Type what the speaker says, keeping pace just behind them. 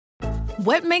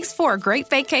What makes for a great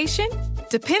vacation?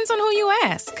 Depends on who you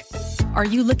ask. Are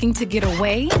you looking to get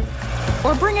away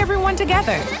or bring everyone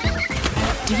together?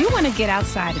 Do you want to get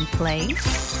outside and play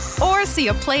or see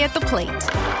a play at the plate?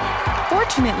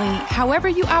 Fortunately, however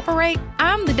you operate,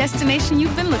 I'm the destination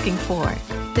you've been looking for.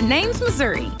 The name's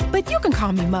Missouri, but you can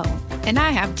call me Mo. And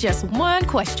I have just one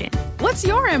question. What's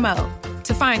your MO?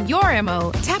 To find your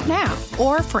MO, tap now.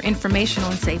 Or for information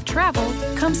on safe travel,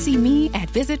 come see me at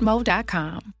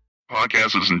visitmo.com.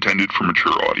 Podcast is intended for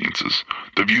mature audiences.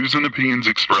 The views and opinions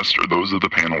expressed are those of the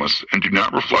panelists and do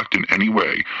not reflect in any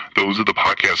way those of the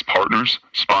podcast partners,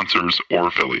 sponsors, or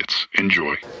affiliates.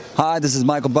 Enjoy. Hi, this is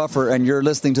Michael Buffer, and you're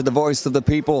listening to The Voice of the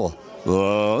People.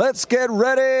 Let's get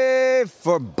ready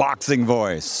for Boxing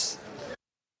Voice.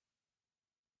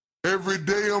 Every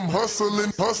day I'm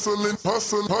hustling.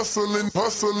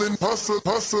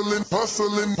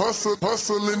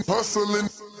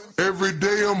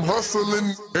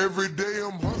 Every day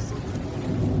I'm hustling.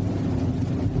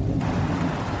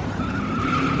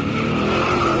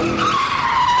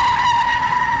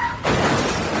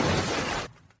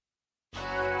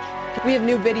 We have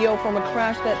new video from a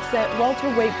crash that sent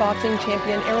welterweight boxing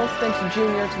champion Errol Spence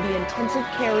Jr. to the intensive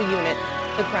care unit.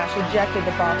 The crash ejected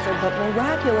the boxer, but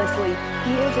miraculously,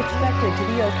 he is expected to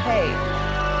be okay.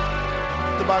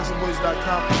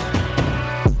 TheBoxingVoice.com.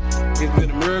 It's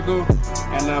been a miracle,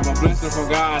 and I'm a blessing from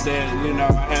God that,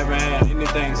 I haven't had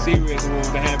anything serious that would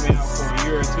have had me out for a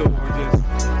year or two, or just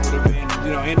would have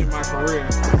been, ending my career.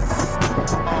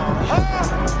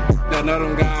 None of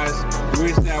them guys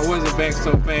wish that I wasn't back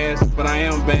so fast, but I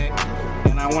am back,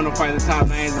 and I want to fight the top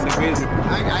names in the division.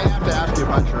 I have to ask you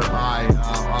about your eye.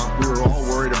 We were all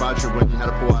worried about you when you had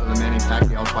to pull out of the Manny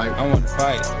Pacquiao fight. I want to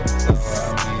fight, so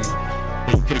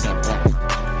you could have got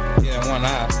that. Yeah, one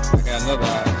eye. I got another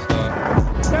eye.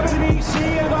 WBC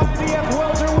and IBF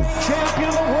welterweight champion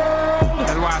of the world.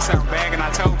 That's why I sat back and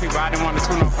I told people I didn't want to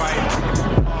tune up fight.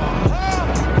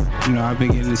 I've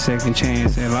been getting the second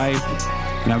chance at life,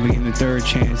 and I've been getting the third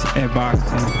chance at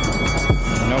boxing.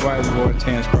 Nobody's more than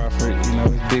Terrence Crawford.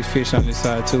 There's big fish on this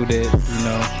side too that,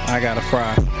 I gotta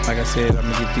fry. Like I said, I'm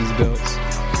gonna get these belts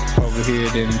over here,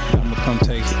 then I'm gonna come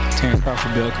take Terrence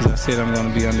Crawford belt because I said I'm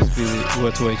gonna be undisputed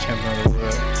welterweight champion of the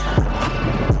world.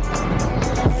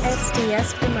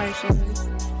 SDS Promotions.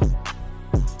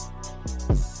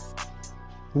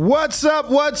 What's up?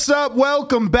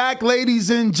 Welcome back, ladies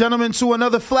and gentlemen, to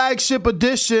another flagship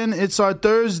edition. It's our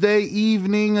Thursday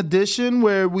evening edition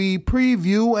where we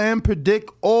preview and predict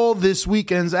all this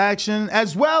weekend's action,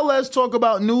 as well as talk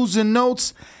about news and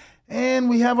notes. And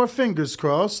we have our fingers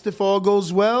crossed. If all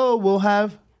goes well, we'll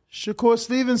have Shakur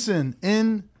Stevenson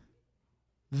in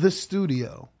the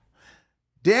studio.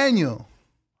 Daniel,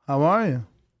 how are you?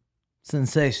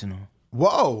 Sensational.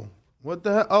 Whoa. What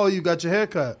the hell? Oh, you got your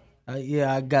haircut.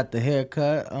 Yeah, I got the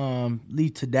haircut.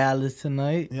 Leave to Dallas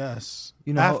tonight. Yes.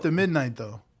 After midnight,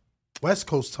 though. West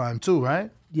Coast time, too, right?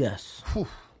 Yes. Whew,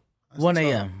 1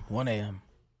 a.m. 1 a.m.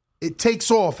 It takes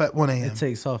off at 1 a.m. It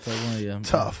takes off at 1 a.m.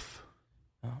 Tough.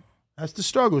 That's the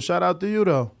struggle. Shout out to you,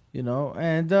 though.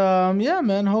 And yeah,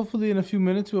 man, hopefully in a few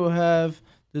minutes we'll have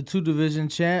the two-division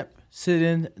champ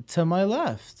sitting to my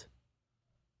left.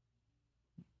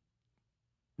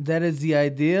 That is the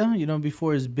idea,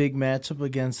 before his big matchup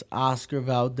against Oscar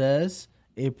Valdez,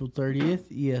 April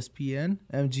 30th, ESPN,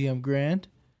 MGM Grand,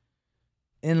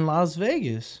 in Las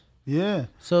Vegas. Yeah.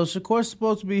 So Shakur's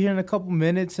supposed to be here in a couple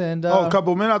minutes, and a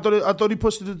couple minutes. I thought he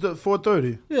pushed it to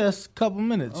 4:30. Yes, a couple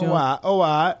minutes. Oh, all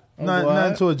right.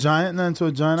 Nothing to a giant. I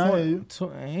hear you.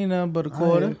 Ain't nothing but a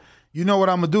quarter. You know what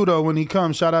I'm gonna do though when he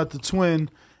comes? Shout out to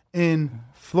Twin in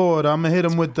Florida. I'm gonna hit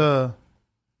him with the.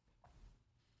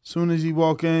 Soon as he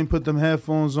walk in, put them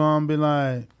headphones on, be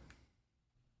like,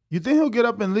 you think he'll get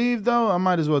up and leave, though? I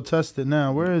might as well test it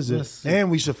now. Where is it? And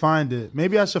we should find it.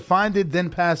 Maybe I should find it, then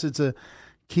pass it to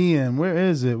Kian. Where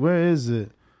is it?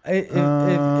 If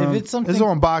it's something... It's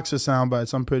on Boxer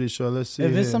Soundbites, I'm pretty sure. Let's see.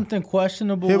 If it's something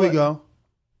questionable... Here we go.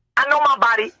 I know my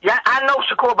body. Yeah, I know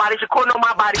Shakur body. Shakur know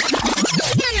my body.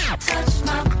 Touch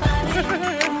my body.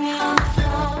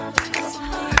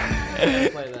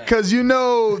 Because,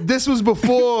 this was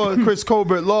before Chris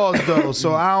Colbert lost, though,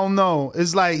 so I don't know.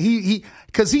 It's like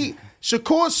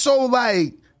Shakur's so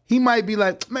like, he might be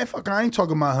like, man, fuck, I ain't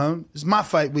talking about him. It's my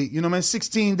fight week,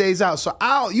 16 days out. So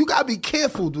you got to be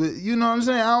careful with, you know what I'm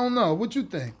saying? I don't know. What you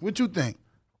think?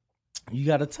 You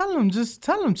got to tell him. Just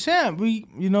tell him, champ. We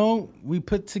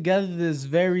put together this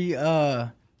very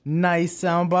nice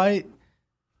soundbite,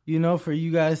 for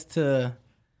you guys to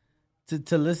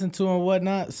listen to and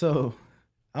whatnot. So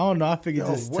I don't know. I figured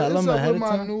just tell them ahead of time. What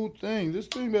is up with my new thing? This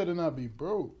thing better not be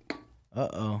broke.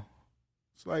 Uh-oh.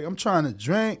 It's like I'm trying to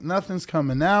drink, nothing's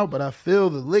coming out, but I feel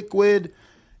the liquid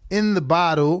in the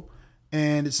bottle,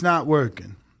 and it's not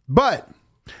working. But,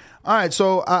 all right,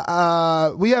 so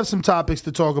we have some topics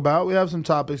to talk about.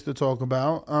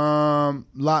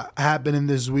 Lot happening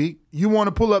this week. You want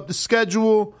to pull up the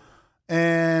schedule,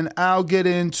 and I'll get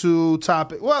into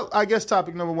topic. Well, I guess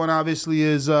topic number one obviously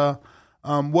is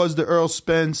was the Errol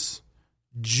Spence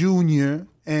Jr.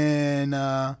 and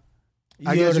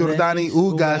I guess Yordenis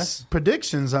Ugas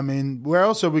predictions. I mean, where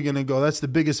else are we going to go? That's the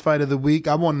biggest fight of the week.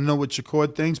 I want to know what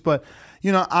Shakur thinks, but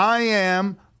I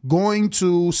am going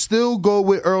to still go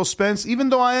with Errol Spence, even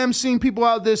though I am seeing people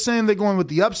out there saying they're going with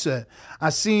the upset. I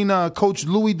seen Coach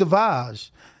Louis Duval,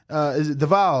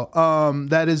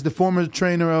 that is the former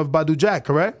trainer of Badou Jack,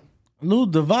 correct? Lou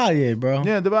Duval, bro.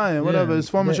 Yeah, Duval, whatever. His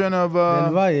former trainer of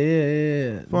Duval,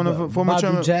 yeah. Former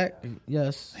trainer Jack,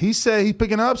 yes. He said he's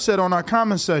picking an upset on our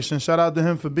comment section. Shout out to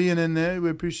him for being in there.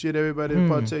 We appreciate everybody that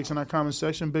partakes in our comment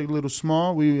section, big, little,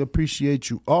 small. We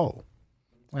appreciate you all.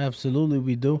 Absolutely,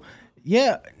 we do.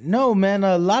 Yeah, no, man.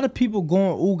 A lot of people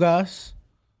going Ugas.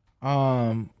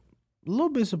 A little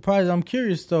bit surprised. I'm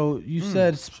curious though. You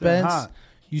said Spence.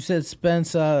 You said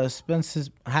Spence. Spence is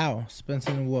how? Spence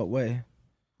in what way?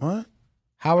 What?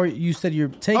 How are you? Said you're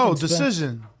taking. Oh,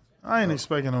 decision. I ain't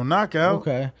expecting no knockout.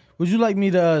 Okay. Would you like me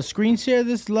to screen share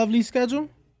this lovely schedule?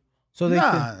 So they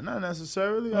not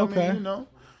necessarily. Okay. I mean,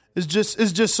 it's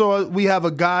just so we have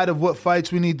a guide of what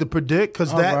fights we need to predict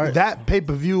because that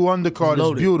pay-per-view undercard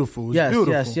is beautiful. It's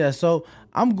beautiful. Yes. So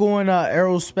I'm going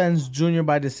Errol Spence Jr.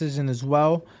 by decision as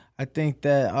well. I think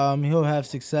that he'll have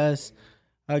success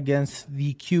against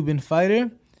the Cuban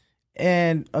fighter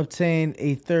and obtain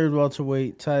a third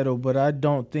welterweight title, but I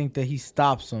don't think that he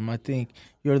stops him. I think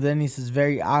Yordenis is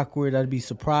very awkward. I'd be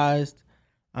surprised.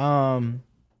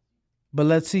 But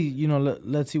let's see,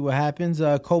 let's see what happens.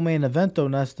 Co-main event, though,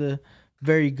 that's the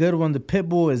very good one. The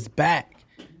Pitbull is back.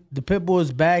 And the Pitbull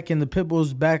is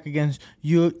back against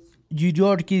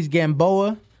Yuriorkis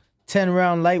Gamboa,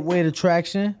 10-round lightweight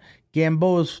attraction.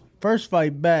 Gamboa's first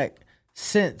fight back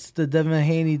since the Devin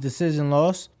Haney decision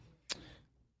loss.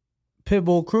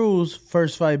 Pitbull Cruz,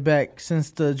 first fight back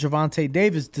since the Gervonta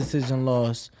Davis decision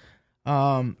loss.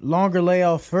 Longer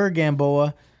layoff for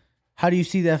Gamboa. How do you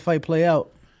see that fight play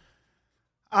out?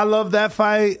 I love that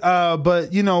fight, but,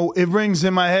 it rings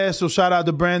in my head, so shout out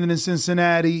to Brandon in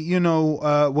Cincinnati.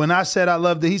 When I said I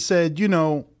loved it, he said,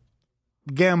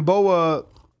 Gamboa,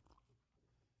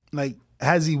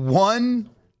 has he won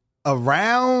a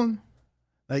round?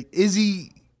 Is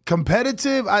he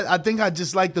competitive? I think I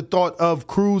just like the thought of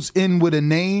Cruz in with a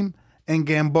name, and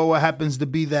Gamboa happens to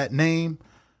be that name.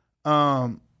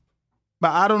 But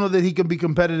I don't know that he can be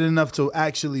competitive enough to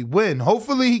actually win.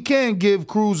 Hopefully he can give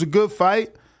Cruz a good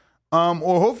fight.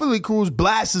 Or hopefully Cruz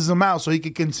blasts him out so he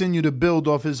can continue to build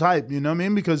off his hype, you know what I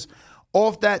mean? Because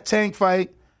off that Tank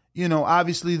fight,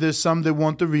 obviously there's some that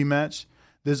want the rematch.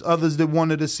 There's others that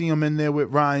wanted to see him in there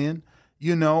with Ryan,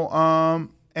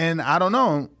 and I don't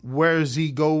know, where does he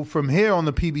go from here on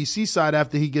the PBC side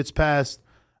after he gets past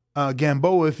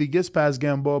Gamboa, if he gets past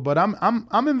Gamboa. But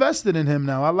I'm invested in him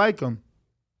now. I like him.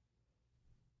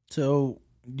 So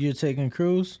you're taking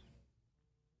Cruz?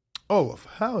 Oh,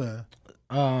 hell yeah.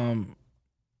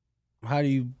 How do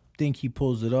you think he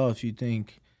pulls it off? You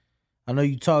think? I know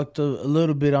you talked a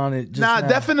little bit on it just now.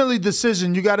 Definitely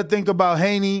decision. You got to think about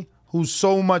Haney, who's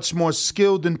so much more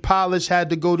skilled and polished, had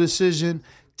to go decision.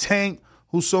 Tank,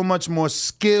 who's so much more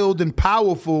skilled and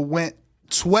powerful, went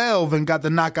 12 and got the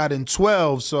knockout in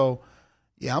 12. So,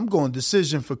 yeah, I'm going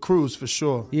decision for Cruz for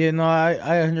sure. Yeah, no, I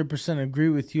 100% agree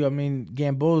with you. I mean,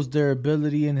 Gamboa's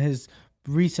durability and his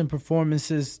recent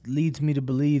performances leads me to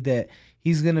believe that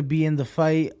he's going to be in the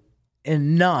fight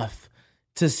enough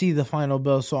to see the final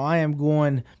bell. So I am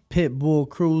going Pitbull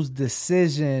Cruz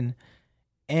decision.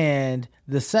 And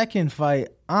the second fight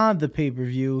on the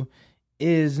pay-per-view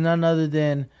is none other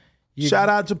than... Shout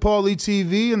out to Paulie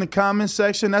TV in the comment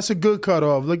section. That's a good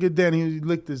cutoff. Look at Danny. He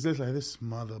licked this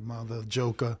mother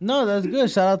joker. No, that's good.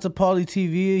 Shout out to Paulie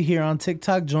TV here on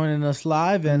TikTok joining us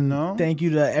live. And thank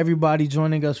you to everybody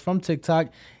joining us from TikTok.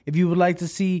 If you would like to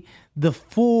see the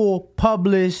full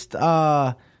published,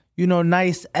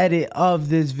 nice edit of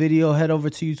this video, head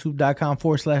over to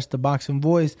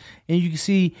youtube.com/theboxingvoice. And you can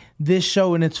see this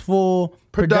show in its full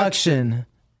production.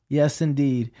 Yes,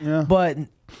 indeed. Yeah. But...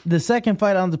 the second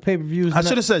fight on the pay-per-view I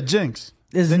should have said Jinx.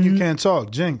 Then you can't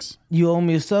talk. Jinx. You owe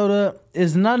me a soda.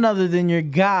 Is none other than your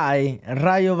guy,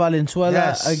 Rayo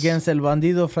Valenzuela, against El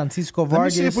Bandido Francisco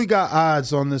Vargas. Let me see if we got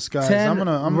odds on this, guys. I'm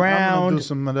gonna do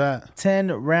some of that.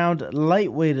 10-round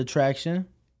lightweight attraction.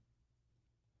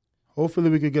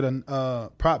 Hopefully we could get a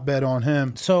prop bet on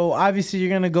him. So obviously you're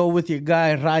gonna go with your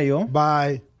guy Rayo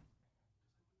by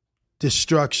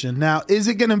destruction. Now, is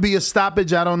it gonna be a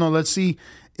stoppage? I don't know. Let's see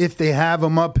if they have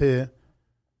him up here.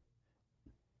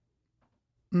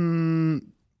 Owen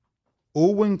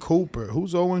Cooper.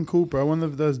 Who's Owen Cooper? I wonder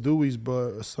if that's Dewey's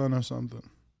son or something.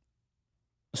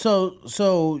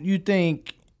 So you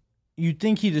think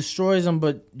he destroys him,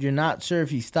 but you're not sure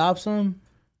if he stops him?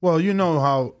 Well, you know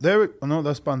how no,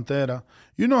 that's Pantera.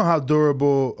 You know how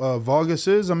durable Vargas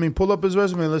is. I mean, pull up his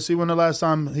resume. Let's see when the last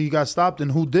time he got stopped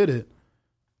and who did it.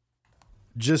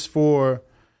 Just for,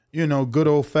 good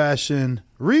old fashioned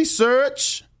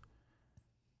research.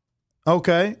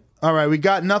 Okay. All right. We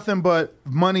got nothing but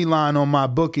money line on my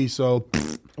bookie, so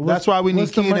that's why we need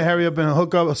Kian to hurry up and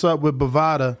hook us up with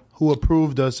Bovada, who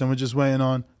approved us, and we're just waiting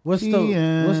on. What's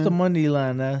the money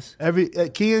line? That's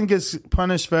Kian gets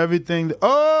punished for everything.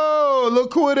 Oh,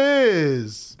 look who it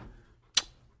is!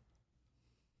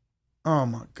 Oh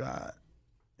my God,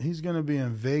 he's gonna be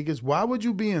in Vegas. Why would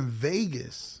you be in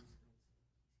Vegas,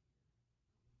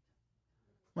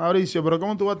 Mauricio? Pero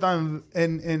cómo tú vas a estar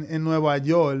en Nueva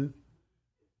York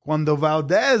cuando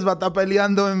Valdez va a estar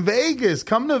peleando en Vegas?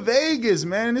 Come to Vegas,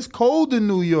 man. It's cold in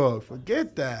New York.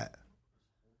 Forget that.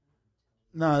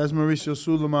 Nah, that's Mauricio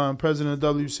Suleiman, president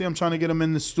of WC. I'm trying to get him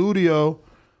in the studio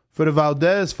for the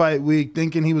Valdez fight week,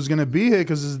 thinking he was going to be here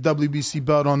because there's a WBC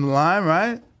belt on the line,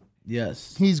 right?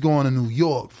 Yes. He's going to New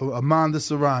York for Amanda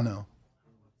Serrano.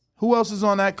 Who else is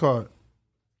on that card?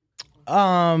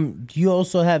 You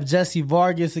also have Jesse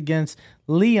Vargas against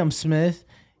Liam Smith.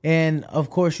 And, of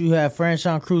course, you have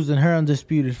Franchon Cruz in her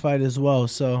undisputed fight as well.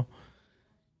 So,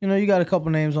 you got a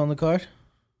couple names on the card.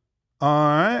 All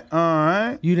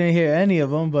right. You didn't hear any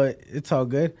of them, but it's all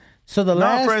good. So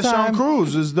Franchon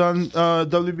Cruz is done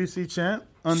WBC champ.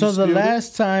 Undisputed. So the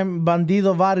last time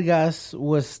Bandido Vargas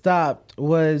was stopped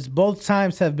was both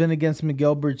times have been against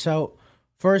Miguel Burchelt.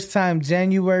 First time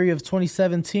January of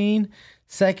 2017.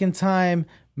 Second time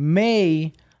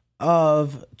May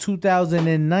of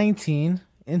 2019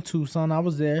 in Tucson. I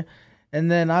was there.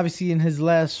 And then obviously in his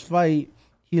last fight,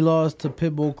 he lost to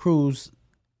Pitbull Cruz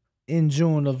in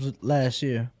June of last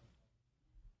year.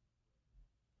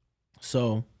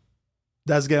 So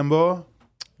that's Gamboa?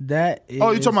 That is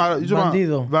you're talking about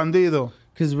Bandido.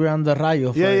 Because we're on the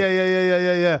Rayo fight.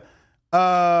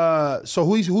 Yeah. So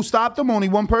who stopped him? Only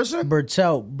one person?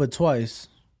 Burchelt, but twice.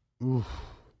 Oof.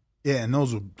 Yeah, and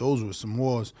those were some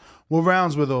wars. What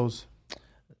rounds were those?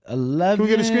 11. Can we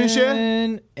get a screen share?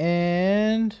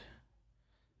 And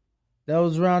that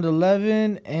was round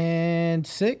 11 and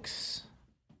 6.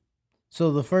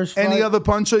 So the first fight. Any other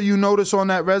puncher you notice on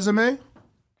that resume?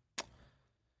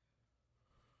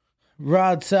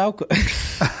 Rod Salco.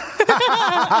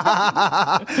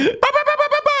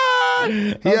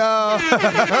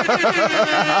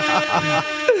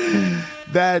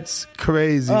 That's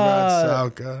crazy,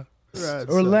 Rod Salco.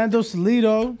 Orlando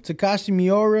Salido, Takashi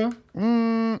Miura.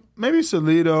 Maybe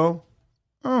Salido.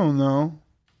 I don't know.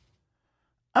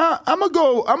 I'm gonna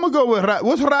go with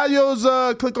what's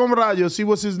Rayo's. Click on Rayo. See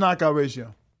what's his knockout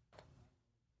ratio.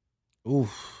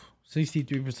 Oof,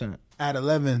 63% at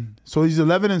 11. So he's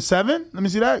 11-7. Let me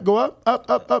see that. Go up.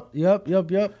 Yep.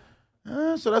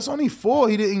 So that's only 4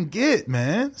 he didn't get,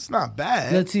 man. It's not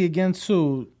bad. Let's see against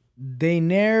who?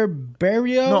 Daener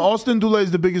Barrio. No, Austin Dulé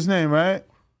is the biggest name, right?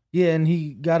 Yeah, and he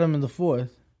got him in the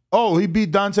 4th. Oh, he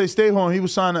beat Dante Stahorn. He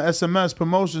was signed to SMS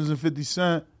Promotions and 50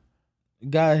 Cent.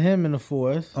 Got him in the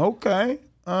 4th. Okay.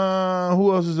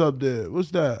 Who else is up there? What's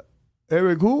that?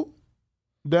 Eric who?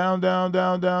 Down.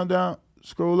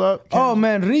 Scroll up. Oh,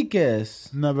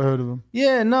 Manriquez. Never heard of him.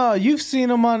 Yeah, no, you've seen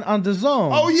him on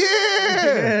DAZN. Oh,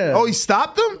 yeah. Oh, he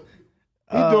stopped him?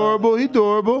 He durable.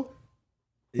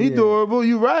 He durable.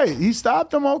 You right. He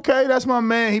stopped him. Okay, that's my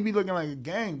man. He be looking like a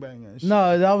gangbanger.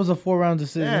 No, that was a 4-round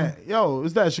decision. Yeah. Yo,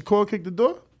 is that Shakur kick the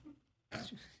door?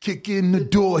 Kick in the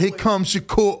door. Here comes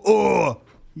Shakur. Oh.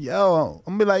 Yo,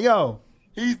 I'm gonna be like, yo.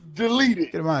 He's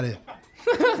deleted. Get him out of here.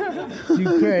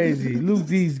 You crazy. Luke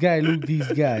these guy.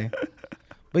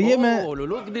 But yeah, man. Oh,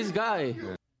 look this guy.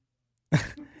 That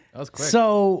was quick.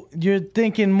 So you're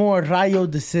thinking more Rayo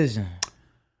decision.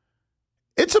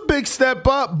 It's a big step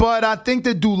up, but I think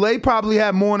that Dulé probably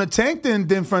had more in the tank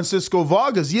than Francisco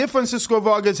Vargas. Yeah, Francisco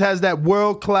Vargas has that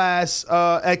world-class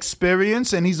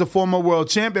experience, and he's a former world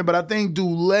champion, but I think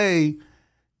Dulé,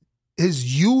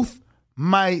 his youth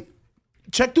might...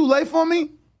 Check Dulé for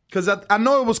me, because I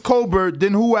know it was Colbert.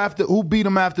 Then who beat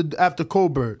him after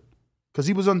Colbert? Because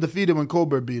he was undefeated when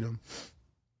Colbert beat him.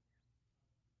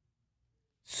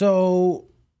 So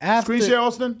after... Screen share,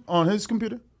 Austin, on his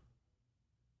computer?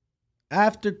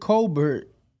 After Colbert,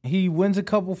 he wins a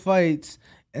couple fights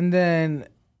and then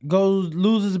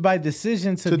loses by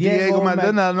decision to Diego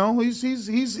Maradona. No,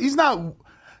 he's not.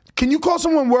 Can you call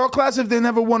someone world class if they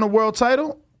never won a world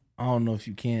title? I don't know if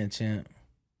you can, champ.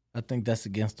 I think that's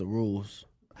against the rules.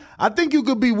 I think you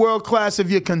could be world class if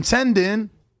you're contending,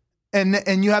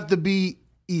 and you have to be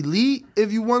elite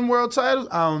if you won world titles.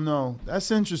 I don't know. That's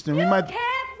interesting. We might.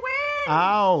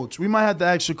 Ouch. We might have to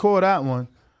ask Shakur that one.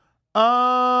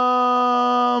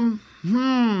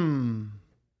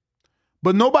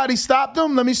 But nobody stopped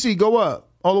him. Let me see. Go up.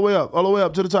 All the way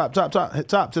up to the top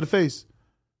to the face.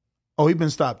 Oh, he been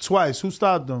stopped twice. Who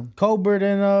stopped him? Colbert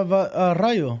and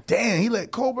Rayo. Damn, he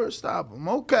let Colbert stop him.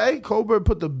 Okay, Colbert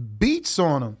put the beats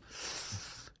on him.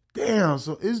 Damn,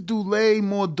 so is Dulé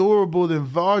more durable than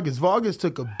Vargas? Vargas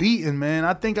took a beating, man.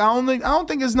 I don't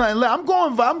think it's nothing left. I'm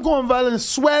going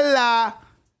Valenzuela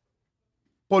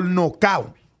por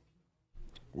knockout.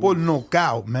 Por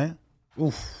knockout, man.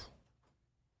 Oof.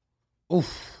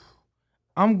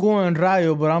 I'm going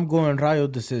Rayo, but I'm going Rayo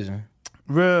decision.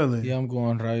 Really? Yeah, I'm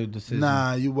going Rayo decision.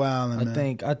 Nah, you wildin',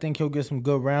 man. I think he'll get some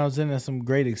good rounds in and some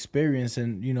great experience,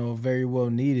 and very well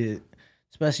needed,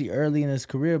 especially early in his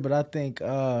career. But I think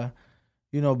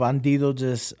Bandido,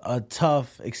 just a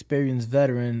tough, experienced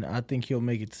veteran. I think he'll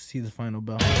make it to see the final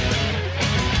bell.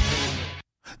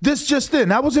 This just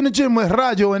in. I was in the gym with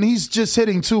Rayo, and he's just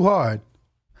hitting too hard.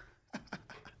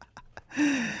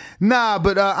 Nah,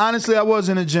 but honestly, I was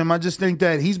in the gym. I just think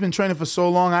that he's been training for so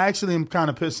long. I actually am kind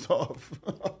of pissed off.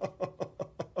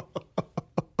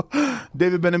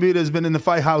 David Benavidez has been in the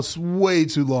fight house way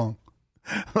too long.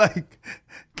 Like,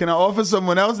 can I offer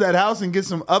someone else that house and get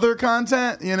some other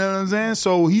content? You know what I'm saying?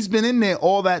 So he's been in there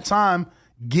all that time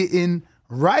getting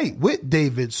right with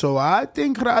David. So I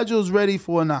think Rajo's ready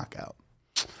for a knockout.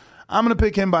 I'm going to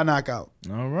pick him by knockout.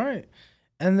 All right.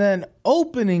 And then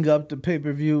opening up the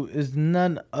pay-per-view is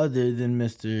none other than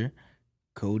Mr.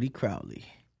 Cody Crowley.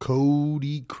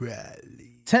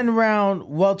 10-round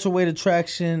welterweight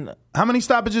attraction. How many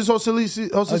stoppages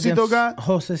Josecito got?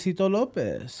 Josecito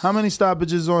Lopez. How many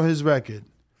stoppages on his record?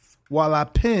 While I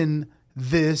pin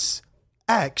this,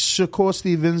 ask Shakur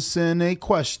Stevenson a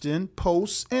question,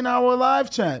 post in our live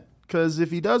chat. Because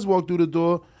if he does walk through the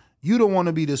door, you don't want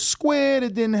to be the square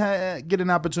that didn't get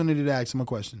an opportunity to ask him a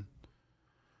question.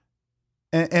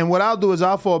 And what I'll do is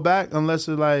I'll fall back unless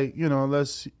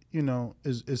it's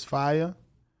is fire.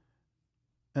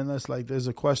 Unless there's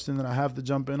a question that I have to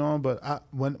jump in on. But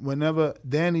whenever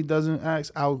Danny doesn't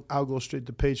ask, I'll go straight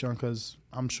to Patreon because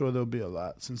I'm sure there'll be a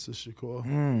lot since it's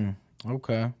Shakur.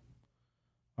 Okay.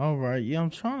 All right. Yeah, I'm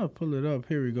trying to pull it up.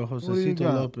 Here we go. Josecito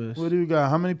Lopez. What do you got?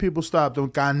 How many people stopped him?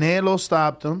 Canelo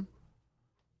stopped him.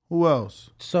 Who else?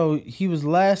 So he was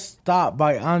last stopped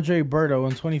by Andre Berto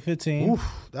in 2015.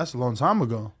 Oof, that's a long time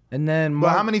ago. And then, but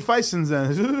how many fights since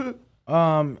then?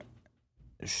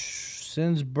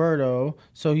 Since Berto,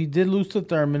 so he did lose to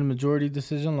Thurman, majority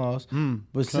decision loss.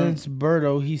 But since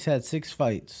Berto, he's had 6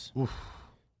 fights. Oof.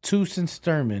 2 since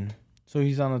Thurman, so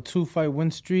he's on a 2-fight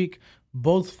win streak.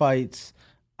 Both fights,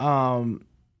 by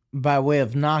way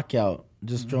of knockout.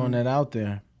 Just throwing that out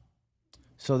there.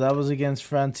 So that was against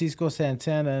Francisco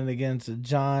Santana and against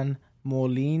John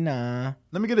Molina.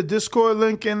 Let me get a Discord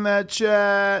link in that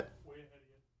chat.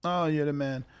 Oh, yeah, the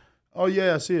man. Oh,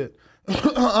 yeah, I see it.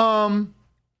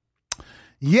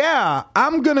 Yeah,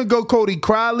 I'm going to go Cody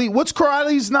Crowley. What's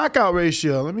Crowley's knockout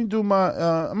ratio? Let me do my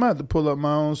I'm going to have to pull up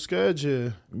my own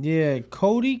schedule. Yeah,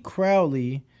 Cody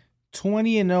Crowley,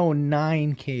 20-0,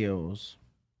 9 KOs.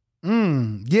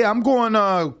 Yeah, I'm going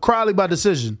Crowley by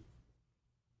decision.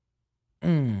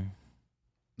 Yeah,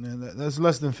 that's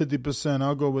less than 50%.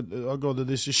 I'll go to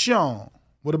this. Sean,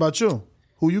 what about you?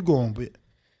 Who you going with?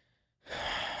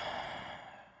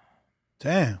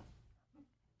 Damn,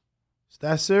 is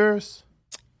that serious?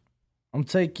 I'm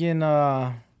taking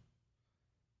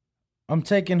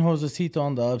Josecito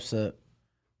on the upset.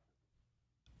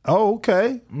 Oh,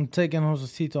 okay. I'm taking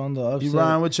Josecito on the upset. You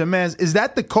riding with your man? Is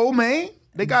that the co-main?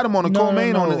 They got him on a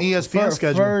co-main on an ESPN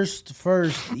schedule. First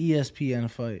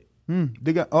ESPN fight.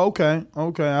 They got okay.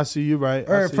 I see you right.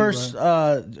 First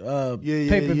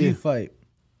pay-per-view fight,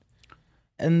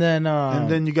 and then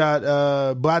you got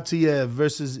Batiev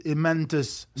versus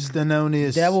Imantas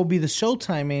Stanionis. That will be the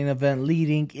Showtime main event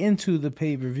leading into the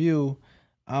pay-per-view.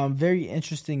 Very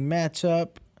interesting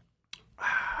matchup.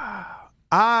 But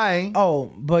I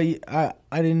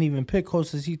didn't even pick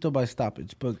Josecito by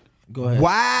stoppage. But go ahead.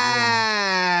 Wow.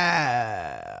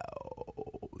 Yeah.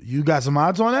 You got some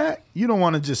odds on that? You don't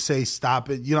want to just say stop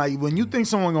it. You when you think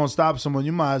someone's gonna stop someone,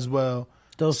 you might as well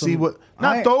See what?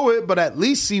 Not throw it, but at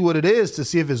least see what it is to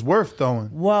see if it's worth throwing.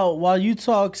 Well, while you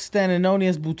talk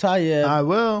Stanionis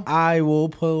Butayev, I will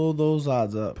pull those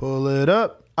odds up. Pull it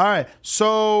up. All right.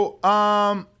 So,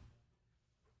 I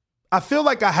feel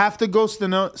like I have to go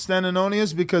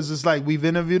Stanionis because it's like we've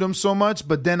interviewed him so much,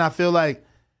 but then I feel like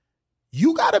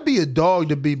you got to be a dog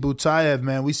to beat Butayev,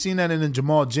 man. We seen that in the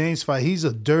Jamal James fight. He's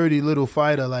a dirty little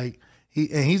fighter, like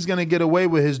he's gonna get away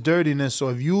with his dirtiness. So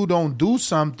if you don't do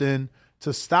something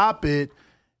to stop it,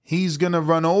 he's gonna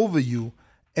run over you.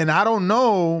 And I don't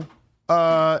know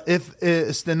if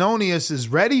Stanionis is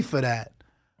ready for that.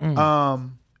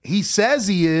 He says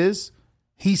he is.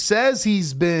 He says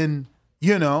he's been,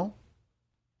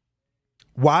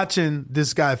 watching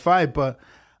this guy fight, but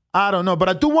I don't know. But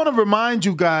I do want to remind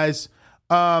you guys.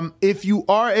 If you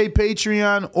are a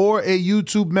Patreon or a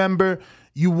YouTube member,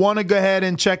 you want to go ahead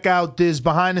and check out this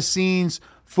behind-the-scenes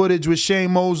footage with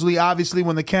Shane Mosley. Obviously,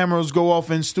 when the cameras go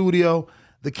off in studio,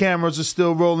 the cameras are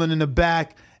still rolling in the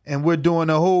back, and we're doing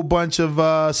a whole bunch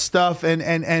of stuff.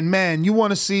 And man, you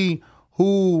want to see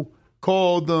who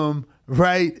called them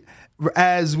right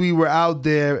as we were out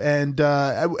there. And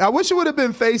I wish it would have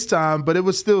been FaceTime, but it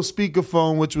was still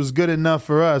speakerphone, which was good enough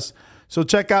for us. So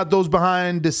check out those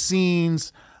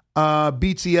behind-the-scenes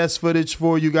BTS footage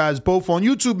for you guys, both on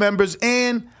YouTube members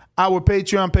and our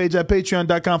Patreon page at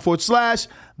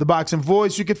patreon.com/The Boxing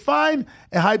Voice. You can find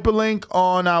a hyperlink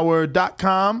on our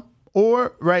 .com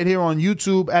or right here on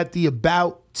YouTube at the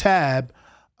About tab.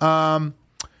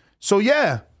 So,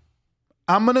 yeah,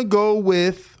 I'm going to go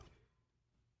with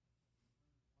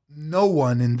no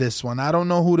one in this one. I don't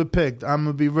know who to pick. I'm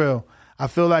going to be real. I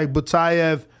feel like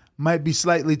Butayev might be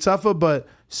slightly tougher, but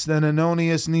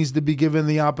Stanionis needs to be given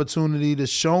the opportunity to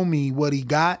show me what he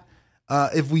got.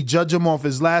 If we judge him off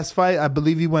his last fight, I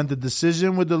believe he went to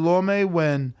decision with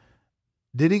Delorme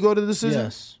did he go to decision?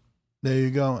 Yes. There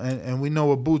you go. And we know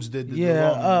what Boots did to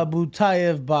Yeah,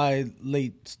 Butayev by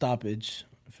late stoppage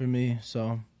for me.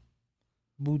 So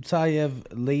Butayev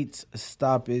late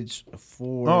stoppage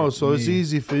for so it's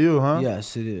easy for you, huh?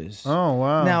 Yes, it is. Oh,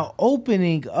 wow. Now,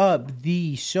 opening up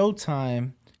the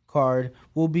Showtime card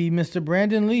will be Mr.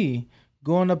 Brandon Lee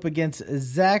going up against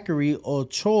Zachary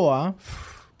Ochoa,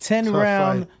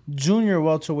 10-round junior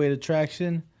welterweight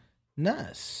attraction.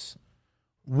 Nice.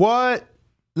 What?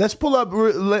 Let's pull up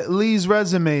Lee's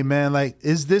resume, man. Like,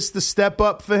 is this the step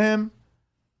up for him?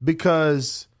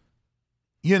 Because,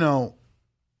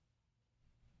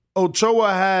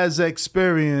 Ochoa has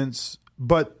experience,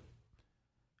 but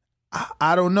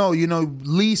I don't know.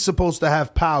 Lee's supposed to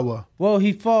have power. Well,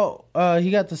 he fought.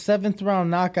 He got the 7th round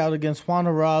knockout against Juan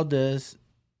Heraldez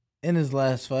in his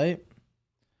last fight.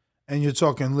 And you're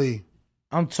talking Lee.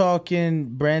 I'm talking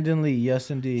Brandon Lee.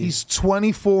 Yes, indeed. He's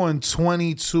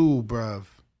 24-22, bruv.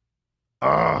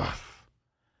 Ugh.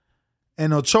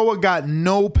 And Ochoa got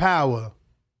no power.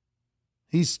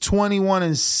 He's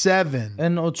 21-7.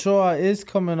 And Ochoa is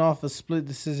coming off a split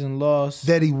decision loss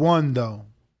that he won, though.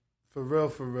 For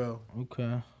real.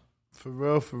 Okay. For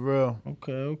real.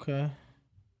 Okay.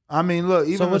 I mean, look,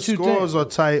 even the scores are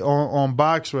tight on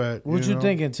BoxRec. What you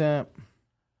thinking, Champ?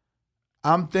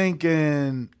 I'm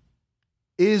thinking,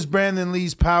 is Brandon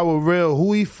Lee's power real?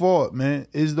 Who he fought, man?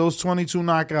 Is those 22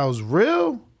 knockouts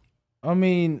real? I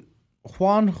mean,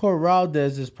 Juan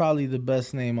Heraldez is probably the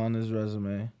best name on his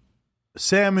resume.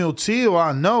 Samuel Teal,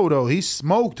 I know, though. He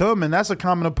smoked him, and that's a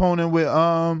common opponent with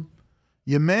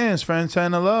your man's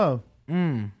Montana Love.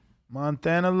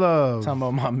 Montana Love. Talking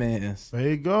about my man's. There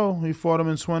you go. He fought him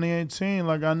in 2018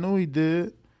 like I knew he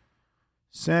did.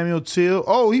 Samuel Teal.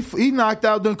 Oh, he knocked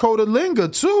out Dakota Linga,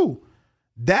 too.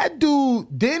 That dude,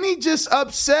 didn't he just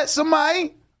upset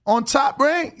somebody on Top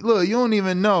Rank? Look, you don't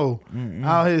even know.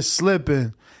 Out here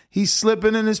slipping. He's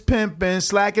slipping in his pimping,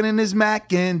 slacking in his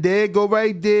macking. There, go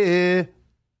right there.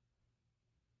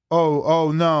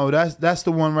 Oh no, that's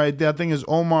the one right there. I think it's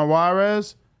Omar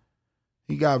Juarez.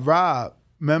 He got robbed.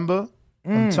 Remember?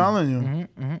 I'm telling you.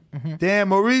 Damn,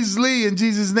 Maurice Lee in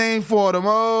Jesus' name fought him.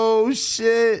 Oh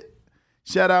shit.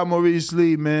 Shout out Maurice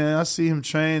Lee, man. I see him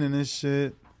training and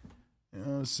shit. You know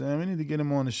what I'm saying? We need to get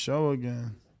him on the show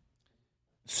again.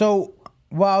 So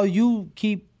while you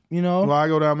keep, while I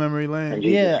go down memory lane.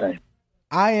 Yeah.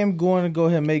 I am going to go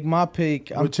ahead and make my pick.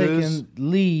 I'm taking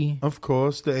Lee. Of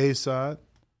course, the A side.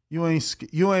 You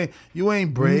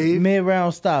ain't brave.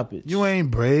 Mid-round stoppage. You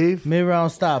ain't brave.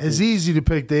 Mid-round stoppage. It's easy to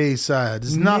pick the A side.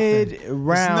 It's nothing.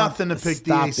 Mid-round It's nothing to pick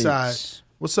stoppage. the A side.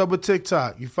 What's up with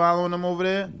TikTok? You following them over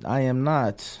there? I am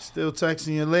not. Still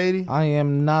texting your lady? I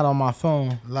am not on my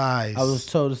phone. Lies. I was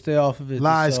told to stay off of it.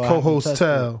 Lies, so co-host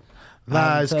tell.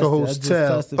 Lies, co-host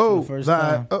tell. Oh,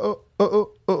 lie.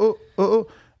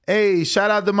 Hey, shout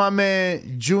out to my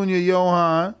man Junior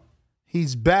Johan.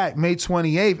 He's back May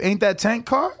 28th. Ain't that Tank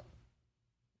car?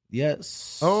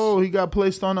 Yes. Oh, he got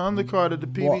placed on the undercard at the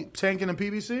Tank in the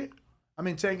PBC? I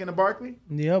mean, Tank in the Barclay?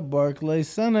 Yep, Barclays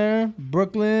Center,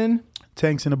 Brooklyn.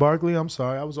 Tanks in the Barclay. I'm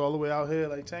sorry. I was all the way out here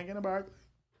like Tank in the Barclay.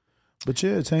 But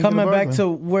yeah, Tank coming in the Barclay. back to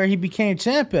where he became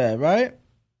champ at, right?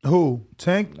 Who?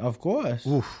 Tank? Of course.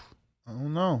 Oof. I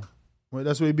don't know. Wait,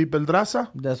 that's where he beat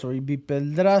Pedraza? That's where he beat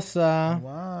Pedraza.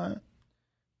 What?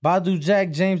 Badu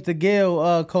Jack, James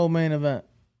DeGale, co-main event.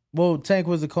 Well, Tank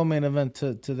was the co-main event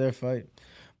to their fight.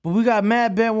 But we got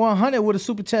Mad Ben 100 with a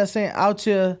super chat saying, out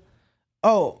here,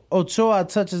 Ochoa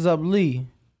touches up Lee.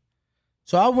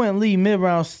 So I went Lee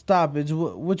mid-round stoppage.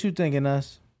 What you thinking,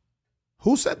 us?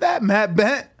 Who said that? Mad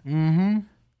Ben? Mm-hmm.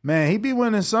 Man, he be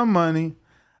winning some money.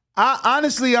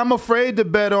 Honestly, I'm afraid to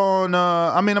bet on.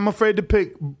 I'm afraid to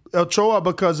pick Ochoa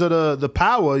because of the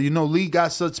power. You know, Lee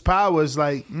got such power. It's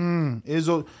like,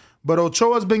 but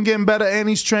Ochoa's been getting better, and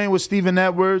he's trained with Steven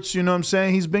Edwards. You know what I'm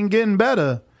saying? He's been getting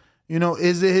better. You know,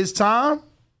 is it his time?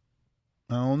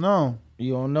 I don't know.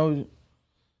 You don't know.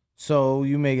 So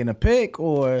you making a pick,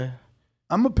 or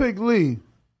I'm gonna pick Lee.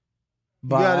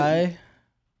 By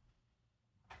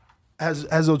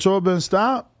has Ochoa been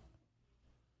stopped?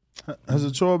 Has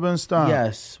Ochoa been stopped?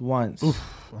 Yes, once. Oof,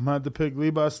 I'm gonna have to pick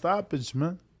Lee by stoppage,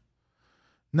 man.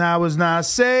 Now it's not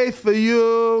safe for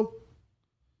you.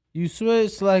 You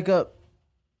switched like up.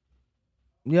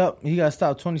 Yep, he got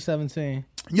stopped 2017.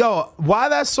 Yo, why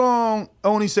that song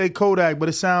only say Kodak, but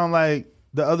it sound like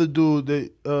the other dude,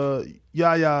 the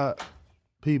Yaya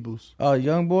Peoples?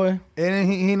 Young Boy?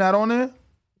 And he not on there?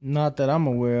 Not that I'm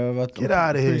aware of. Get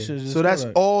out of here. Sure so that's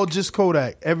Kodak. all just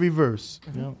Kodak, every verse.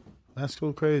 Yep. That's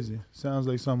so crazy. Sounds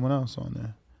like someone else on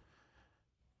there.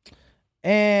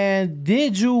 And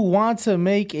did you want to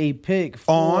make a pick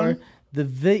for the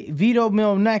Vito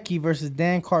Milnecki versus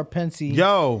Dan Carpensi?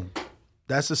 Yo,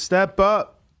 that's a step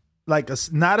up. Like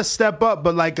not a step up,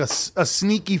 but like a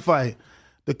sneaky fight.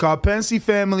 The Carpensi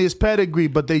family is pedigree,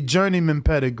 but they journeyman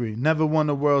pedigree. Never won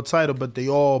a world title, but they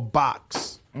all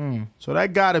box. So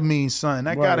that gotta mean something.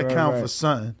 That gotta count for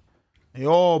something. They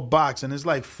all box, and it's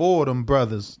like 4 of them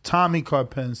brothers. Tommy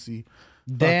Carpensi,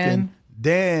 Dan,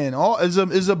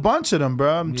 is a bunch of them,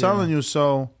 bro. I'm telling you.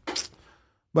 So,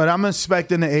 but I'm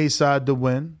expecting the A side to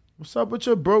win. What's up with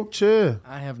your broke chair?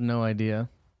 I have no idea.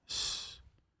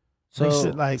 So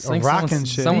shit like a rocking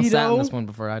shit. Someone sat in this one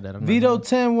before I did. Vito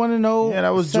 10-1-0. Yeah,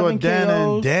 that was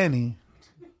Jordana and Danny.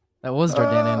 That was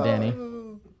Jordana and Danny.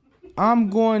 I'm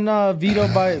going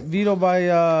Vito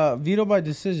by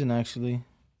decision, actually.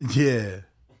 Yeah.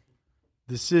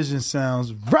 Decision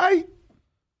sounds right.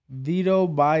 Vito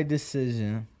by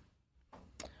decision.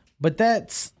 But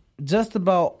that's just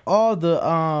about all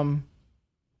the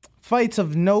fights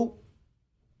of note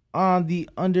on the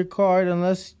undercard,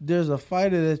 unless there's a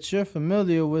fighter that you're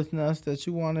familiar with, Nuss, that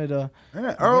you wanted to...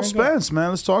 Yeah, Earl Spence, man.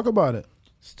 Let's talk about it.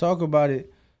 Let's talk about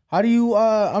it. How do you...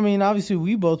 obviously,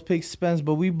 we both picked Spence,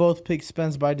 but we both picked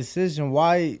Spence by decision.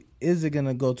 Why is it going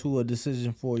to go to a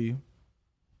decision for you?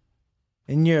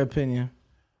 In your opinion?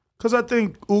 Because I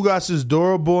think Ugas is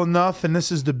durable enough, and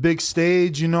this is the big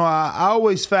stage. You know, I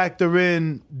always factor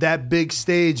in that big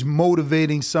stage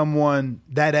motivating someone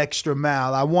that extra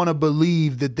mile. I want to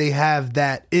believe that they have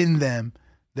that in them,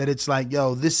 that it's like,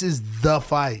 yo, this is the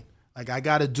fight. Like, I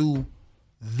got to do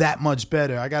that much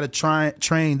better. I got to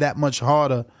train that much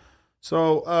harder.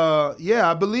 So,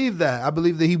 I believe that. I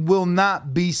believe that he will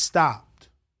not be stopped.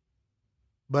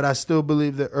 But I still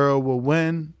believe that Earl will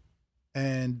win.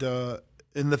 And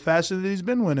in the fashion that he's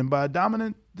been winning, by a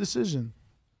dominant decision.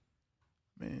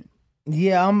 Man.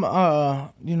 Yeah,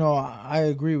 I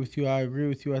agree with you. I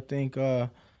think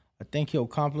he'll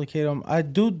complicate him. I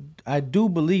do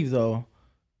believe though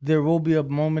there will be a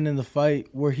moment in the fight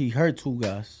where he hurts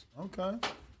Ugas. Okay.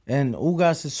 And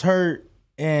Ugas is hurt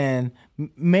and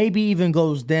maybe even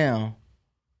goes down.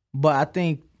 But I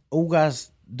think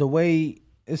Ugas, the way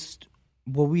it's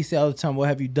what we say all the time, what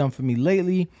have you done for me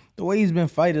lately? The way he's been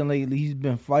fighting lately, he's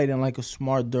been fighting like a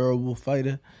smart, durable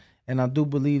fighter. And I do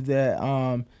believe that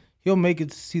he'll make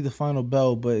it to see the final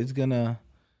bell, but it's going to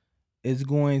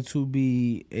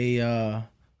be a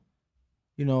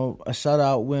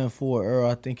shutout win for Earl.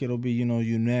 I think it'll be,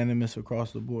 unanimous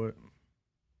across the board.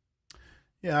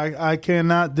 Yeah, I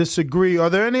cannot disagree. Are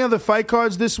there any other fight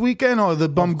cards this weekend, or the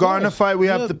Bumgarner fight we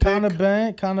have to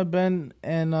pick?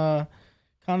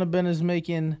 Conor Ben is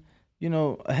making,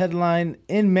 a headline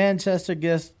in Manchester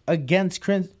against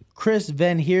Chris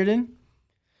Van Heerden.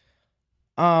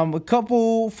 A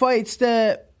couple fights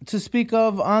to speak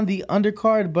of on the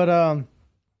undercard, but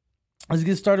let's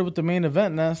get started with the main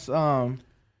event. And that's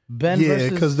Ben Yeah,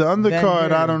 versus because the undercard,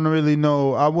 Van I Heerden. don't really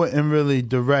know. I wouldn't really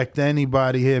direct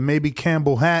anybody here. Maybe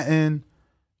Campbell Hatton,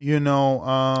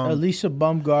 Alicia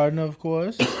Baumgardner, of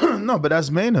course. No, but that's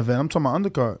main event. I'm talking about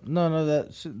undercard. No,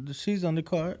 she's on the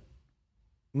card.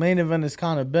 Main event is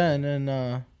Conor Ben and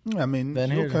I mean,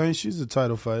 Van Heerden. okay, she's a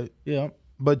title fight. Yeah.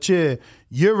 But yeah,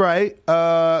 you're right.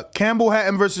 Campbell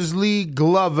Hatton versus Lee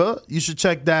Glover. You should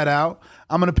check that out.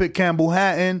 I'm going to pick Campbell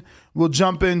Hatton. We'll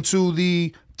jump into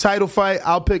the title fight.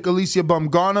 I'll pick Alicia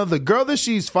Baumgardner. The girl that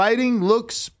she's fighting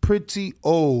looks pretty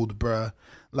old, bruh.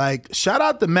 Like, shout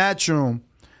out the Matchroom.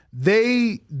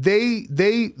 They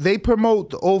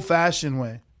promote the old-fashioned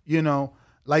way,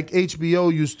 like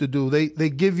HBO used to do. They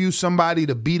give you somebody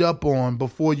to beat up on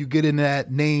before you get in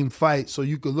that name fight so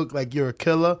you could look like you're a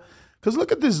killer. Because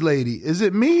look at this lady. Is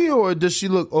it me or does she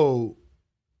look old?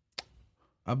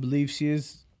 I believe she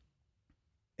is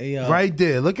right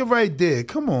there. Look at right there.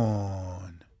 Come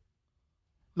on.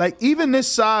 Like, even this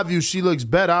side view, she looks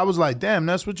better. I was like, damn,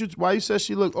 that's why you said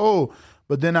she looked old.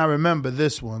 But then I remember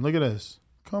this one. Look at this.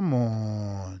 Come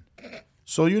on.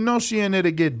 So she in there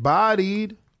to get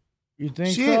bodied. You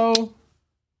think so?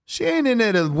 She ain't in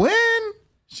there to win.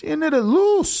 She in there to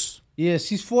lose. Yeah,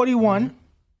 she's 41.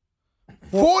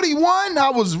 41? I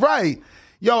was right.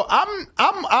 Yo,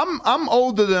 I'm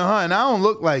older than her, and I don't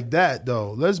look like that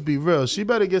though. Let's be real. She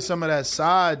better get some of that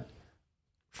side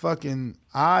fucking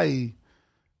eye.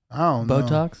 I don't know.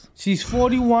 Botox? She's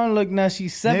 41. Look, now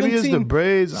she's 17. Maybe it's the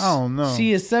braids. I don't know.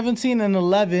 She is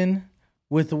 17-11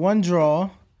 with 1 draw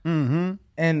and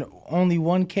only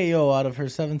 1 KO out of her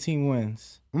 17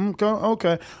 wins.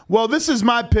 Okay. Well, this is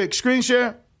my pick. Screen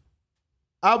share.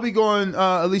 I'll be going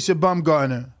Alicia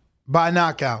Baumgardner by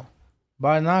knockout.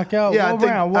 By knockout? Yeah, What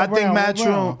round?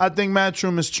 I think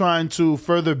Matchroom is trying to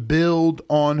further build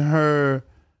on her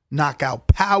knockout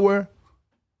power.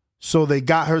 So they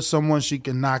got her someone she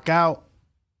can knock out,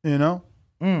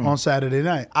 on Saturday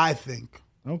night, I think.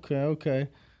 Okay.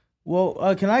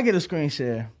 Well, can I get a screen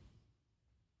share?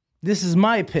 This is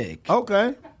my pick.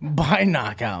 Okay. By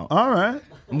knockout. All right.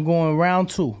 I'm going round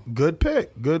 2. Good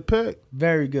pick.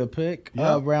 Very good pick.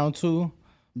 Yep. Round 2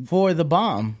 for the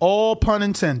bomb. All pun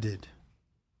intended.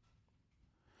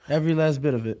 Every last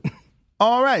bit of it.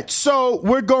 All right. So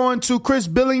we're going to Chris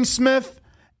Billingsmith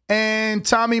and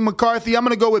Tommy McCarthy. I'm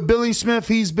going to go with Billingsmith.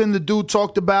 He's been the dude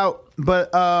talked about. But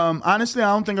honestly,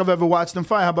 I don't think I've ever watched him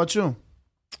fight. How about you?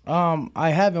 I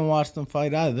haven't watched him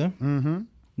fight either. Mm-hmm.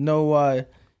 No,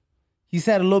 he's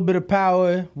had a little bit of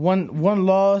power. One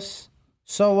loss.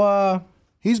 So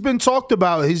he's been talked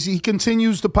about. He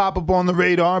continues to pop up on the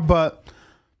radar, but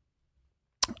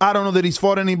I don't know that he's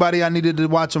fought anybody I needed to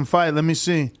watch him fight. Let me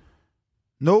see.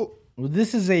 Nope. Well,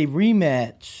 this is a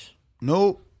rematch.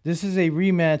 Nope. This is a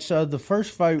rematch of the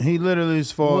first fight. He literally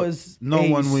has fought no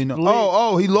one we know.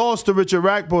 Oh, he lost to Richard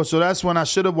Rackport, so that's when I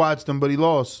should have watched him, but he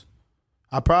lost.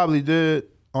 I probably did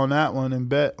on that one and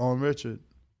bet on Richard.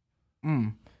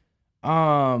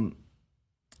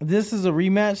 This is a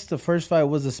rematch. The first fight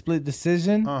was a split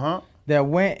decision that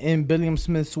went in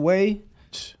Billingsmith's way.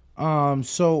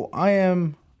 So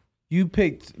you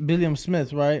picked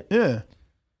Billingsmith, right? Yeah.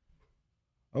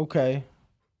 Okay.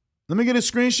 Let me get a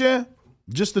screen share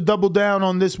just to double down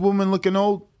on this woman looking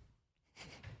old.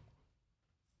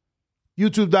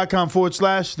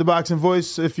 YouTube.com/The Boxing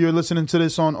Voice if you're listening to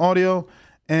this on audio.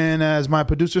 And as my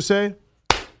producer say,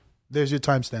 there's your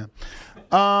timestamp.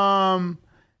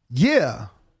 Yeah.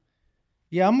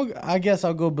 Yeah, I guess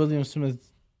I'll go Billingsmith.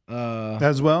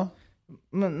 As well?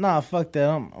 Nah, fuck that.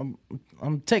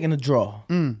 I'm taking a draw.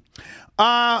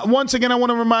 Once again, I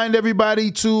want to remind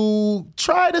everybody to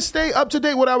try to stay up to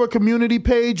date with our community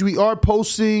page. We are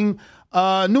posting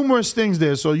numerous things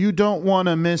there, so you don't want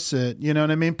to miss it. You know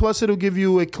what I mean? Plus, it'll give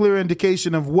you a clear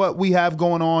indication of what we have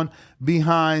going on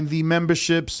behind the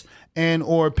memberships and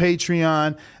or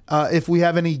Patreon. If we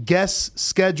have any guests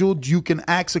scheduled, you can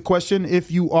ask a question.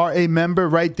 If you are a member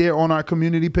right there on our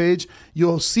community page,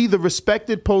 you'll see the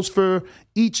respected post for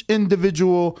each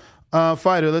individual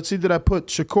fighter. Let's see, did I put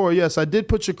Shakur? Yes, I did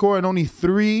put Shakur, and only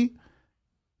 3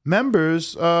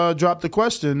 members dropped the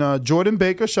question. Jordan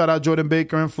Baker, shout out Jordan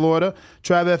Baker in Florida.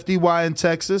 Trav FDY in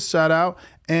Texas, shout out.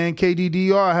 And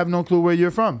KDDR, I have no clue where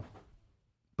you're from.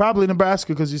 Probably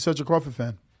Nebraska because he's such a Crawford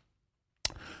fan.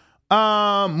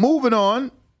 Moving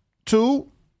on to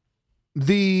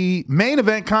the main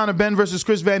event, Conor Ben versus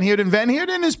Chris Van Heerden. Van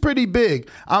Heerden is pretty big.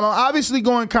 I'm obviously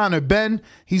going Conor Ben.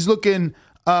 He's looking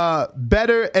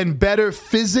better and better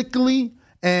physically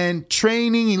and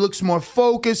training. He looks more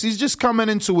focused. He's just coming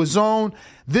into his own.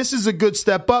 This is a good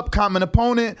step up. Common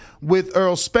opponent with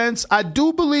Errol Spence. I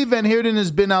do believe Van Heerden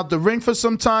has been out the ring for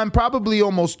some time, probably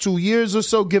almost 2 years or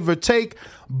so, give or take.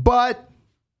 But,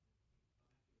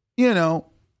 you know,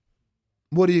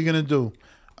 what are you going to do?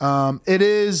 It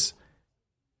is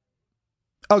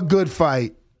a good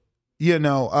fight. You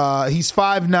know, he's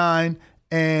 5'9",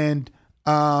 and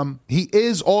he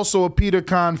is also a Peter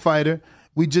Khan fighter.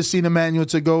 We just seen Emmanuel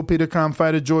Tagoe, Peter Khan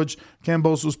fighter. George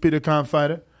Kambosos, Peter Khan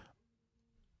fighter.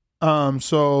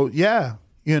 So, yeah,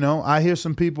 you know, I hear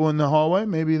some people in the hallway.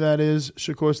 Maybe that is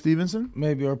Shakur Stevenson.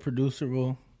 Maybe our producer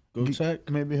will go check.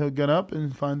 Maybe he'll get up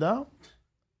and find out.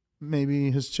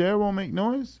 Maybe his chair won't make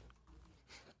noise.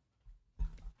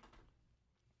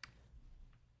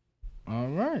 All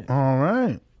right. All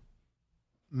right.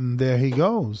 And there he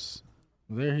goes.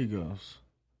 There he goes.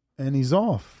 And he's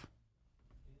off.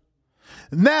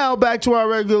 Now, back to our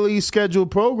regularly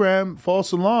scheduled program.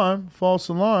 False alarm. False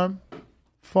alarm.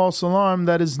 False alarm.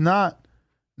 That is not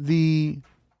the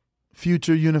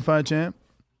future unified champ.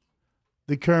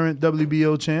 The current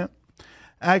WBO champ.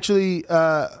 Actually,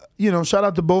 you know, shout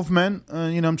out to both men.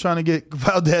 You know, I'm trying to get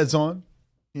Valdez on.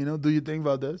 You know, do you think,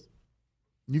 Valdez?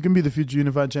 You can be the future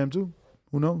unified champ, too.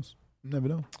 Who knows? You never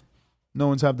know. No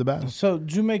one's half the battle. So,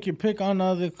 did you make your pick on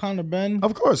the Conor Benn?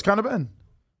 Of course, Conor Benn.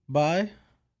 By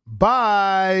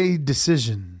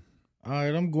decision. All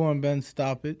right, I'm going Benn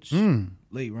stoppage.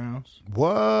 Late rounds.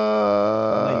 What?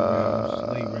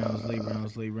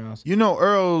 Late rounds. You know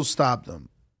Earl stopped him.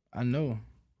 I know.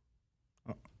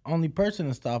 Only person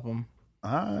to stop him.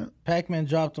 All right. Pac-Man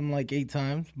dropped him like 8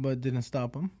 times, but didn't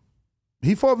stop him.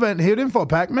 He didn't fought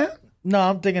Pac-Man? No,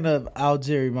 I'm thinking of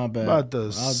Algieri, my bad. About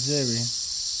to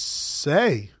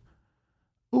say.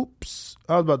 Oops.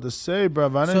 I was about to say,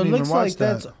 bruv. I didn't even watch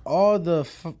that. That's all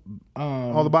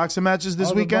the boxing matches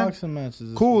this weekend? Boxing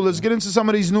matches cool. Let's get into some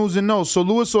of these news and notes. So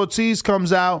Luis Ortiz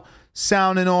comes out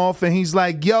sounding off, and he's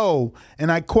like, yo,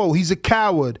 and I quote, he's a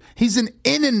coward. He's an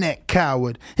internet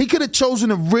coward. He could have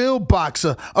chosen a real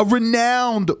boxer, a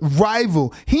renowned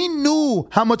rival. He knew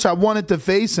how much I wanted to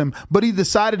face him, but he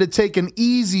decided to take an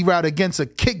easy route against a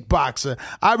kickboxer.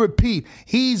 I repeat,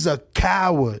 he's a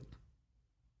coward.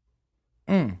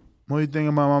 What do you think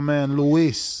about my man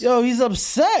Luis? Yo, he's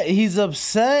upset. He's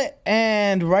upset,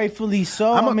 and rightfully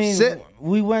so. I'm upset.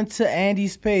 We went to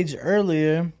Andy's page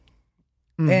earlier,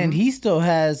 and he still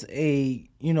has a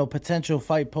potential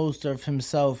fight poster of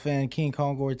himself and King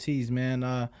Kong Ortiz.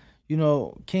 Man,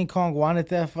 King Kong wanted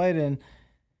that fight, and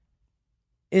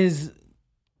is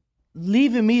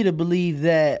leaving me to believe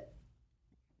that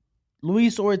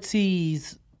Luis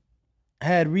Ortiz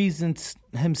had reasons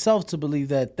himself to believe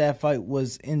that fight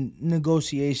was in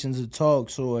negotiations or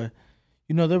talks, or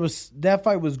that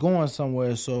fight was going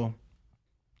somewhere. So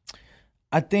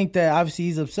I think that obviously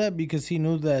he's upset because he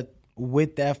knew that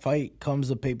with that fight comes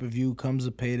a pay-per-view, comes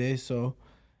a payday, so,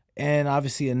 and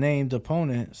obviously a named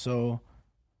opponent. So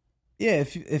yeah,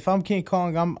 if I'm King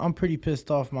Kong, I'm pretty pissed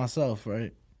off myself,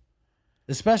 right?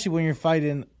 Especially when you're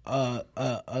fighting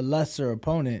a lesser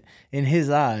opponent in his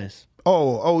eyes.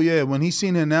 Oh yeah. When he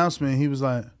seen the announcement, he was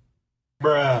like,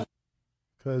 bruh.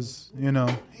 Because,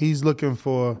 he's looking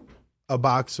for a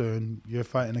boxer and you're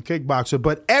fighting a kickboxer.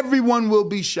 But everyone will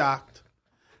be shocked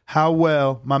how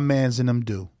well my mans and them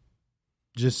do.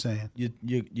 Just saying.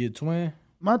 Your twin?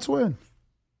 My twin.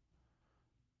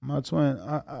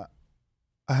 I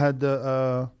had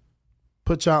to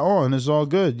put y'all on. It's all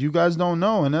good. You guys don't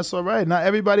know, and that's all right. Not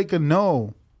everybody can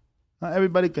know.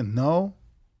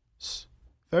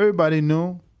 If everybody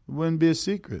knew, it wouldn't be a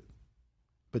secret.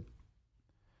 But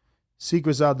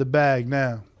secret's out the bag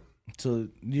now. So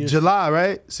July,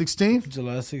 right? 16th?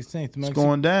 July 16th. It's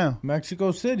going down.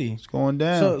 Mexico City. It's going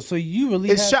down. So you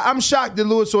really I'm shocked that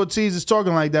Luis Ortiz is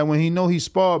talking like that when he know he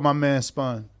sparred my man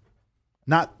Spun.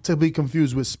 Not to be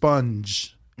confused with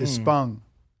Sponge. It's Spung.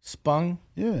 Spung?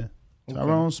 Yeah.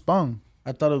 Tyrone Spung.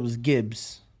 I thought it was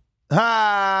Gibbs.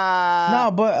 Ha!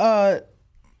 No, but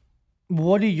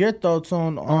what are your thoughts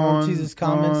on Ortiz's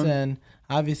comments and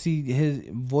obviously his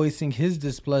voicing his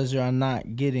displeasure on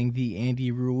not getting the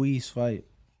Andy Ruiz fight?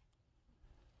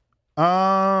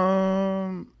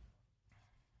 I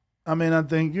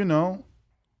think,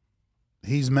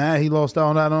 he's mad he lost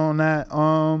out on that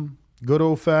good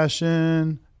old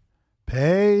fashioned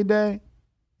payday,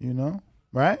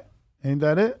 right? Ain't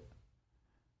that it?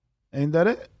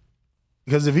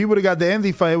 Because if he would have got the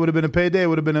Andy fight, it would have been a payday, it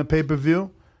would have been a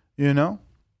pay-per-view.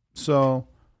 So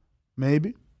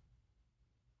maybe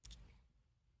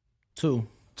 2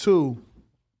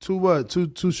 what?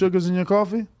 Two sugars in your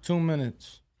coffee? 2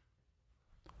 minutes.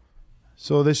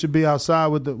 So they should be outside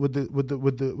with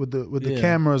the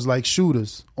cameras like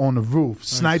shooters on the roof,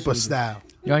 sniper style.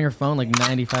 You're on your phone like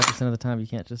 95% of the time. You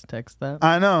can't just text that.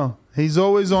 I know. He's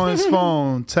always on his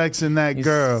phone texting that He's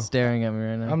girl. Staring at me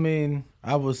right now. I mean,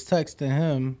 I was texting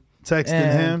him.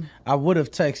 Him? I would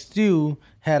have texted you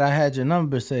had I had your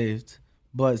number saved.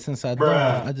 But since I don't,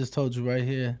 I just told you right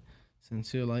here,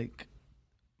 since you're like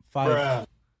 5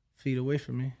 feet away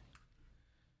from me.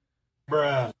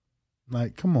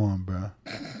 Like, come on, bruh.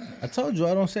 I told you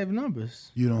I don't save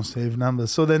numbers. You don't save numbers.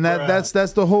 So then that's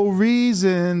the whole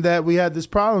reason that we had this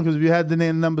problem, because if you had the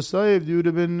name number saved, you would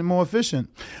have been more efficient.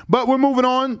 But we're moving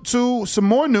on to some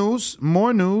more news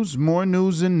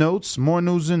and notes.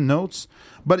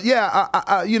 But yeah,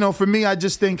 I for me, I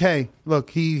just think, hey, look,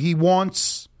 he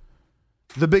wants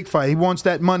the big fight. He wants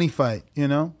that money fight,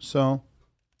 So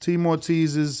Team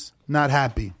Ortiz is not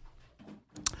happy.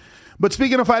 But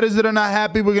speaking of fighters that are not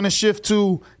happy, we're going to shift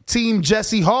to Team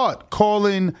Jesse Hart,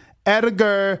 calling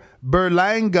Edgar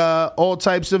Berlanga all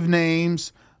types of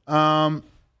names.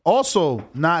 Also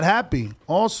not happy.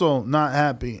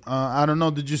 I don't know.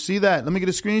 Did you see that? Let me get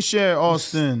a screen share,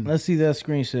 Austin. Let's see that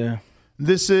screen share.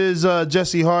 This is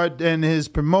Jesse Hart and his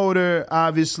promoter,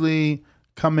 obviously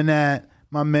coming at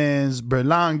my man's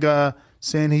Berlanga,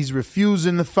 saying he's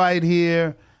refusing the fight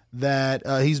here, that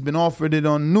he's been offered it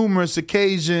on numerous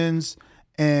occasions,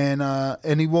 and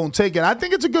he won't take it. I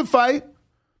think it's a good fight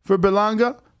for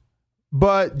Berlanga,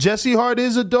 but Jesse Hart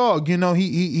is a dog.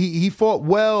 He fought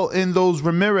well in those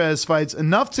Ramirez fights,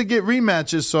 enough to get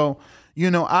rematches. So,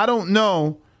 I don't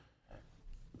know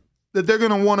that they're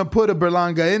going to want to put a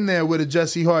Berlanga in there with a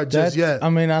Jesse Hart just yet. I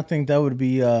mean, I think that would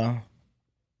be, at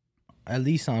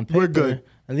least on paper. We're good.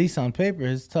 At least on paper,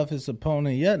 his toughest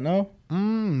opponent yet, no?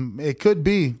 It could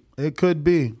be.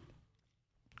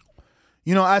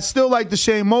 I still like the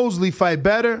Shane Mosley fight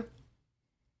better,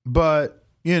 but,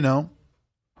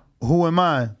 who am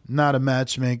I? Not a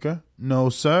matchmaker. No,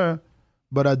 sir.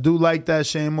 But I do like that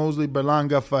Shane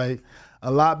Mosley-Berlanga fight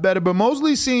a lot better. But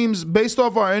Mosley seems, based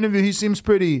off our interview, he seems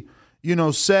pretty,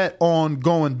 set on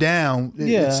going down.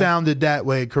 It sounded that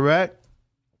way, correct?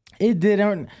 It did,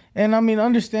 and I mean,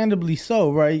 understandably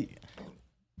so, right?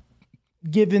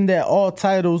 Given that all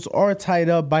titles are tied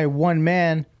up by one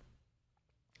man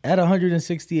at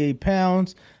 168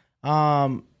 pounds,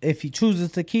 if he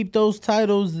chooses to keep those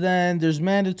titles, then there's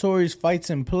mandatory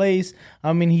fights in place.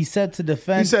 I mean, he's set to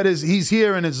defend. He said he's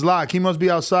here and it's locked. He must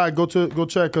be outside. Go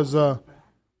check, because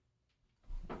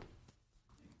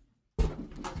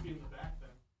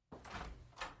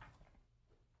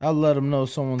I'll let him know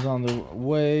someone's on the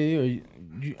way.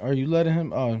 Are you letting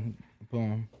him? Oh,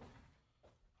 boom.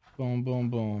 Boom, boom,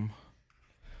 boom.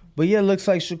 But yeah, it looks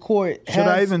like Shakur Should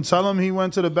I even tell him he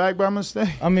went to the back by mistake?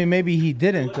 I mean, maybe he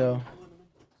didn't, though.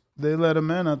 They let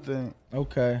him in, I think.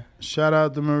 Okay. Shout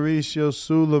out to Mauricio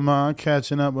Suleiman,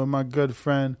 catching up with my good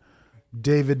friend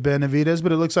David Benavidez.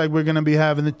 But it looks like we're going to be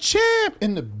having the champ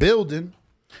in the building.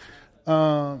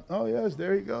 Oh, yes,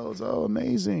 there he goes. Oh,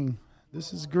 amazing.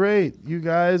 This is great. You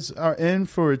guys are in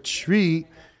for a treat.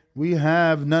 We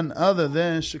have none other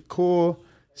than Shakur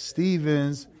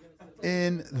Stevens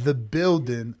in the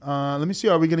building. Let me see.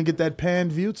 Are we going to get that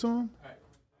panned view to him?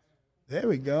 There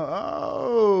we go.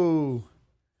 Oh.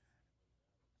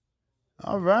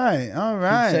 All right.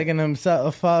 He's checking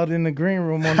himself out in the green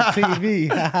room on the TV.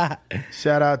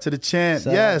 Shout out to the champ.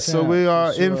 Yes, so we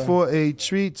are in for a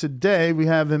treat today. We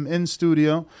have him in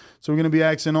studio. So we're going to be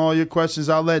asking all your questions.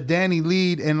 I'll let Danny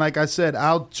lead. And like I said,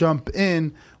 I'll jump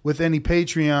in with any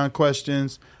Patreon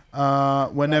questions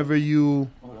whenever you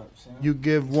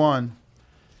give one.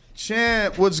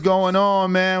 Champ, what's going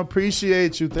on, man?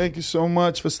 Appreciate you. Thank you so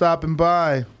much for stopping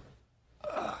by.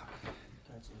 I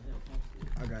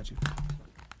got you.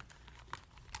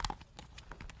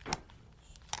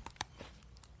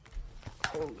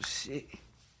 Oh, shit.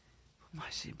 Put my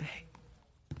shit back.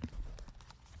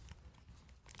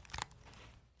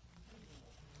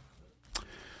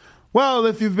 Well,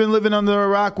 if you've been living under a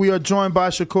rock, we are joined by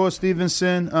Shakur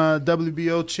Stevenson,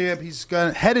 WBO champ. He's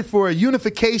headed for a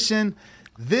unification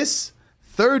this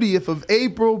 30th of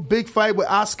April. Big fight with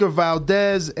Oscar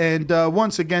Valdez. And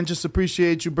once again, just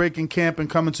appreciate you breaking camp and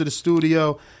coming to the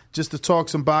studio just to talk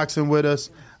some boxing with us.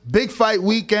 Big fight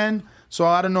weekend. So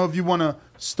I don't know if you want to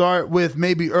start with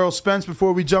maybe Earl Spence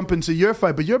before we jump into your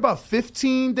fight. But you're about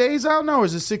 15 days out now, or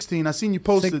is it 16? I seen you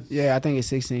posted. Yeah, I think it's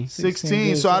 16.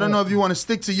 16. So I don't know if you want to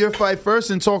stick to your fight first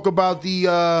and talk about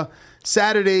the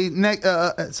Saturday night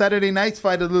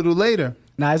fight a little later.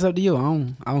 Nah, it's up to you. I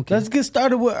don't care. Let's get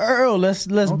started with Earl. Let's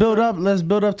build up. Let's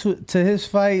build up to his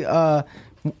fight.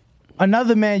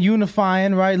 another man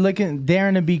unifying, right?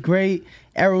 Daring to be great.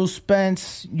 Errol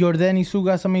Spence, Yordenis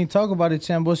Ugas. I mean, talk about it,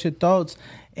 champ. What's your thoughts?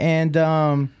 And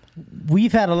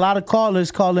we've had a lot of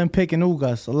callers calling picking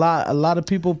Ugas. A lot of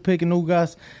people picking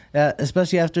Ugas,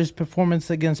 especially after his performance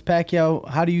against Pacquiao.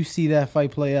 How do you see that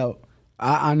fight play out?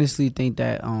 I honestly think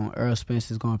that Errol Spence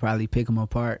is going to probably pick him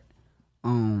apart.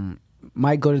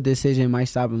 Might go to decision, might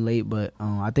stop him late, but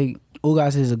I think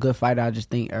Ugas is a good fighter. I just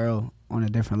think Errol on a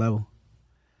different level.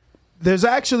 There's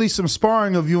actually some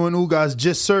sparring of you and Ugas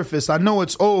just surfaced. I know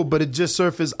it's old, but it just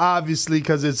surfaced obviously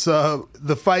because it's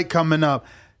the fight coming up.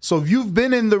 So if you've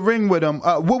been in the ring with him,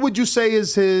 what would you say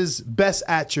is his best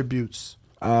attributes?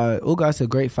 Ugas a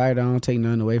great fighter. I don't take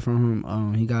nothing away from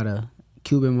him. He got a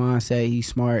Cuban mindset. He's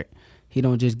smart. He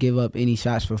don't just give up any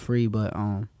shots for free. But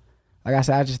like I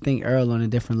said, I just think Errol on a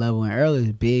different level. And Errol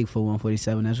is big for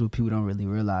 147. That's what people don't really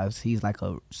realize. He's like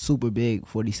a super big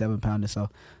 47-pounder. So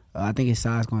I think his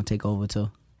size going to take over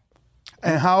too.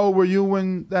 And how old were you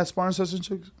when that sparring session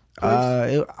took place?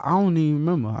 I don't even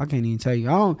remember. I can't even tell you.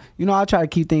 I try to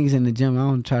keep things in the gym. I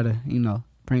don't try to,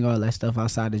 bring all that stuff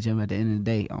outside the gym at the end of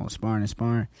the day. Sparring.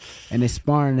 And it's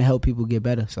sparring to help people get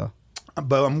better, so.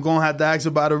 But I'm going to have to ask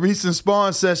about a recent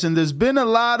sparring session. There's been a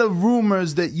lot of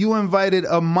rumors that you invited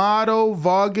Amado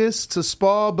Vargas to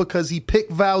spar because he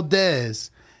picked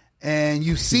Valdez. And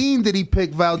you've seen that he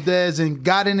picked Valdez and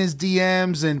got in his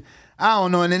DMs and I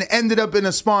don't know, and then ended up in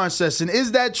a sparring session.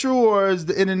 Is that true, or is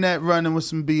the internet running with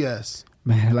some BS?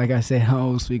 Man, like I said, I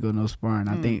don't speak on no sparring.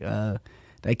 I think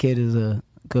that kid is a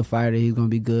good fighter. He's going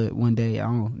to be good one day. I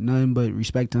don't nothing but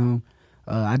respect to him.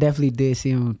 I definitely did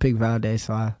see him pick Valdez,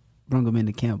 so I brought him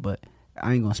into camp, but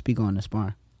I ain't going to speak on the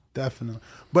sparring. Definitely.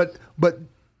 But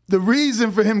the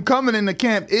reason for him coming into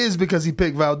camp is because he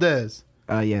picked Valdez.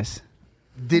 Yes.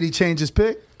 Did he change his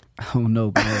pick? I don't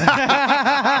know, bro.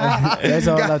 That's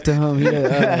all up to him.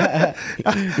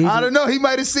 I don't know. He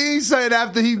might have seen something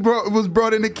after he was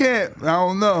brought into camp. I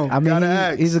don't know. I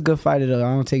mean, he's a good fighter, though.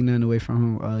 I don't take nothing away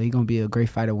from him. He's going to be a great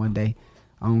fighter one day.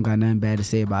 I don't got nothing bad to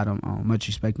say about him. Much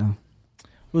respect to him.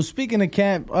 Well, speaking of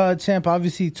camp, champ,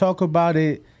 obviously talk about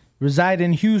it. Reside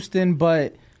in Houston,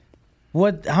 but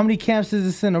how many camps is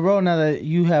this in a row now that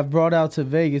you have brought out to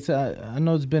Vegas? I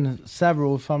know it's been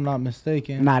several, if I'm not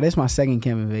mistaken. Nah, this is my second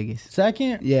camp in Vegas.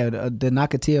 Second? Yeah, the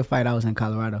Nakatia fight, I was in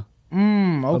Colorado.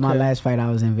 Okay. But my last fight, I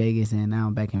was in Vegas, and now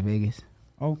I'm back in Vegas.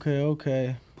 Okay.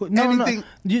 Who'd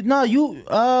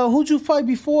you fight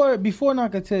before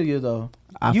Nakatia, though?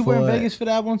 You were in Vegas for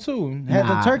that one, too. Had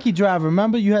the turkey drive,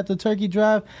 remember? You had the turkey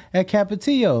drive at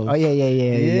Capetillo's. Oh,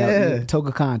 yeah.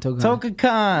 Toka Khan.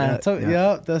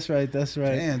 Yep, that's right.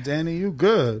 Damn, Danny, you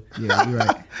good. Yeah, you're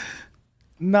right.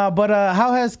 But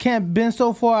how has camp been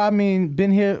so far? I mean,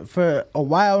 been here for a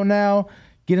while now,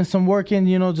 getting some work in,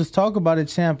 just talk about it,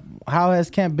 champ. How has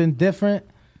camp been different?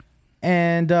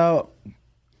 And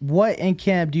what in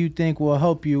camp do you think will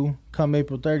help you come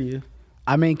April 30th?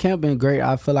 I mean, camp been great.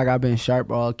 I feel like I've been sharp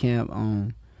all camp.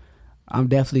 I'm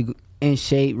definitely in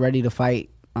shape, ready to fight.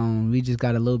 We just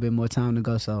got a little bit more time to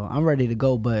go, so I'm ready to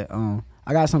go. But I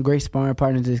got some great sparring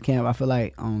partners this camp. I feel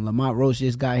like Lamont Roach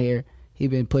just got here. He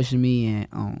been pushing me,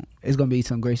 and it's going to be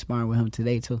some great sparring with him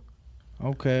today, too.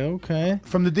 Okay.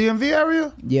 From the DMV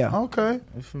area? Yeah. Okay.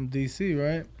 From D.C.,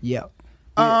 right? Yeah.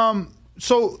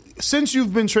 So since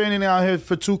you've been training out here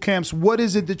for 2 camps, what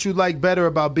is it that you like better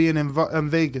about being in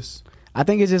Vegas? I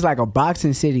think it's just like a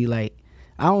boxing city. Like,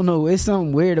 I don't know. It's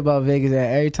something weird about Vegas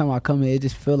that every time I come here, it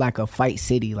just feel like a fight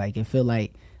city. Like, it feel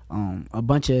like a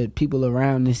bunch of people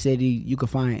around the city. You can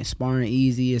find sparring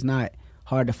easy. It's not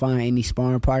hard to find any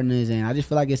sparring partners. And I just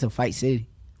feel like it's a fight city.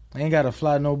 Ain't got to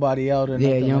fly nobody out or nothing.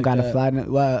 Yeah, you don't like got to fly.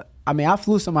 Well, I mean, I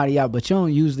flew somebody out, but you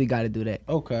don't usually got to do that.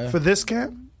 Okay. For this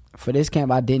camp? For this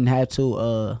camp, I didn't have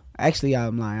to. Actually,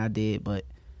 I'm lying. I did, but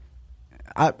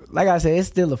like I said, it's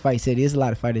still a fight city. There's a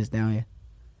lot of fighters down here.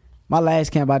 My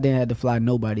last camp, I didn't have to fly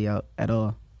nobody out at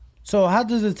all. So how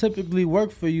does it typically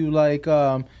work for you? Like,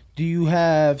 do you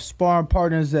have sparring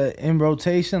partners that in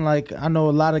rotation? Like, I know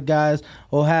a lot of guys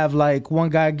will have, like, one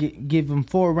guy give them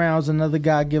 4 rounds, another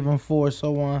guy give them 4,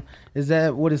 so on. Is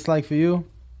that what it's like for you?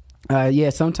 Yeah,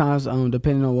 sometimes,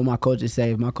 depending on what my coaches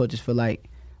say. If my coaches feel like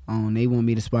they want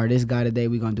me to spar this guy today,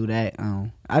 we're going to do that.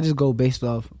 I just go based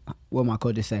off what my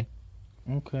coaches say.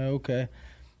 Okay.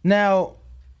 Now,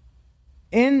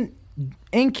 in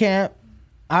camp,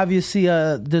 obviously,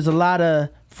 there's a lot of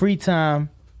free time,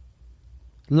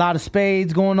 a lot of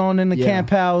spades going on in the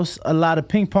camp house, a lot of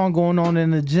ping pong going on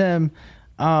in the gym.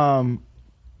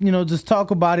 Just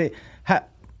talk about it.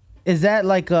 Is that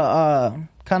like a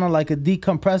kind of like a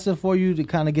decompressor for you to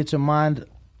kind of get your mind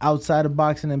outside of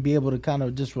boxing and be able to kind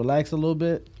of just relax a little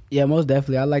bit? Yeah, most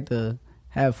definitely. I like to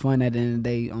have fun at the end of the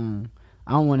day.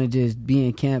 I don't want to just be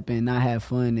in camp and not have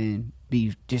fun and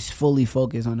be just fully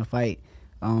focused on the fight.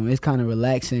 It's kind of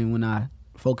relaxing when I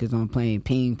focus on playing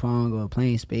ping pong or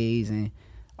playing spades, and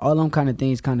all them kind of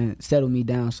things kind of settle me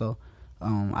down. So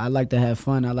I like to have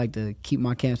fun. I like to keep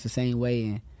my camps the same way,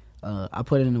 and I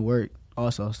put it in the work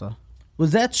also. So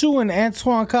was that you and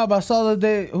Antoine Cobb? I saw the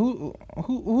day.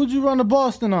 Who'd you run to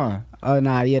Boston on? Oh,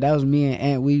 nah, yeah, that was me and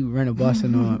Ant. We ran to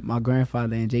Boston on my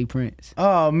grandfather and Jay Prince.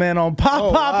 Oh, man, on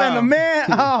Pop and the man.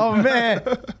 Oh,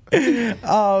 man.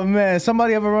 Oh, man.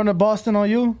 Somebody ever run to Boston on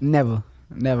you? Never.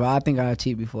 I think I'll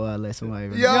cheat before I let somebody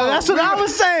run. Yo, that's what I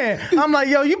was saying. I'm like,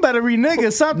 yo, you better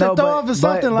renege something, throw off or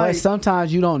something like. But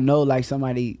sometimes you don't know, like,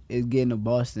 somebody is getting to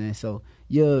Boston, so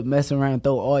you'll mess around,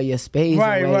 throw all your spades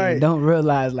away, and don't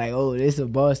realize, like, oh, this is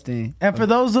Boston. And for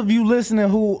those of you listening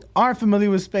who aren't familiar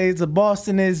with spades, a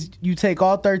Boston is you take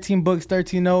all 13 books,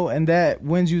 13-0, and that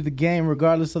wins you the game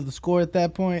regardless of the score at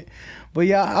that point. But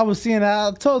yeah, I was seeing that.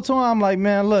 I told him, I'm like,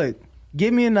 man, look,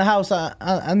 get me in the house.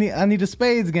 I need a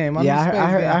spades game.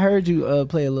 I heard you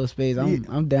play a little spades.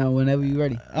 I'm down whenever you're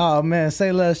ready. Oh man,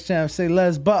 say less, champ. Say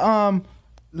less. But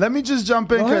let me just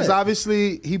jump in because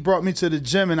obviously he brought me to the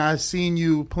gym and I seen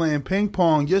you playing ping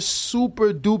pong. You're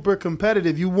super duper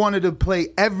competitive. You wanted to play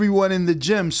everyone in the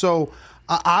gym. So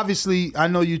obviously I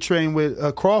know you train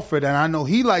with Crawford and I know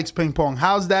he likes ping pong.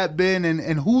 How's that been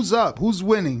and who's up? Who's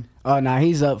winning? Oh, nah,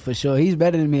 he's up for sure. He's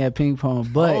better than me at ping pong.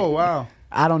 But oh, wow.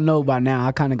 I don't know by now.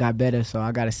 I kind of got better, so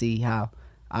I got to see how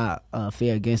I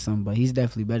fare against him. But he's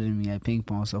definitely better than me at ping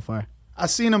pong so far. I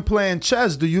seen him playing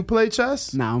chess. Do you play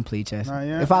chess? Nah, I don't play chess.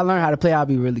 If I learn how to play, I'll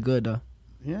be really good, though.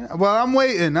 Yeah, well, I'm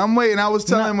waiting. I was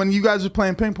telling him when you guys were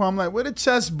playing ping pong, I'm like, where the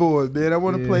chessboard, man? I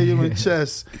want to play you in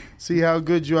chess, see how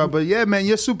good you are. But yeah, man,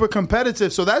 you're super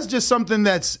competitive. So that's just something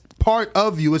that's part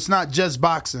of you. It's not just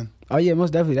boxing. Oh, yeah,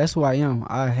 most definitely. That's who I am.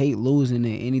 I hate losing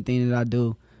in anything that I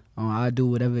do. I do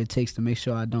whatever it takes to make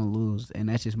sure I don't lose, and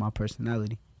that's just my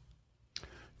personality.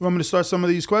 You want me to start some of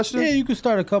these questions? Yeah, you can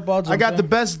start a couple. I got the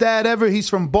best dad ever. He's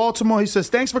from Baltimore. He says,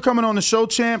 thanks for coming on the show,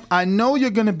 champ. I know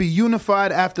you're going to be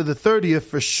unified after the 30th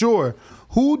for sure.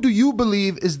 Who do you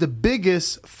believe is the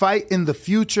biggest fight in the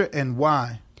future and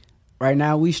why? Right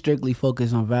now, we strictly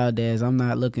focus on Valdez. I'm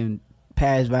not looking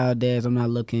past Valdez. I'm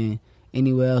not looking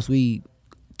anywhere else. We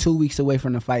 2 weeks away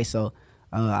from the fight, so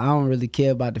I don't really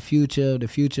care about the future. The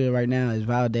future right now is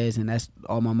Valdez, and that's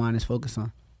all my mind is focused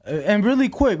on. And really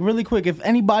quick, if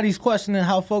anybody's questioning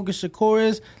how focused Shakur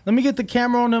is, let me get the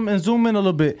camera on him and zoom in a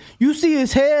little bit. You see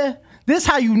his hair? This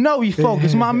how you know he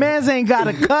focused. My man's ain't got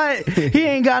a cut. He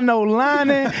ain't got no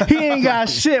lining. He ain't got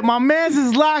shit. My man's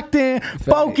is locked in,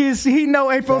 focused. He know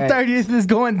April 30th is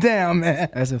going down, man.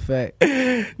 That's a fact.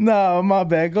 No, my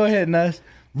bad. Go ahead, Nuss.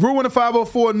 Ruin the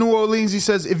 504 New Orleans. He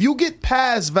says, if you get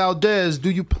past Valdez, do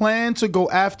you plan to go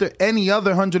after any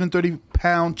other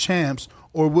 130-pound champs,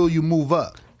 or will you move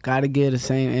up? Gotta give the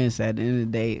same answer. At the end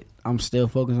of the day, I'm still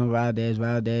focused on Valdez.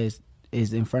 Valdez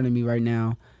is in front of me right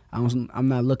now. I'm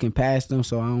not looking past him,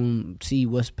 so I don't see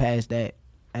what's past that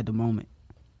at the moment.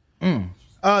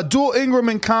 Dual Ingram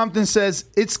in Compton says,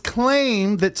 it's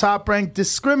claimed that Top Rank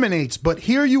discriminates, but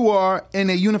here you are in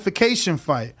a unification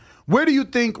fight. Where do you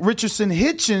think Richardson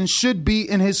Hitchens should be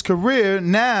in his career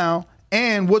now?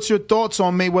 And what's your thoughts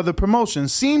on Mayweather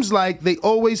Promotions? Seems like they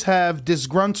always have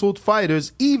disgruntled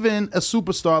fighters. Even a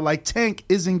superstar like Tank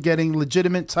isn't getting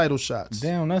legitimate title shots.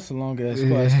 Damn, that's a long-ass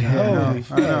question. Holy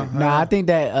shit. I think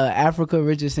that Africa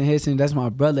Richardson Hitchens, that's my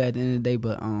brother at the end of the day,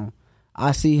 but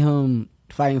I see him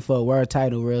fighting for a world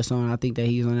title real soon. I think that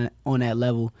he's on that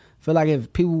level. I feel like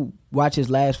if people watch his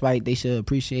last fight, they should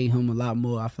appreciate him a lot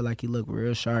more. I feel like he looked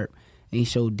real sharp, and he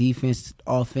showed defense,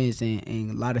 offense,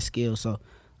 and a lot of skill. So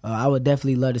I would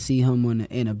definitely love to see him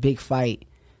in a big fight.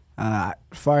 As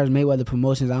far as Mayweather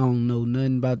Promotions, I don't know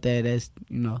nothing about that.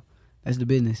 That's the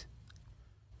business.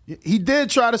 He did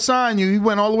try to sign you. He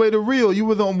went all the way to Rio. You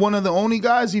were one of the only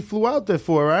guys he flew out there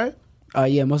for, right?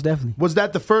 Yeah, most definitely. Was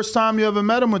that the first time you ever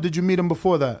met him, or did you meet him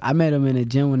before that? I met him in the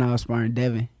gym when I was sparring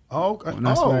Devin. Oh, okay. When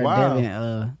I sparred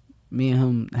Devin, me and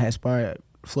him had sparred.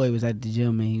 Floyd was at the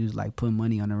gym and he was like putting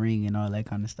money on the ring and all that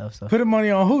kind of stuff. So putting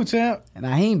money on who, champ? And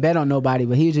he ain't bet on nobody,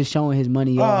 but he was just showing his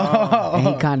money off. And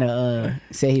he kind of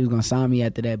said he was gonna sign me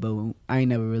after that, but I ain't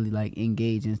never really like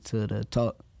engaged into the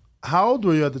talk. How old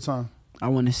were you at the time? I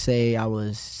want to say I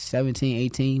was 17,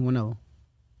 18, whenever.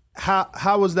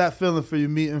 How was that feeling for you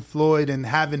meeting Floyd and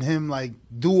having him like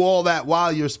do all that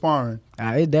while you're sparring?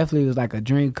 It definitely was like a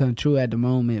dream come true at the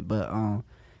moment, but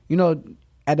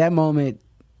at that moment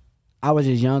I was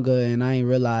just younger and I didn't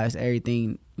realize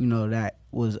everything that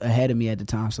was ahead of me at the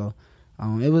time. So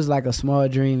It was like a small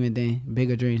dream, and then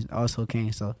bigger dreams also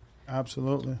came. So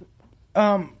absolutely.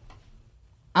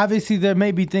 Obviously, there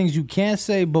may be things you can't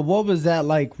say, but what was that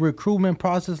like recruitment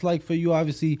process like for you?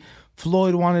 Obviously,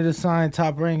 Floyd wanted to sign,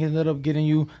 Top Rank ended up getting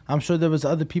you. I'm sure there was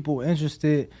other people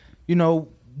interested. You know,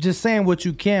 just saying what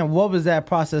you can. What was that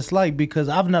process like? Because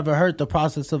I've never heard the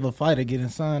process of a fighter getting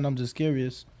signed. I'm just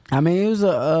curious. I mean, it was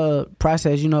a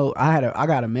process. You know, I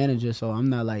got a manager, so I'm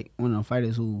not like one of the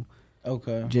fighters who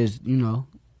just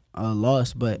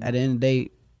lost. But at the end of the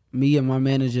day, me and my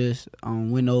managers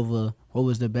went over what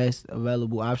was the best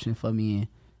available option for me, and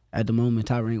at the moment,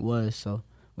 Top Rank was. So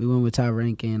we went with Top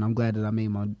Rank, and I'm glad that I made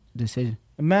my decision.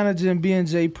 Managing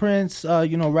B&J Prince,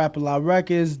 Rap A Lot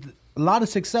Records, a lot of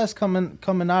success coming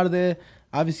out of there.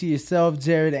 Obviously yourself,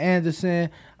 Jared Anderson,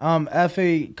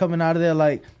 FA coming out of there,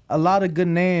 like a lot of good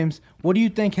names. What do you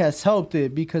think has helped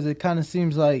it? Because it kind of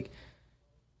seems like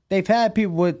they've had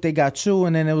people they got you,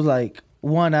 and then it was like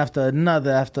one after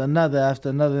another, and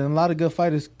a lot of good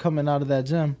fighters coming out of that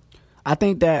gym. I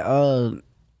think that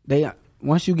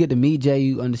once you get to meet Jay,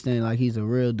 you understand like he's a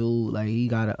real dude. Like he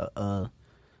got a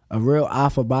real eye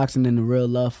for boxing and a real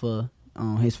love for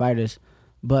his fighters.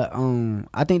 But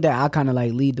I think that I kind of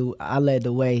like led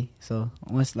the way. So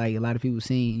once like a lot of people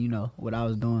seen what I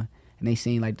was doing, and they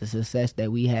seen like the success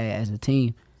that we had as a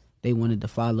team, they wanted to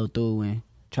follow through and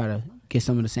try to get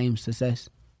some of the same success.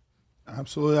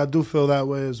 Absolutely, I do feel that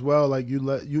way as well. Like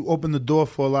you opened the door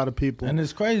for a lot of people, and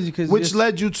it's crazy because which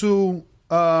led you to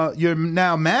you're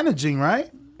now managing, right?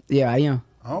 Yeah, I am.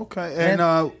 Okay,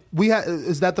 and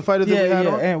is that the fighter that we had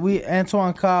on? And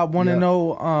Antoine Cobb,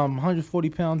 1-0,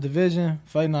 140-pound division,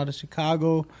 fighting out of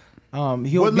Chicago.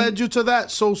 What led you to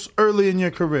that so early in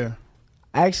your career?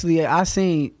 Actually, I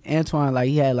seen Antoine, like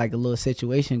he had like a little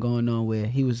situation going on where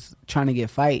he was trying to get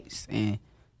fights, and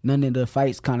none of the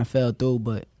fights kind of fell through,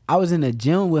 but I was in the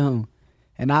gym with him,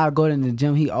 and I'll go to the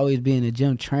gym. He always be in the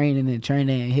gym training,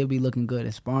 and he'll be looking good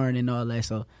at sparring and all that.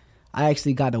 So I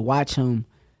actually got to watch him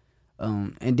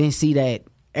and then see that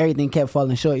everything kept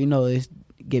falling short. It's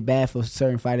get bad for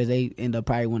certain fighters. They end up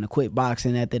probably want to quit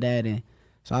boxing after that. And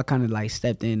so I kind of like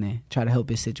stepped in and tried to help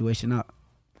his situation out.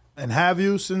 And have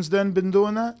you since then been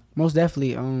doing that? Most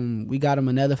definitely. We got him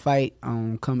another fight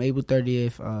come April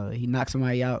 30th. He knocked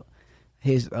somebody out.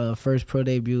 His first pro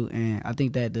debut, and I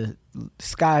think that the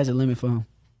sky's the limit for him.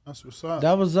 That's what's up.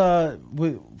 That was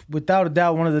without a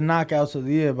doubt one of the knockouts of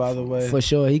the year, by the way. For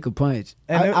sure, he could punch.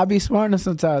 And I be smarting him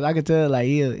sometimes. I could tell like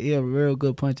he a real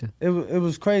good puncher. It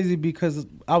was crazy because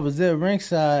I was there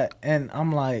ringside, and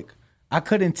I'm like, I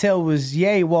couldn't tell it was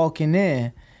Ye walking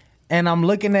in, and I'm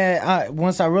looking at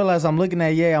once I realized I'm looking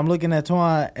at Ye, I'm looking at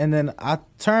Twan, and then I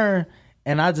turn.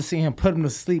 And I just see him put him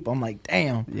to sleep. I'm like,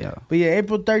 damn. Yeah. But yeah,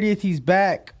 April 30th, he's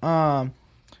back. Do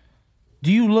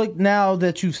you look now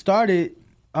that you've started,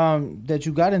 that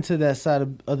you got into that side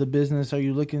of the business, are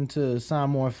you looking to sign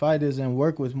more fighters and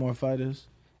work with more fighters?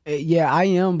 Yeah, I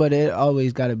am, but it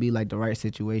always got to be like the right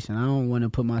situation. I don't want to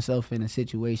put myself in a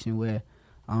situation where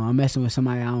I'm messing with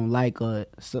somebody I don't like or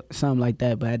something like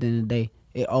that. But at the end of the day,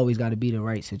 it always got to be the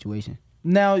right situation.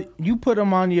 Now, you put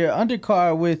him on your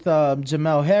undercard with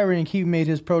Jamel Herring. He made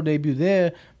his pro debut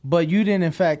there, but you didn't,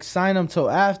 in fact, sign him till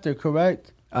after,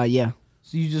 correct? Yeah.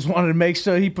 So you just wanted to make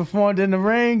sure he performed in the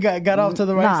ring, got off to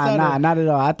the right side? Nah, not at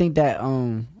all. I think that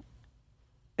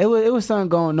it was something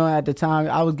going on at the time.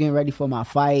 I was getting ready for my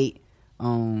fight. I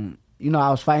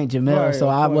was fighting Jamel, right, so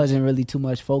I wasn't really too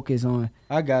much focused on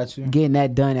I got you getting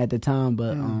that done at the time.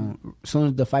 But as soon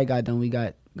as the fight got done, we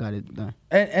got it done.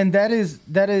 And that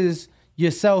is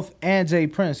yourself and Jay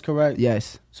Prince, correct?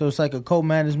 Yes. So it's like a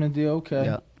co-management deal? Okay.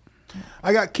 Yeah.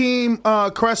 I got Keem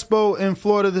Crespo in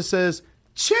Florida that says,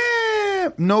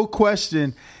 champ, no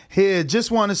question. Here,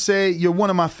 just want to say you're one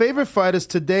of my favorite fighters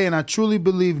today, and I truly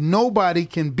believe nobody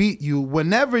can beat you.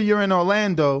 Whenever you're in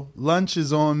Orlando, lunch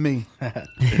is on me.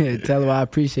 Tell him I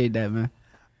appreciate that, man.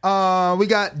 We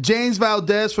got James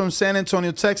Valdez from San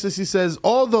Antonio, Texas. He says,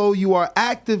 although you are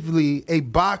actively a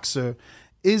boxer,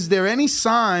 is there any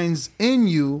signs in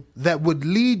you that would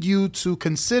lead you to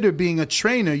consider being a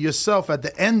trainer yourself at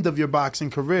the end of your boxing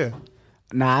career?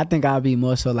 Nah, I think I'll be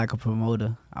more so like a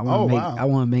promoter. I want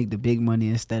to make the big money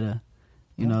instead of,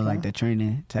 like the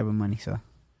training type of money. So,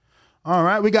 all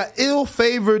right, we got Ill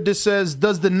Favored that says,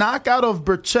 does the knockout of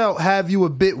Berchelt have you a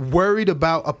bit worried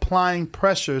about applying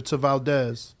pressure to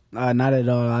Valdez? Not at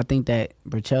all. I think that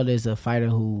Berchelt is a fighter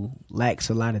who lacks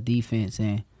a lot of defense,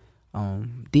 and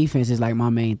defense is like my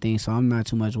main thing, so I'm not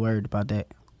too much worried about that.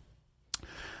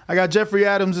 I got Jeffrey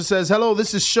Adams that says, hello,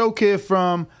 this is Showkid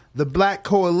from the Black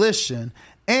Coalition.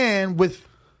 And with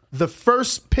the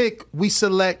first pick we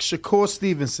select Shakur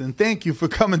Stevenson. Thank you for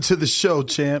coming to the show,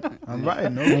 champ. All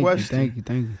right, no question.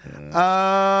 Thank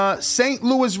you. St.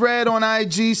 Louis Red on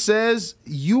IG says,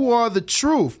 you are the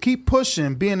truth. Keep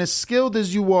pushing. Being as skilled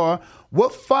as you are,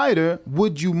 what fighter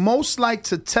would you most like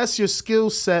to test your skill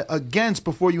set against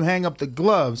before you hang up the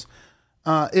gloves?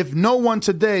 If no one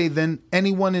today, then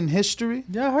anyone in history?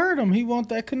 Y'all heard him. He want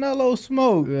that Canelo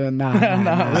smoke. Nah.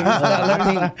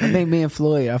 I think me and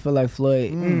Floyd, I feel like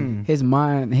Floyd, his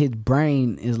mind, his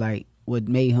brain is like what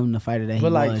made him the fighter that he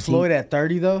was. But like Floyd at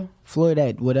 30 though? Floyd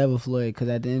at whatever Floyd, because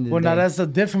at the end of the day. Well, no, that's a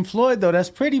different Floyd though. That's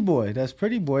Pretty Boy.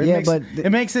 It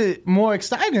makes it more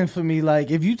exciting for me. Like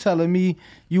if you telling me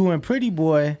you and Pretty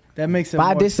Boy, that makes it more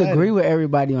I disagree exciting. with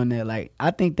everybody on that. Like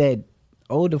I think that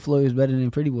older Floyd is better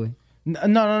than Pretty Boy. No.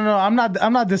 I'm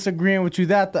not disagreeing with you.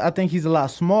 That I think he's a lot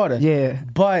smarter. Yeah,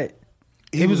 but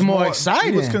he was more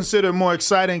exciting. He was considered more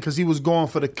exciting because he was going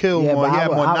for the kill more. He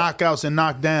had more knockouts and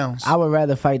knockdowns. I would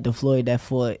rather fight the Floyd that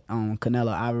fought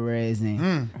Canelo Alvarez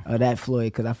and that Floyd,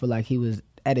 because I feel like he was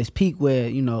at his peak where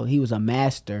he was a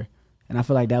master, and I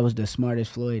feel like that was the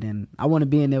smartest Floyd. And I want to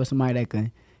be in there with somebody that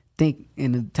can think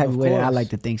in the type of way that I like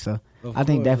to think. So I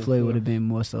think that Floyd would have been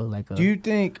more so like. Do you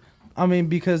think? I mean,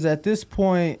 because at this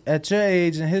point, at your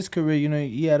age in his career,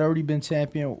 he had already been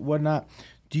champion, whatnot.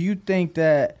 Do you think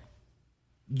that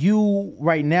you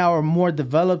right now are more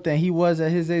developed than he was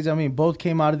at his age? I mean, both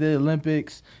came out of the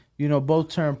Olympics, both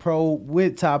turned pro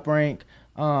with Top Rank.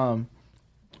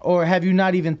 Or have you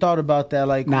not even thought about that?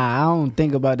 Like, nah, I don't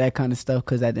think about that kind of stuff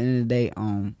because at the end of the day,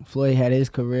 Floyd had his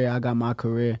career, I got my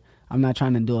career. I'm not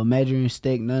trying to do a measuring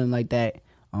stick, nothing like that.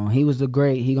 He was the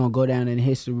great. He gonna go down in the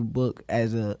history book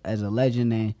as a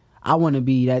legend, and I want to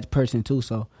be that person too.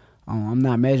 So I'm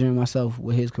not measuring myself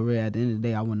with his career. At the end of the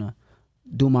day, I want to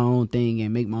do my own thing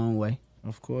and make my own way.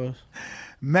 Of course.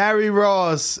 Mary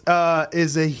Ross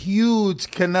is a huge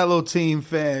Canelo team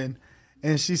fan,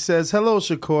 and she says, "Hello,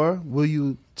 Shakur. Will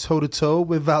you toe-to-toe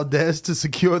with Valdez to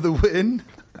secure the win?"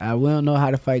 We don't know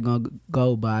how the fight gonna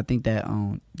go, but I think that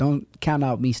don't count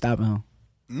out me stopping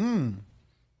him.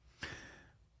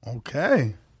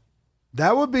 Okay.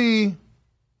 That would be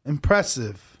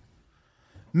impressive.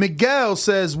 Miguel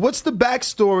says, what's the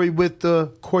backstory with the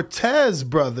Cortez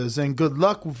brothers and good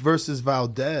luck versus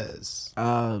Valdez?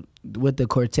 With the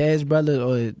Cortez brothers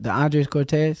or the Andres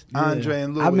Cortez? Andre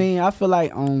and Louis. I mean, I feel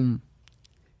like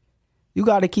you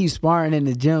got to keep sparring in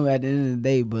the gym at the end of the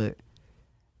day, but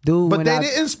dude, but they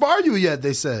didn't spar you yet,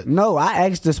 they said. No, I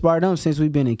asked to spar them since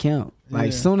we've been in camp. Like,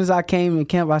 as soon as I came in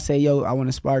camp, I said, yo, I want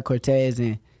to spar Cortez,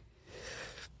 and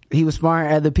he was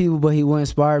sparring other people, but he wouldn't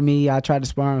spar me. I tried to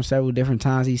spar him several different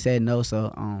times. He said no.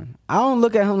 So I don't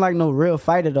look at him like no real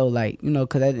fighter, though. Like,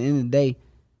 because at the end of the day,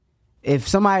 if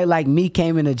somebody like me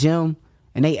came in the gym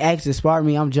and they asked to spar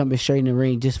me, I'm jumping straight in the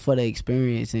ring just for the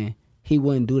experience. And he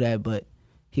wouldn't do that, but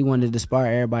he wanted to spar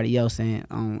everybody else. And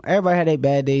everybody had their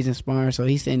bad days in sparring, so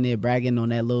he's sitting there bragging on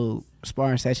that little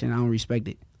sparring session. I don't respect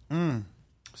it.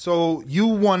 So you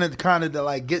wanted kind of to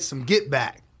like get some get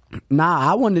back. Nah,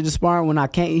 I wanted to spar when I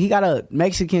came. He got a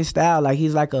Mexican style, like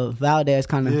he's like a Valdez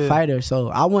kind of fighter. So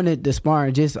I wanted to spar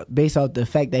just based off the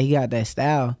fact that he got that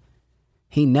style.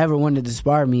 He never wanted to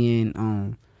spar me,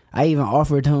 and I even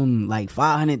offered him like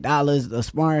 $500 a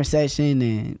sparring session,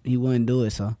 and he wouldn't do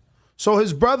it. So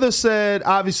his brother said,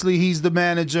 obviously he's the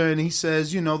manager, and he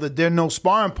says, that they're no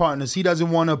sparring partners. He doesn't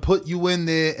want to put you in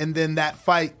there, and then that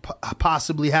fight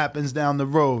possibly happens down the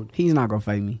road. He's not gonna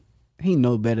fight me. He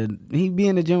know better. He be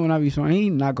in the gym when I be sparring.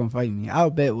 He not gonna fight me. I'll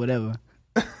bet whatever.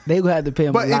 They gonna have to pay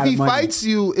him. But a lot if he of money. fights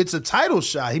you, it's a title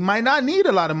shot. He might not need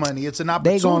a lot of money. It's an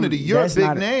opportunity. You're a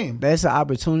big name. That's an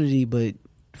opportunity, but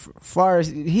far as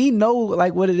he know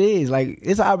like what it is, like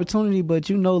it's an opportunity, but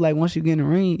like once you get in the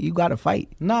ring, you gotta fight.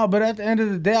 No, but at the end of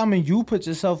the day, I mean, you put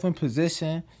yourself in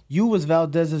position. You was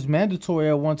Valdez's mandatory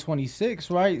at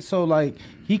 126, right? So like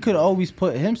he could always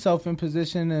put himself in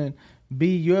position and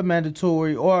be your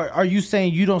mandatory. Or are you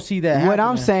saying you don't see that happening? What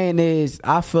I'm saying is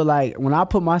I feel like when I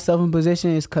put myself in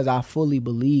position, it's because I fully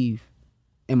believe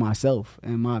in myself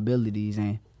and my abilities,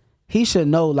 and he should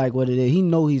know like what it is. He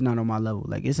know he's not on my level.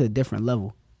 Like it's a different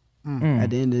level. At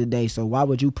the end of the day, so why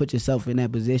would you put yourself in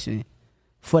that position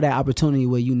for that opportunity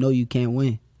where you know you can't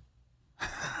win?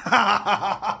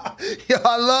 Yo,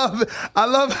 I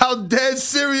love how dead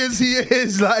serious he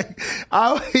is. Like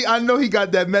I know he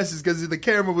got that message because the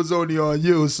camera was only on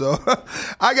you. So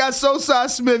I got Sosa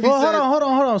Smith. Well, hold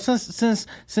on.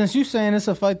 Since you saying it's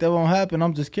a fight that won't happen,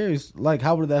 I'm just curious. Like,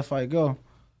 how would that fight go?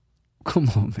 Come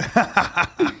on,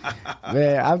 man.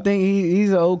 Man, I think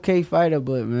he's an okay fighter,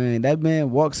 but man, that man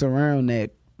walks around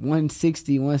that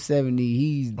 160, 170.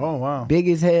 He's wow, big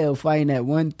as hell fighting at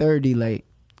 130. Like,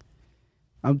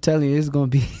 I'm telling you, it's gonna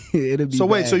be. It'll be. So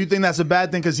wait, bad. so you think that's a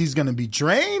bad thing because he's gonna be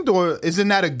drained, or isn't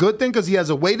that a good thing because he has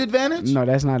a weight advantage? No,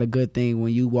 that's not a good thing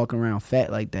when you walk around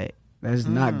fat like that. That's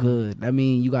not good. I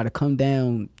mean, you got to come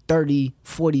down 30,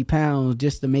 40 pounds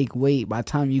just to make weight. By the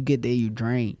time you get there, you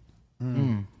drain.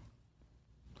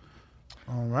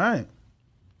 All right.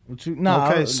 Nah,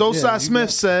 okay, Sosa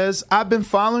Smith says, I've been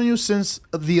following you since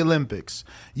the Olympics.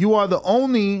 You are the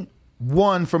only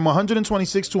one from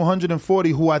 126 to 140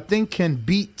 who I think can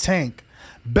beat Tank.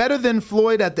 Better than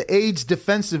Floyd at the age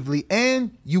defensively,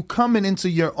 and you coming into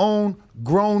your own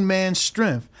grown man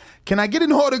strength. Can I get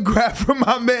an autograph from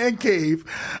my man cave?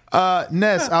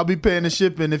 Ness, I'll be paying the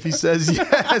shipping if he says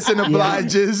yes and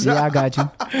obliges. Yeah, I got you.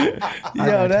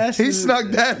 He snuck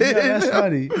that in. That's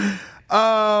funny.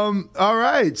 All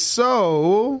right,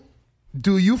 so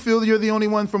do you feel you're the only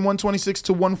one from 126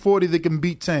 to 140 that can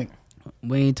beat Tank?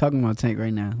 We ain't talking about Tank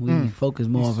right now. We focus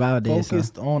more on Valdez.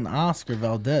 Focused on Oscar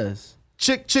Valdez.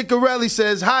 Chickarelli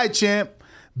says, hi, champ.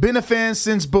 Been a fan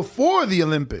since before the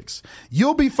Olympics.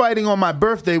 You'll be fighting on my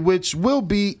birthday, which will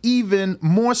be even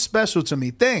more special to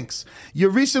me. Thanks. You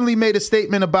recently made a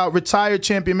statement about retired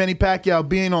champion Manny Pacquiao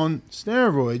being on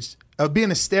steroids,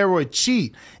 being a steroid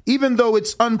cheat, even though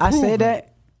it's unproven. I say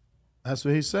that? That's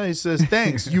what he said. He says,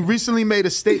 thanks. You recently made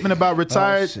a statement about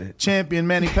retired champion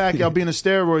Manny Pacquiao being a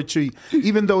steroid cheat,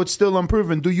 even though it's still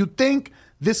unproven. Do you think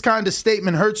this kind of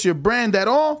statement hurts your brand at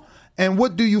all? And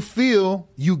what do you feel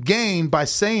you gain by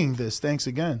saying this? Thanks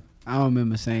again. I don't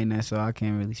remember saying that, so I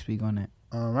can't really speak on that.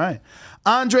 All right.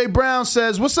 Andre Brown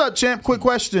says, what's up, champ? Quick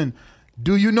question.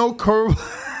 Do you know he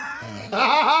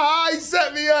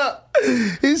set me up.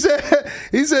 He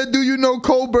said, do you know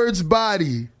Colbert's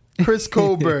body? Chris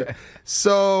Colbert.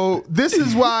 So this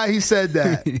is why he said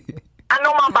that. I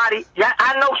know my body. Yeah,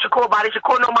 I know Shakur body.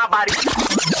 Shakur know my body.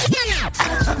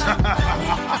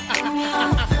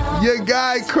 Your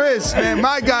guy Chris, man.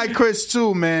 My guy Chris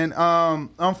too, man.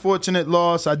 Unfortunate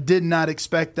loss. I did not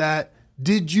expect that.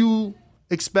 Did you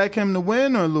expect him to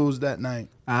win or lose that night?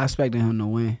 I expected him to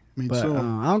win. Me but, too.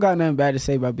 I don't got nothing bad to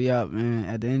say about Biop, man.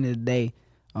 At the end of the day,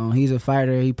 he's a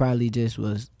fighter. He probably just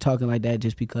was talking like that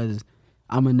just because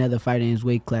I'm another fighter in his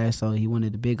weight class, so he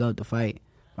wanted to big up the fight.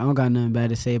 I don't got nothing bad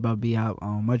to say about Biop.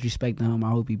 Much respect to him. I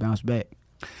hope he bounced back.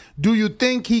 Do you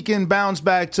think he can bounce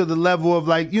back to the level of,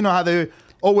 like, you know how they're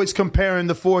always comparing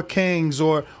the Four Kings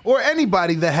or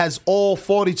anybody that has all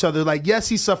fought each other? Like, yes,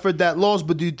 he suffered that loss,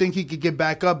 but do you think he could get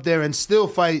back up there and still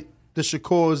fight the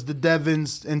Shakurs, the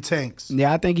Devins, and Tanks?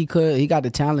 Yeah, I think he could. He got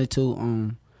the talent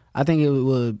to. I think it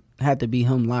would have to be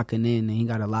him locking in, and he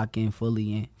got to lock in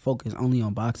fully and focus only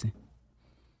on boxing.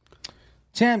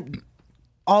 Champ,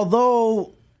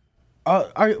 although,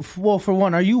 for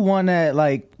one, are you one that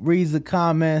like reads the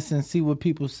comments and see what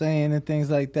people saying and things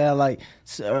like that, like,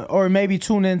 or maybe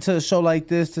tune into a show like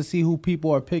this to see who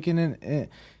people are picking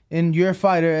in your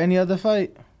fight or any other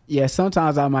fight? Yeah,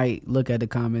 sometimes I might look at the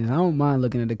comments. I don't mind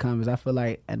looking at the comments. I feel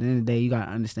like at the end of the day, you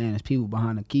gotta understand there's people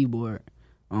behind the keyboard,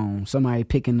 somebody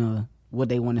picking what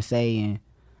they want to say, and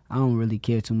I don't really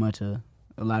care too much a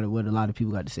lot of what a lot of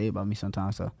people got to say about me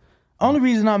sometimes. So. Only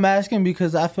reason I'm asking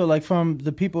because I feel like from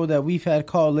the people that we've had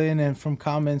call in and from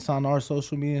comments on our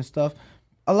social media and stuff,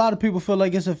 a lot of people feel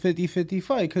like it's a 50-50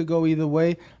 fight. It could go either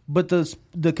way. But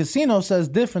the casino says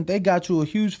different. They got you a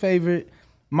huge favorite,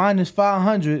 minus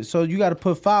 500. So you got to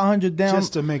put 500 down.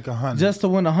 Just to make 100. Just to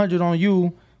win 100 on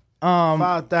you.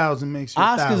 5,000 makes you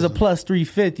Oscar's 1,000. a plus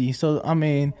 350. So, I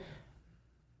mean,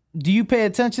 do you pay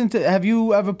attention to, have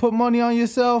you ever put money on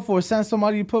yourself or sent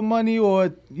somebody to put money or,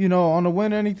 on a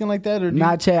win or anything like that? Or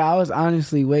Not Chad. I was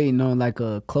honestly waiting on like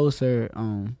a closer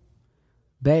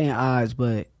betting odds,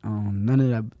 but none of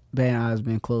the betting odds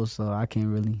been close, so I can't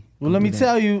really. Well, let me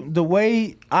tell you, the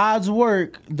way odds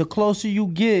work, the closer you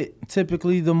get,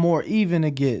 typically the more even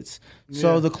it gets.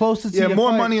 So the closer to your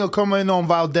more fight, money will come in on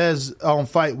Valdez on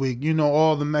fight week.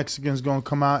 All the Mexicans going to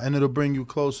come out, and it'll bring you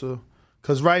closer.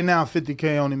 Because right now,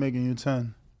 $50K only making you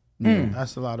 10.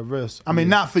 That's a lot of risk. I mean,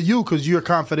 not for you because you're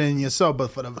confident in yourself, but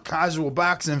for the casual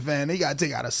boxing fan, they got to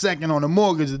take out a second on the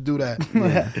mortgage to do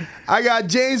that. I got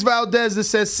James Valdez that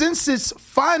says, since it's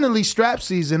finally strap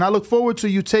season, I look forward to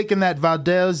you taking that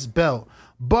Valdez belt.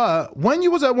 But when you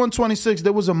was at 126,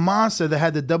 there was a monster that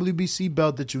had the WBC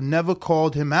belt that you never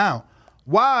called him out.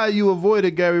 Why you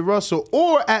avoided Gary Russell,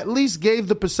 or at least gave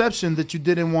the perception that you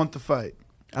didn't want to fight?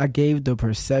 I gave the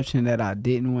perception that I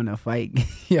didn't want to fight.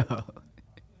 Yo.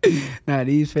 Nah,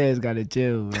 these fans got to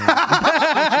chill, man.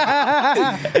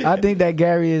 I think that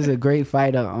Gary is a great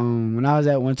fighter. When I was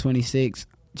at 126,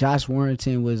 Josh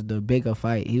Warrington was the bigger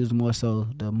fight. He was more so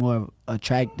the more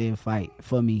attractive fight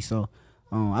for me. So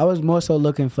I was more so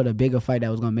looking for the bigger fight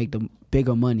that was going to make the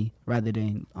bigger money rather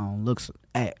than looks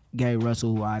at Gary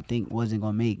Russell, who I think wasn't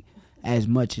going to make as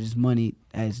much as money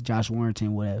as Josh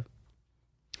Warrington would have.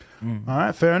 All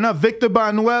right, fair enough. Victor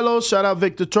Banuelo, shout out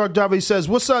Victor Truck Driver. He says,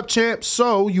 what's up, champ?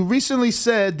 So you recently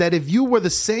said that if you were the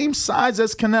same size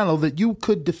as Canelo, that you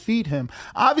could defeat him.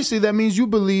 Obviously, that means you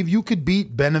believe you could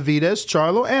beat Benavidez,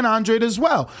 Charlo, and Andrade as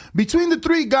well. Between the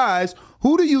three guys,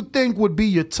 who do you think would be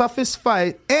your toughest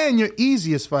fight and your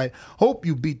easiest fight? Hope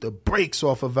you beat the brakes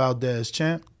off of Valdez,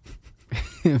 champ.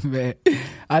 Man,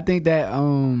 I think that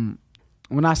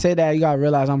when I say that, you got to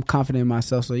realize I'm confident in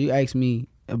myself. So you ask me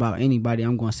about anybody,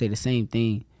 I'm going to say the same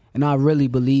thing. And I really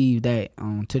believe that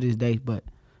to this day. But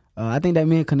I think that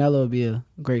me and Canelo would be a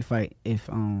great fight if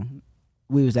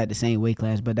we was at the same weight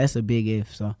class. But that's a big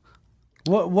if. So,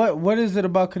 what is it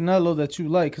about Canelo that you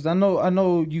like? Because I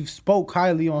know you spoke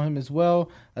highly on him as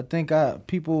well. I think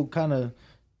people kind of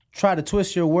try to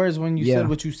twist your words when you said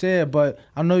what you said. But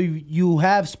I know you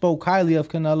have spoke highly of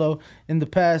Canelo in the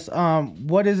past.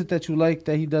 What is it that you like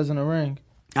that he does in the ring?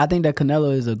 I think that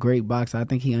Canelo is a great boxer. I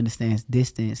think he understands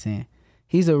distance, and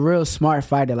he's a real smart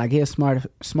fighter. Like, he's a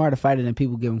smarter fighter than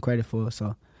people give him credit for.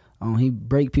 So he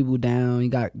break people down. He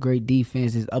got great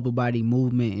defense. His upper body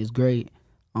movement is great.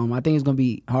 I think it's going to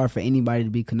be hard for anybody to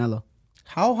beat Canelo.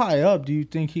 How high up do you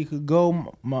think he could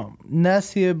go?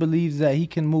 Ness here believes that he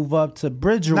can move up to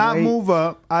Bridgerweight. Not move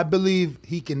up. I believe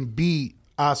he can beat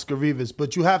Oscar Rivas.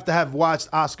 But you have to have watched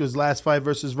Oscar's last fight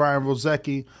versus Ryan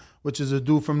Rozecki, which is a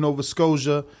dude from Nova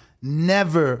Scotia,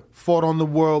 never fought on the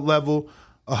world level,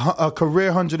 a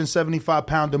career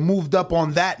 175-pounder, moved up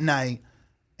on that night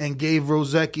and gave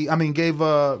Rivas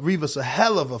a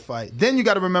hell of a fight. Then you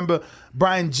got to remember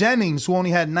Brian Jennings, who only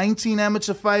had 19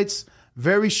 amateur fights,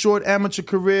 very short amateur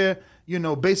career,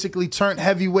 basically turned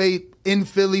heavyweight in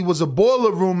Philly, was a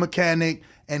boiler room mechanic,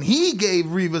 and he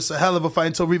gave Rivas a hell of a fight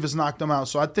until Rivas knocked him out.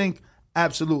 So I think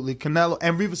absolutely. Canelo,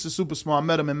 and Rivas is super smart. I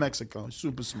met him in Mexico. He's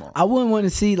super smart. I wouldn't want to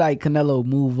see like Canelo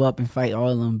move up and fight all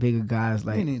of them bigger guys.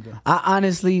 Like, Me neither. I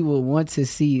honestly would want to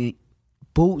see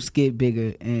Boots get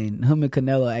bigger and him and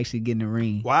Canelo actually get in the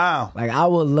ring. Wow. Like, I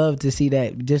would love to see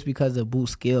that just because of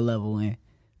Boots' skill level and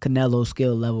Canelo's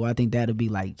skill level. I think that'd be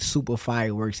like super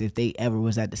fireworks if they ever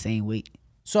was at the same weight.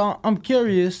 So I'm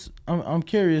curious. I'm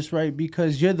curious, right?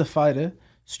 Because you're the fighter,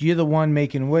 so you're the one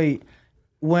making weight.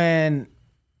 When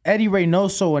Eddie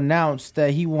Reynoso announced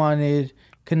that he wanted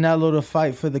Canelo to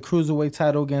fight for the cruiserweight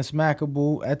title against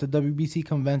Makabu at the WBC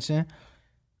convention,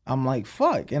 I'm like,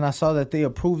 fuck. And I saw that they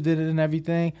approved it and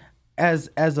everything. As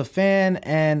a fan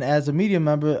and as a media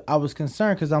member, I was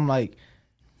concerned because I'm like,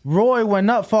 Roy went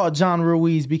up, fought John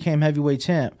Ruiz, became heavyweight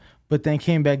champ, but then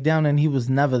came back down and he was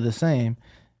never the same.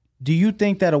 Do you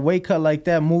think that a weight cut like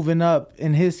that, moving up,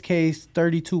 in his case,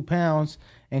 32 pounds,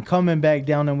 and coming back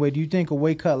down in weight, do you think a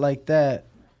weight cut like that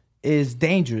is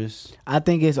dangerous? I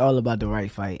think it's all about the right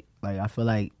fight. Like, I feel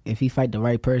like if he fight the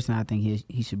right person, I think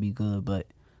he should be good. But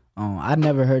I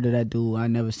never heard of that dude. I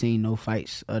never seen no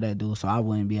fights of that dude, so I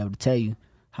wouldn't be able to tell you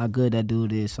how good that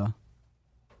dude is. So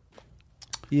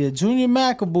yeah, Junior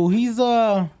Makabu, he's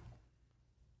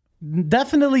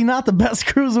definitely not the best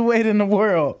cruiserweight in the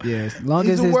world. Yes,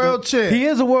 he's a world champ. He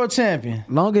is a world champion.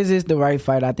 Long as it's the right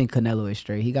fight, I think Canelo is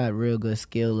straight. He got real good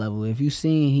skill level. If you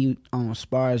seen he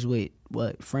spars with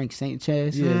Frank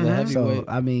Sanchez, the heavyweight. So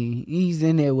I mean, he's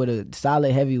in there with a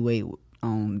solid heavyweight,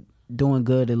 doing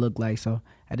good. It look like. So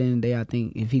at the end of the day, I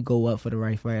think if he go up for the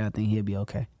right fight, I think he'll be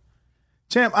okay.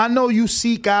 Champ, I know you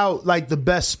seek out like the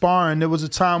best sparring. There was a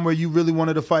time where you really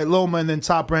wanted to fight Loma, and then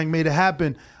Top Rank made it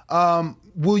happen.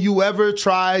 Will you ever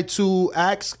try to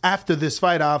ask, after this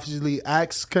fight, obviously,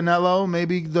 ask Canelo?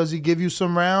 Maybe does he give you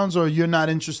some rounds, or you're not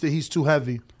interested? He's too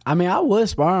heavy. I mean, I would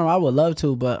spar him. I would love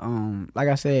to, but like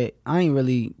I said, I ain't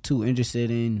really too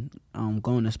interested in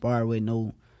going to spar with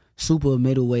no super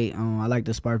middleweight. I like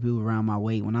to spar people around my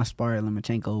weight. When I spar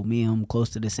Lomachenko, me and him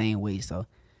close to the same weight, so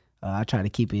I try to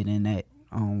keep it in that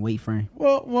weight frame.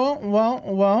 Well.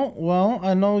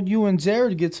 I know you and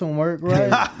Jared get some work, right?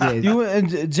 Yeah. You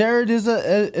and Jared is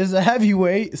a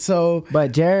heavyweight, so.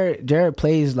 But Jared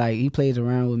plays like he plays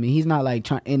around with me. He's not like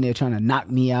in there trying to knock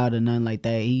me out or nothing like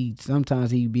that.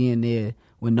 Sometimes he be in there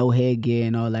with no headgear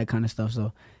and all that kind of stuff.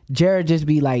 So Jared just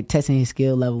be like testing his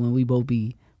skill level, and we both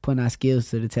be putting our skills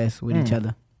to the test with each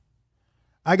other.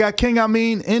 I got King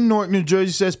Amin in Newark, New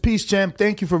Jersey, says, peace, champ.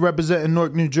 Thank you for representing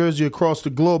Newark, New Jersey across the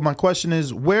globe. My question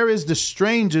is, where is the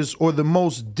strangest or the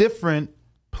most different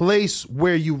place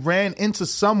where you ran into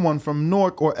someone from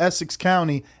Newark or Essex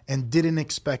County and didn't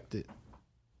expect it?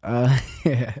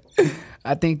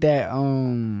 I think that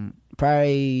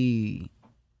probably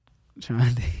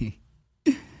trying to think.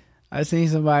 I seen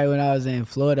somebody when I was in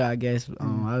Florida, I guess.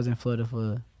 I was in Florida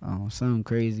for something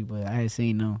crazy, but I had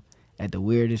seen them at the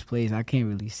weirdest place. I can't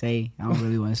really say. I don't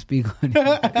really want to speak on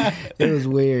it. It was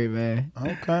weird, man.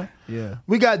 Okay. Yeah.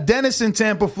 We got Dennis in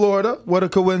Tampa, Florida. What a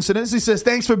coincidence. He says,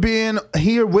 thanks for being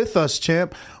here with us,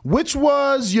 champ. Which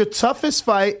was your toughest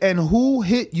fight and who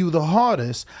hit you the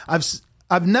hardest?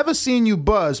 I've never seen you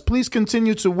buzz. Please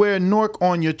continue to wear Nork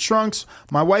on your trunks.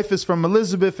 My wife is from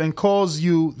Elizabeth and calls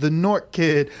you the Nork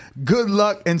kid. Good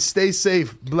luck and stay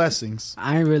safe. Blessings.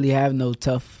 I ain't really have no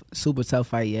super tough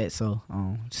fight yet, so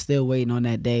still waiting on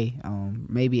that day.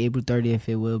 Maybe April 30th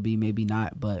it will be, maybe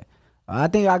not. But I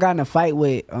think I got in a fight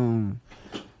with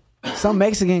some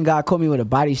Mexican guy. Caught me with a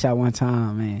body shot one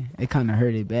time, man. It kind of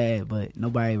hurt it bad, but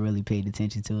nobody really paid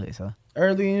attention to it, so.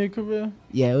 Early in your career?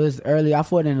 Yeah, it was early. I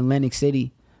fought in Atlantic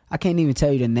City. I can't even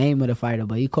tell you the name of the fighter,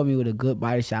 but he caught me with a good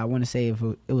body shot. I want to say if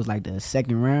it was like the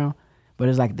second round, but it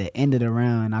was like the end of the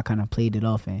round, and I kind of played it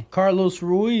off. And Carlos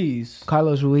Ruiz.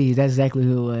 Carlos Ruiz, that's exactly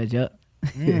who it was, yup.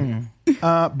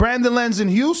 Brandon Lenz in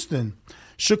Houston.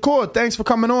 Shakur, thanks for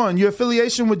coming on. Your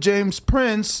affiliation with James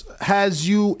Prince has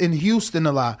you in Houston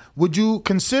a lot. Would you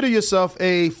consider yourself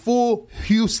a full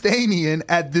Houstonian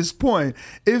at this point?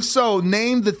 If so,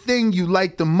 name the thing you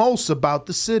like the most about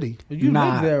the city. You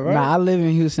live there, right? Nah, I live in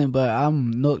Houston, but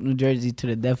I'm Newark, New Jersey to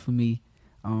the death for me.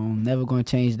 Never going to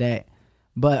change that.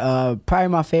 But probably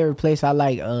my favorite place I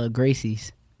like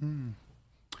Gracie's.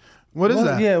 What is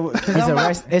that? Yeah,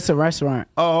 it's a restaurant.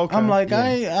 Oh, okay. I'm like,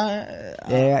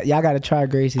 yeah, y'all got to try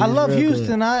Gracie's. I love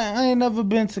Houston. Good. I ain't never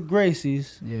been to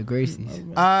Gracie's. Yeah, Gracie's.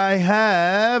 I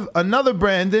have another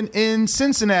Brandon in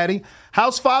Cincinnati.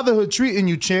 How's fatherhood treating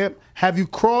you, champ? Have you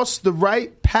crossed the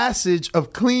right passage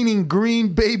of cleaning green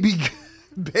baby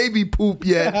poop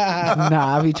yet?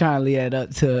 Nah, I be trying to leave that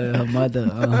up to her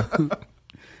mother.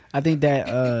 I think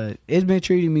that it's been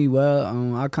treating me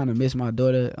well. I kind of miss my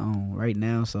daughter right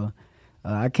now, so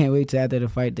I can't wait till after the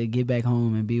fight to get back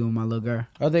home and be with my little girl.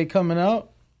 Are they coming out?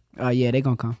 Yeah, they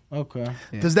gonna come. Okay.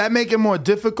 Yeah. Does that make it more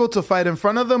difficult to fight in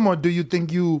front of them, or do you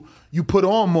think you put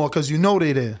on more because you know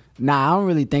they there? Nah, I don't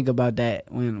really think about that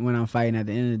when I'm fighting. At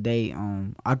the end of the day,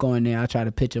 I go in there, I try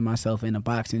to picture myself in a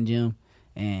boxing gym,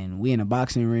 and we in a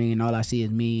boxing ring, and all I see is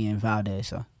me and Valdez,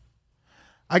 so.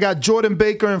 I got Jordan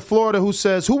Baker in Florida who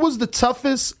says, who was the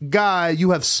toughest guy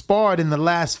you have sparred in the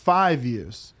last 5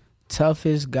 years?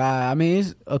 Toughest guy? I mean,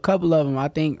 it's a couple of them. I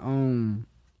think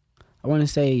I want to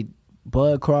say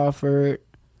Bud Crawford,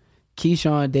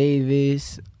 Keyshawn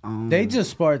Davis. They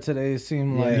just sparred today, it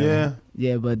seemed like.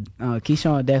 Yeah, but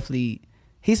Keyshawn definitely,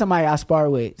 he's somebody I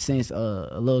sparred with since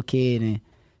a little kid, and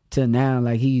till now,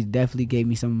 like, he definitely gave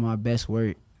me some of my best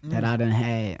work that I done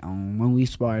had when we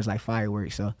sparred. It's like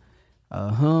fireworks, so. I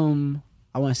want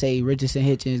to say Richardson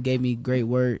Hitchens gave me great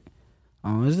work.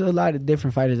 There's a lot of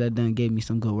different fighters that done gave me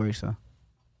some good work. So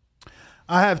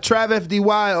I have Trav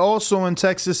FDY also in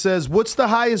Texas says, what's the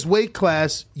highest weight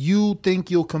class you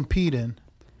think you'll compete in?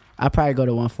 I probably go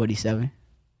to 147.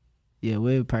 Yeah,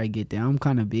 we'll probably get there. I'm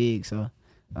kind of big, so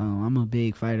I'm a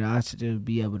big fighter. I should just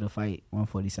be able to fight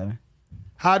 147.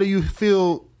 How do you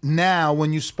feel now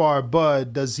when you spar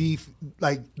Bud? Does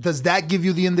that give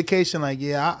you the indication like,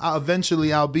 yeah,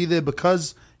 eventually I'll be there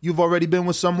because you've already been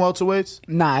with some welterweights?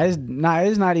 Nah, it's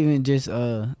not even just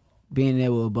being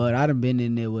there with Bud. I done been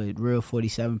in there with real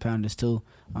 47-pounders too.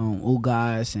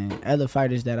 Ugas and other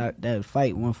fighters that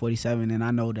fight 147, and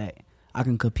I know that I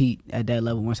can compete at that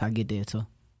level once I get there too.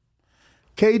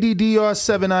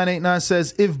 KDDR7989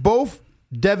 says, if both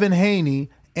Devin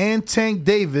Haney and Tank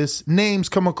Davis names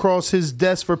come across his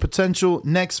desk for potential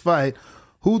next fight,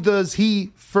 who does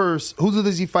he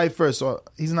fight first? Or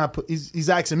he's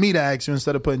asking me to ask you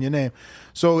instead of putting your name.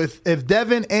 So if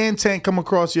Devin and Tank come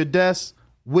across your desk,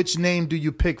 which name do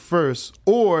you pick first?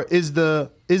 Or is there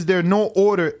no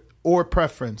order or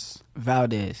preference?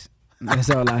 Valdez.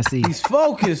 That's all I see. He's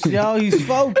focused, yo. He's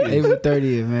focused. April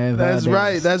 30th, man. That's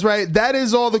right. That's right. That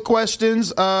is all the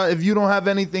questions. If you don't have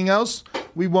anything else,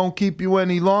 we won't keep you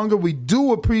any longer. We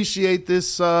do appreciate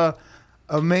this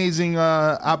amazing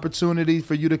opportunity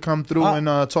for you to come through and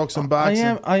talk some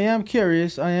boxing. I am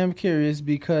curious.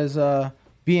 Because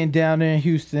being down there in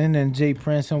Houston and Jay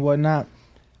Prince and whatnot,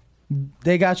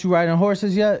 they got you riding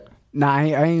horses yet? Nah, I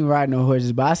ain't riding no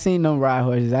horses, but I seen them ride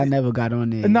horses. I never got on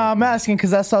there. No, I'm asking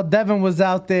because I saw Devin was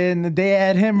out there and they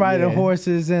had him riding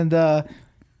horses. And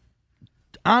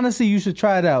honestly, you should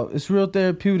try it out. It's real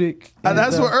therapeutic.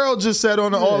 That's what Earl just said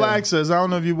on the All Access. I don't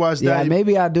know if you watched that. Yeah,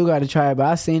 maybe I do got to try it, but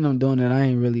I seen them doing it. I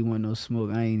ain't really want no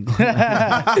smoke. I ain't.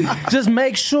 Just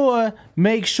make sure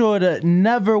to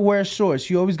never wear shorts.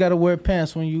 You always got to wear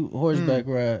pants when you horseback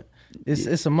ride. It's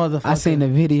a motherfucker. I seen the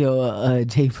video of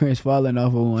Jay Prince falling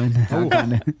off of one.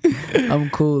 I'm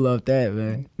cool off that,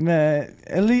 man. Man,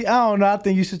 at least, I don't know. I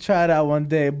think you should try it out one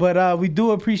day. But we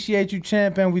do appreciate you,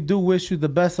 champ, and we do wish you the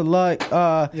best of luck.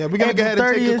 We're going to go ahead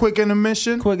and take a quick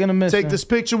intermission. Take this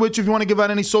picture with you. If you want to give out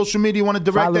any social media, you want to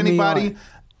direct Follow anybody,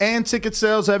 and ticket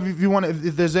sales. If you want,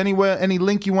 if there's any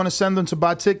link you want to send them to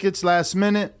buy tickets last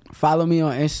minute. Follow me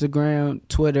on Instagram,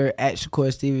 Twitter, at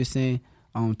Shakur Stevenson.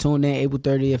 Tune in April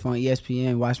 30th on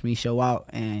ESPN. Watch me show out.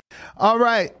 And all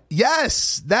right.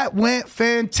 Yes, that went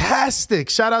fantastic.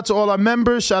 Shout out to all our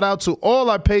members. Shout out to all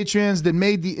our Patreons that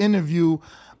made the interview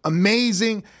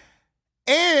amazing.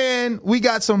 And we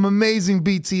got some amazing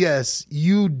BTS.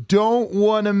 You don't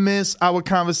want to miss our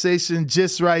conversation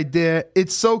just right there.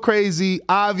 It's so crazy.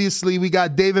 Obviously, we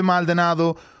got David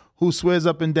Maldonado, who swears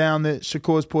up and down that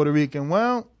Shakur's Puerto Rican.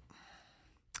 Well,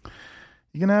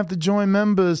 you're going to have to join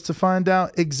members to find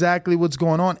out exactly what's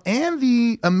going on and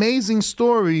the amazing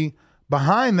story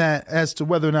behind that as to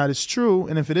whether or not it's true.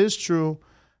 And if it is true,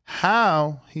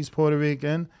 how he's Puerto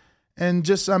Rican. And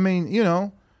just, I mean, you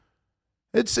know,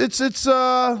 it's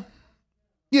behind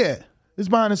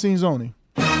the scenes only.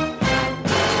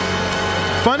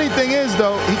 Funny thing is,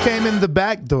 though, he came in the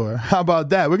back door. How about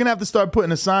that? We're going to have to start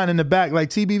putting a sign in the back, like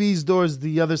TBV's door is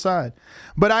the other side.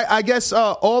 But I guess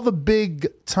all the big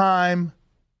time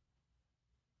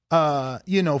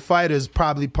fighters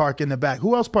probably park in the back.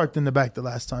 Who else parked in the back the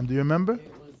last time? Do you remember?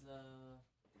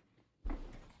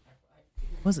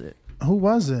 Was it? Who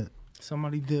was it?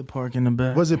 Somebody did park in the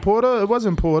back. Was it Porter? It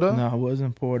wasn't Porter. No, it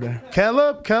wasn't Porter.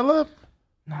 Caleb?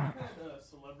 Nah.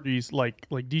 Celebrities like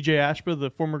DJ Ashba,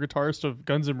 the former guitarist of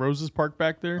Guns N' Roses, parked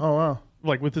back there. Oh, wow.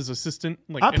 Like with his assistant.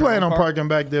 Like I plan on parking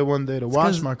back there one day to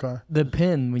wash my car. The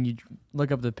pin, when you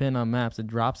look up the pin on maps, it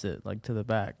drops it like to the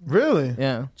back. Really?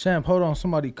 Yeah. Champ, hold on.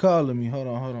 Somebody calling me. Hold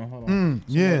on.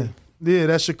 Yeah,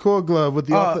 that's Shakur glove with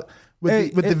the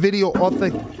the video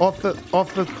author.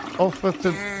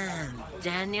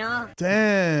 Daniel?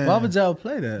 Damn. Why would y'all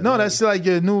play that? No, that's like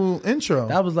your new intro.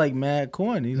 That was like mad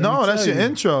corny. No, that's your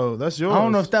intro. That's yours. I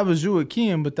don't know if that was you or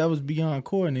Ken, but that was beyond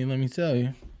corny, let me tell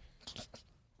you.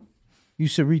 You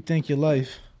should rethink your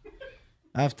life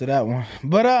after that one.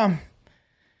 But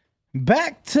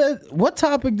back to what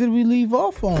topic did we leave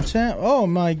off on, champ? Oh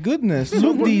my goodness.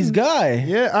 Look these guy.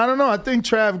 Yeah, I don't know. I think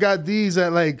Trav got these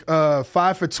at like 5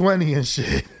 for 20 and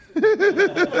shit.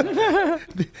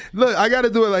 Look, I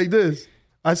gotta do it like this.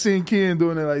 I seen Ken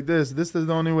doing it like this. This is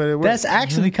the only way it works. That's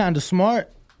actually kind of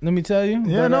smart, let me tell you.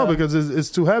 Yeah, but, because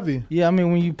it's too heavy. Yeah, I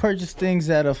mean, when you purchase things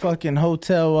at a fucking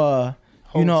hotel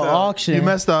auction. You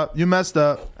messed up.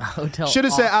 Hotel should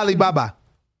have said Alibaba.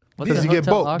 Because you get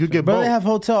both. Auction? You get Bro, both. they have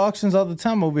hotel auctions all the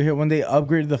time over here. When they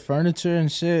upgrade the furniture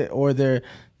and shit, or their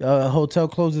hotel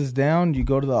closes down, you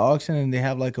go to the auction and they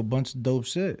have like a bunch of dope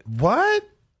shit. What?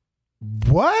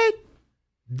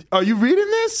 Are you reading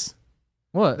this?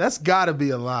 What? That's gotta be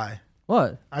a lie.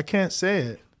 What? I can't say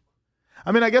it.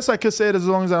 I mean, I guess I could say it as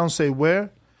long as I don't say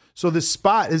where. So this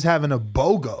spot is having a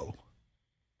BOGO.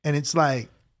 And it's like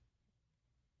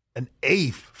an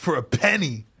eighth for a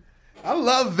penny. I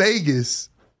love Vegas.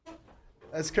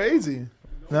 That's crazy.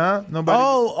 Nah, nobody.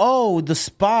 Oh, the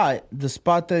spot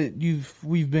that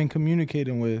we've been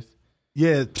communicating with.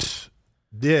 Yeah,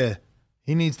 yeah.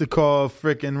 He needs to call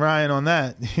frickin' Ryan on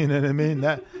that. You know what I mean?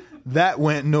 That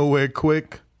went nowhere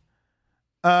quick.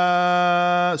 So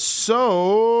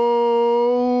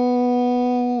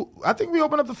I think we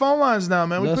open up the phone lines now,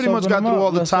 man. We pretty much got through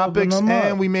all the topics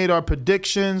and we made our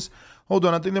predictions. Hold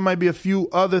on, I think there might be a few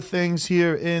other things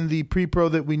here in the pre-pro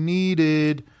that we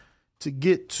needed to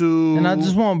get to. And I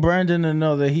just want Brandon to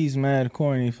know that he's mad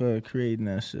corny for creating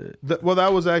that shit. That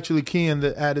was actually Kian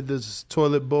that added this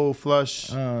toilet bowl flush.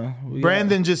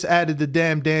 Brandon just added the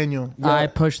damn Daniel. I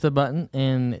pushed the button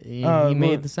and he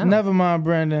made the sound. Never mind,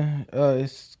 Brandon.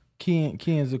 It's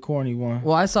Kian's a corny one.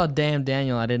 Well, I saw damn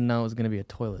Daniel. I didn't know it was going to be a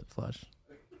toilet flush.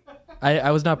 I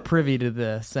was not privy to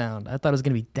the sound. I thought it was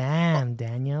going to be damn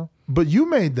Daniel. But you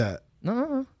made that.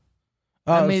 No.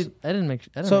 I didn't make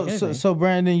anything. So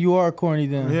Brandon, you are corny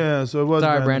then. Yeah, so it was.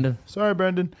 Sorry, Brandon.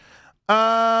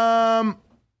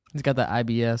 He's got that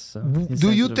IBS. So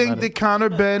do you think that Conor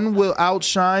Ben will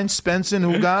outshine Spence and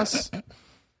Ugas?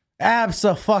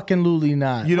 Abso-fucking-lutely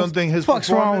not. You don't think his fuck's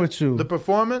wrong with you? The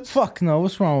performance? Fuck no.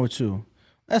 What's wrong with you?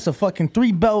 That's a fucking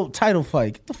 3-belt title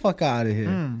fight. Get the fuck out of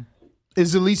here.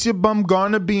 Is Alicia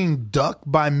Baumgartner being ducked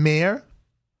by Mare?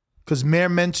 Because Mare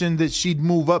mentioned that she'd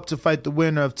move up to fight the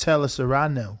winner of Taylor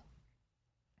Serrano.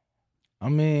 I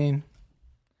mean,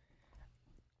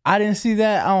 I didn't see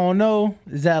that. I don't know.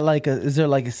 Is there like a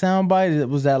soundbite?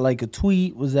 Was that like a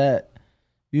tweet? Was that,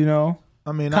 I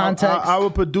mean, context? our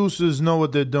producers know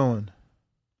what they're doing.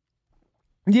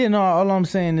 Yeah, no, all I'm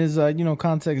saying is,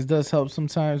 context does help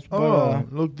sometimes.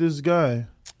 But, look, this guy.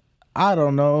 I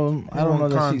don't know. I don't know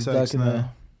that she's context ducking now. that.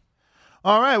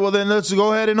 All right, well, then let's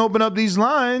go ahead and open up these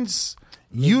lines.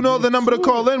 You know the number to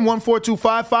call in,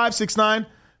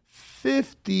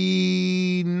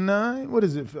 1-425-569-59. What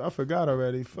is it? I forgot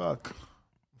already. Fuck.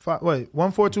 Wait,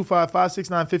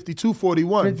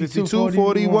 1-425-569-5241.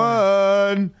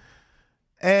 5241.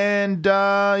 And,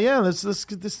 let's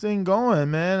get this thing going,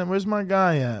 man. Where's my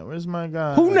guy at? Where's my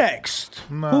guy? Who next?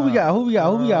 Who we got?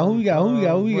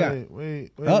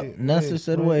 Wait. Nessa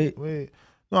said wait.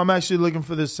 No, I'm actually looking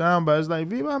for this sound, but it's like,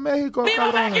 Viva Mexico,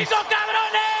 cabrones.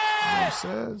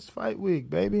 It's fight week,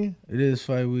 baby. It is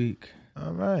fight week.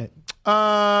 All right.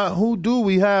 Who do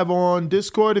we have on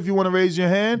Discord if you want to raise your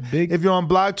hand? If you're on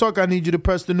Blog Talk, I need you to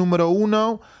press the numero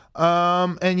uno.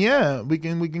 And yeah, we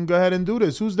can go ahead and do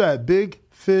this. Who's that? Big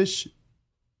Fish,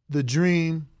 The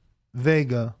Dream,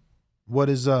 Vega. What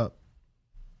is up?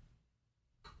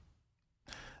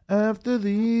 After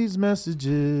these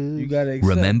messages, you gotta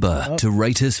remember to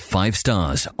rate us 5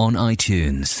 stars on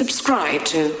iTunes. Subscribe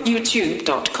to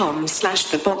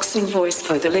youtube.com/theboxingvoice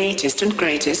for the latest and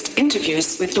greatest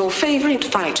interviews with your favorite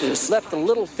fighters. Let the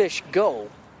little fish go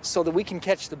so that we can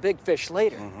catch the big fish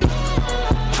later.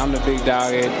 I'm the big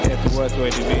dog at the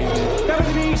welterweight division.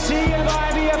 WBC and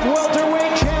IBF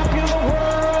welterweight champion of the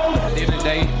world. At the end of the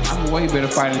day, I'm a way better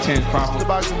fighter than Terrence Crawford.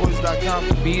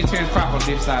 TheBoxingVoice.com. Me and Terrence Crawford on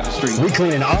this side of the street. We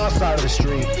cleaning our side of the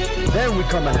street, then we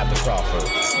coming after Crawford.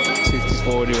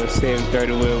 60-40 or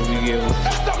 70-30, whatever we give. Say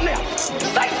something else.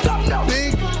 Say something else.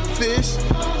 Big Fish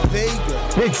Vega.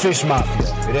 Big Fish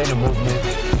Mafia. It ain't a movement,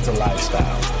 it's a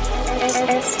lifestyle.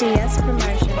 SDS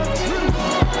Promotions.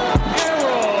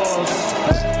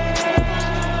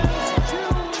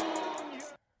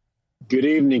 Good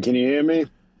evening. Can you hear me?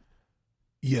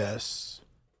 Yes.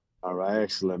 All right.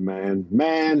 Excellent, man.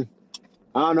 Man,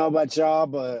 I don't know about y'all,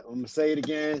 but I'm going to say it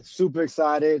again. Super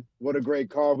excited. What a great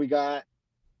card we got.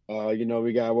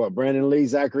 We got Brandon Lee,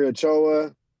 Zachary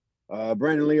Ochoa.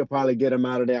 Brandon Lee will probably get him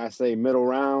out of there, I say, middle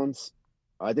rounds.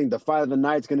 I think the fight of the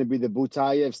night is going to be the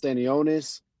Butayev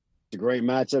Stanionis. It's a great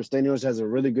matchup. Stanionis has a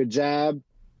really good jab,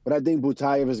 but I think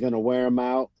Butayev is going to wear him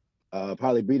out,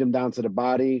 probably beat him down to the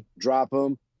body, drop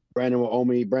him. Brandon Lynch will owe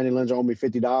me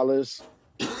 $50.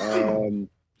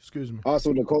 Excuse me.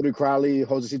 Also, the Cody Crowley,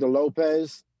 Josecito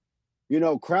Lopez.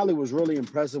 Crowley was really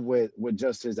impressive with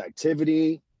just his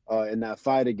activity in that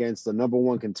fight against the number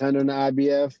one contender in the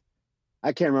IBF.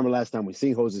 I can't remember last time we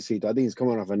seen Josecito. I think he's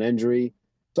coming off an injury.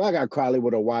 So I got Crowley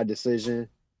with a wide decision.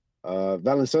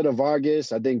 Valenzuela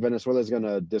Vargas. I think Venezuela is going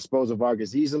to dispose of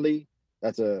Vargas easily.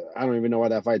 I don't even know why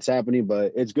that fight's happening,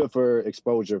 but it's good for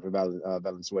exposure for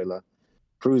Valenzuela.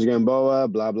 Cruz Gamboa,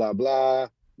 blah, blah, blah.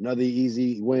 Another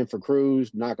easy win for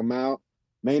Cruz. Knock him out.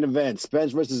 Main event,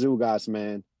 Spence versus Ugas,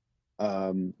 man.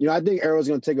 I think Errol's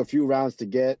going to take a few rounds to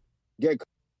get.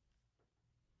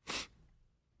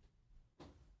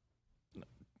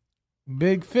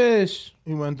 Big Fish.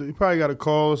 He probably got a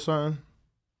call or something.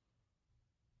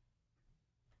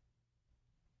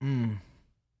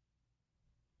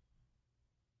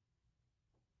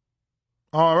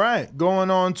 All right.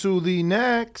 Going on to the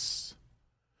next.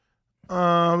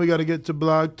 We got to get to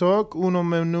Blog Talk. Uno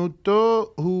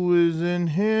minuto. Who is in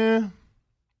here?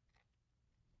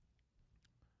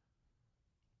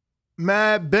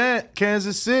 Matt Bent,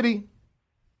 Kansas City.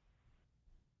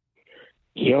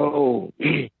 Yo.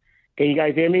 Can you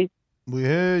guys hear me? We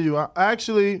hear you.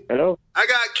 Actually. Hello? I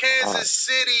got Kansas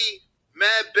City.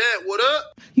 Matt Bent, what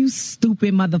up? You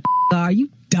stupid motherfucker. Are you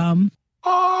dumb?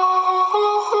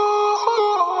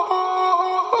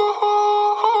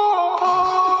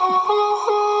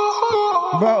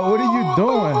 Bro, what are you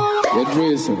doing?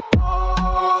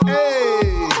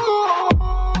 Hey.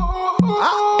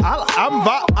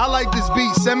 I like this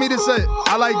beat. Send me this.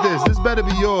 I like this. This better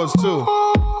be yours, too.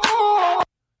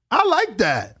 I like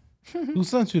that. Who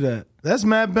sent you that? That's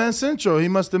Matt Ben Central. He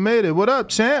must have made it. What up,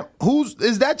 champ?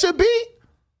 Is that your beat?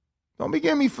 Don't be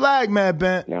getting me flagged, Matt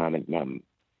Ben. No,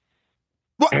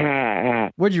 What?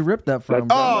 Where'd you rip that from?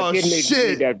 Oh, my kid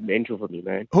shit. made that intro for me,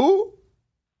 man. Who?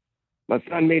 My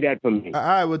son made that for me. All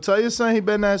right, well, tell your son he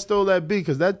better not stole that beat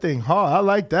because that thing hard. I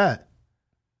like that.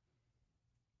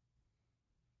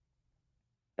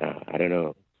 I don't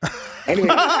know. Anyway.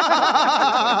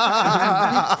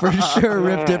 For sure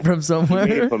ripped it from somewhere.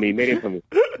 He made it for me.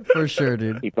 For sure,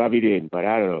 dude. He probably did, but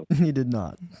I don't know. He did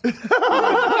not. He did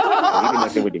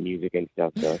nothing with the music and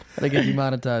stuff, so. Gotta get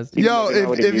demonetized. Yo,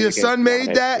 if your son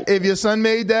made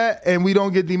that, and we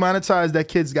don't get demonetized, that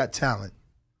kid's got talent.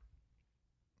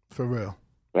 For real.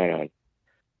 Right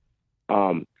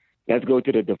on. Let's go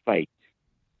to the fight.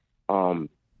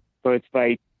 First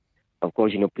fight, of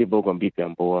course, people gonna beat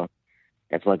Gamboa.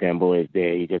 That's why Gamboa is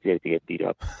there. He just has to get beat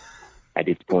up at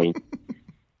this point.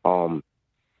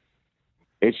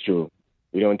 It's true.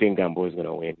 We don't think Gamboa is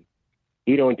gonna win.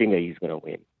 He don't think that he's gonna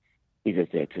win. He's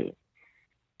just there to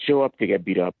show up to get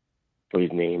beat up for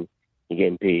his name. He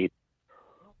getting paid.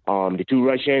 The two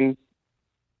Russians,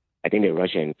 I think they're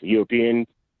Russians. Europeans,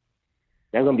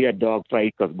 that's going to be a dog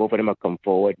fight because both of them have come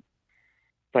forward.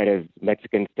 Fighters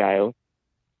Mexican style.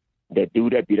 The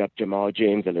dude that beat up Jamal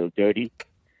James a little dirty.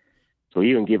 So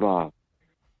he going to give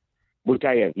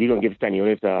Butayev, he going to give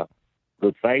Stanionis a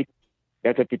good fight.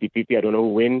 That's a 50-50. I don't know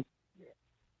who wins.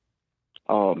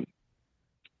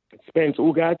 Spence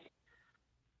Ugas,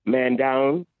 man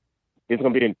down. This is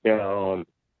going to be the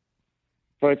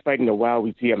first fight in a while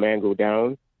we see a man go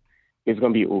down. It's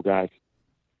going to be Ugas.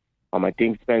 I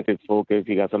think Spence is focused.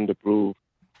 He got something to prove.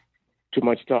 Too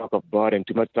much talk of blood and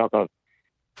too much talk of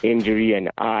injury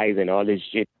and eyes and all this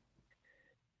shit.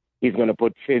 He's going to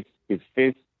put his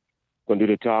fist, going to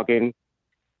do the talking.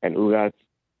 And Ugas,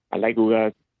 I like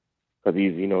Ugas because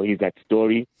he's that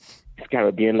story. He's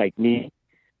Caribbean like me.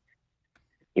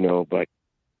 But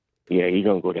yeah, he's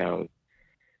going to go down.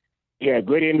 Yeah,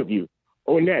 great interview.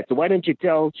 Oh, Ness, so why don't you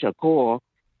tell Shakur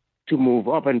to move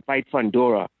up and fight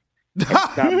Fundora? And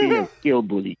stop being a skill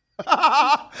bully.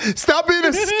 Stop being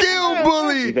a skill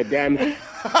bully. He's a damn.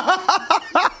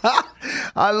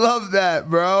 I love that,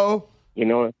 bro.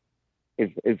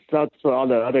 It sucks for all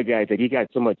the other guys that he got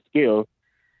so much skill,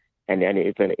 and then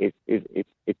it's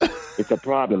a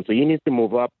problem. So he needs to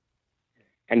move up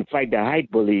and fight the height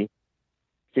bully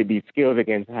to be skills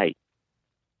against height.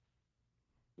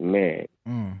 Man.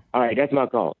 All right, that's my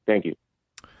call. Thank you.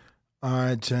 All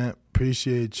right, champ.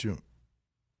 Appreciate you.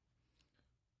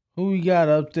 Who we got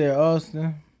up there,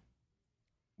 Austin?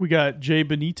 We got Jay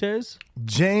Benitez.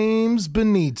 James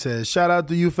Benitez. Shout out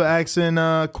to you for asking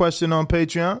a question on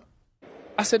Patreon.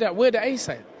 I said that. Where the ace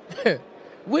at?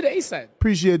 Where the ace at?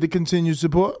 Appreciate the continued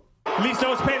support.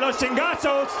 Listos pe los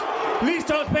chingazos.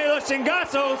 Listos pe los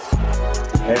chingazos.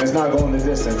 And it's not going the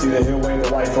distance. Either he'll wave the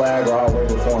white flag or I'll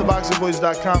wave it for him.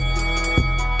 TheBoxingVoice.com.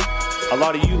 A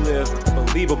lot of you live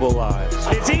believable lives.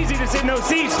 It's easy to sit in those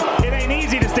seats. It ain't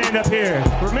easy to stand up here.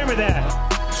 Remember that.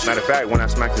 Matter of fact, when I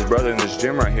smacked his brother in this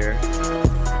gym right here,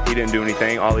 he didn't do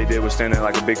anything. All he did was stand there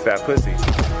like a big fat pussy.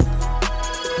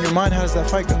 In your mind, how does that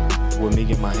fight go? With me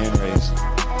getting my hand raised.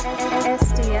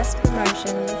 SDS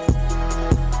Promotions.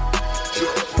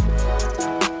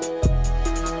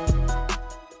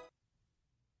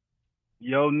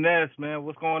 Yo, Ness, man,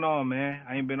 what's going on, man?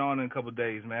 I ain't been on in a couple of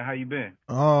days, man. How you been?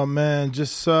 Oh, man,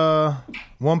 just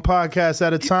one podcast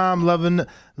at a time. Loving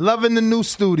the new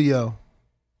studio.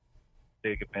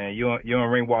 Dig it, man. You and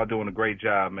Ringwald doing a great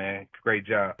job, man. Great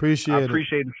job. Appreciate it.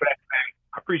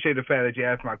 I appreciate the fact that you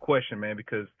asked my question, man,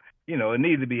 because it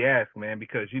needed to be asked, man,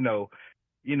 because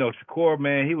Shakur,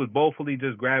 man, he was bothfully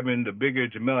just grabbing the bigger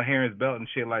Jamel Herring's belt and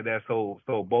shit like that, so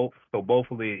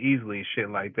bothfully and easily and shit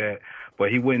like that. But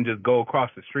he wouldn't just go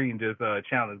across the street and just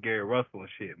challenge Gary Russell and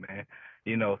shit, man.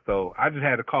 So I just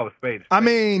had to call a spade. I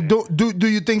mean, do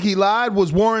you think he lied?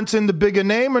 Was Warrington the bigger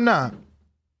name or not?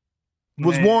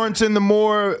 Was Warrington the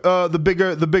more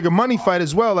the bigger money fight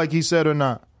as well, like he said, or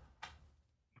not?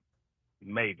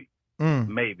 Maybe.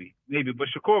 But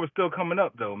Shakur was still coming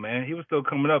up, though, man. He was still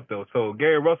coming up, though. So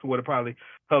Gary Russell would have probably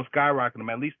helped skyrocket him,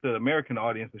 at least the American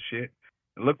audience and shit.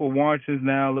 And look what Warrington's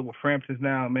now, look what Frampton's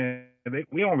now, man.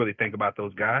 We don't really think about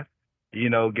those guys.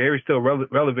 Gary's still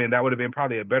relevant. That would have been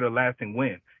probably a better lasting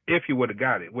win if he would have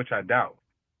got it, which I doubt.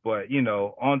 But,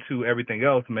 on to everything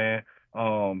else, man.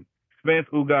 Spence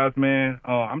Ugas, man,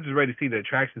 I'm just ready to see the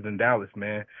attractions in Dallas,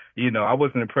 man. I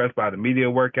wasn't impressed by the media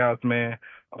workouts, man.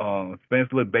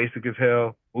 Spence looked basic as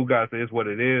hell. Ugas is what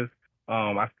it is.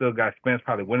 I still got Spence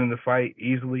probably winning the fight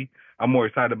easily. I'm more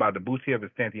excited about the Butayev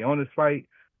and Stanionis fight.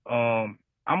 I'm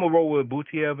going to roll with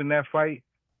Butayev in that fight.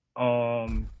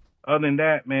 Other than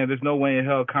that, man, there's no way in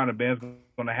hell Conor Ben's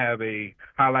going to have a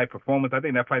highlight performance. I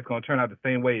think that fight's going to turn out the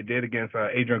same way it did against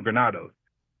Adrian Granados.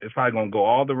 It's probably going to go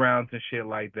all the rounds and shit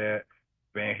like that.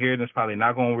 Van Heerden's probably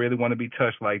not going to really want to be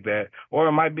touched like that. Or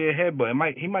it might be a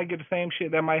headbutt. He might get the same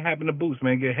shit that might happen to Boots,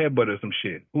 man, get a headbutt or some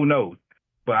shit. Who knows?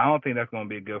 But I don't think that's going to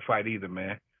be a good fight either,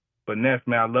 man. But Ness,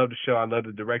 man, I love the show. I love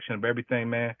the direction of everything,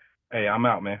 man. Hey, I'm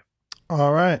out, man.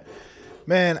 All right.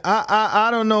 Man, I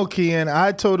don't know, Kian.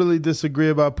 I totally disagree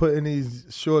about putting these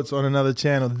shorts on another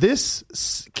channel. This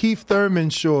Keith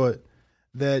Thurman short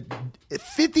that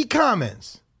 50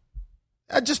 comments.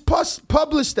 I just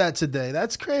published that today.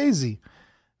 That's crazy.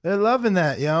 They're loving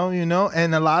that, you know,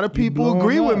 and a lot of people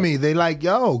agree with me. They like,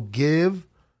 yo, give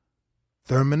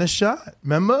Thurman a shot.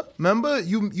 Remember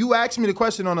you asked me the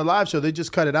question on the live show. They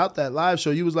just cut it out, that live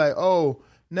show. You was like, oh,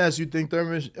 Ness, you think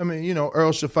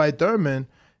Earl should fight Thurman?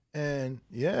 And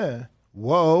yeah,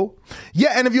 whoa.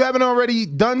 Yeah, and if you haven't already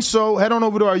done so, head on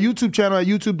over to our YouTube channel at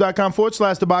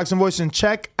youtube.com/The Boxing Voice and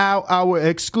check out our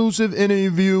exclusive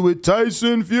interview with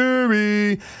Tyson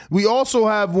Fury. We also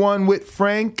have one with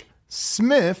Frank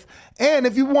Smith. And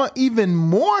if you want even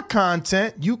more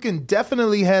content, you can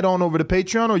definitely head on over to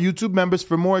Patreon or YouTube members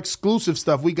for more exclusive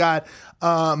stuff. We got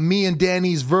me and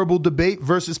Danny's verbal debate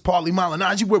versus Paulie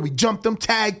Malignaggi, where we jumped them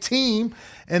tag team.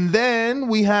 And then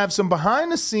we have some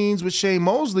behind the scenes with Shane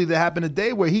Mosley that happened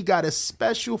today where he got a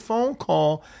special phone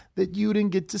call that you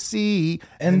didn't get to see.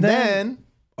 And then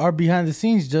our behind the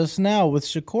scenes just now with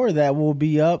Shakur that will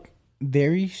be up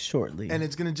very shortly. And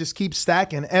it's going to just keep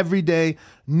stacking every day,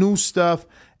 new stuff.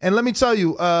 And let me tell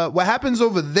you, what happens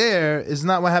over there is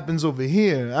not what happens over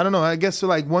here. I don't know. I guess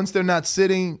like once they're not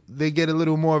sitting, they get a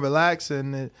little more relaxed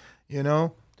and, you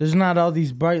know. There's not all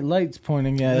these bright lights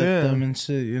pointing at them and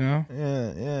shit, you know?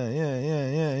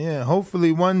 Yeah.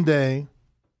 Hopefully one day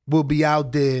we'll be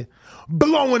out there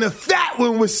blowing a fat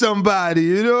one with somebody.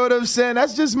 You know what I'm saying?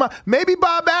 That's just maybe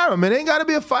Bob Arum. It ain't got to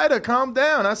be a fighter. Calm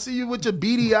down. I see you with your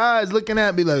beady eyes looking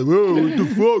at me like, whoa, what the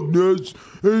fuck, Ness?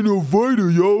 Ain't no fighter,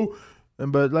 yo.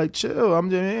 But like, chill. I'm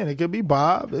just saying, it could be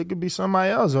Bob. It could be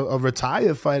somebody else, a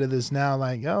retired fighter that's now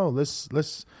like, yo, let's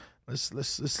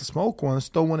smoke one. Let's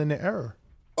throw one in the air.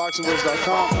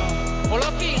 BoxingVoice.com.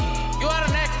 Poloki, you are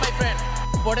next, my friend.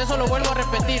 Por eso lo vuelvo a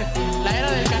repetir. La era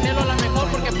del Canelo la mejor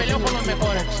porque peleó con los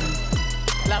mejores.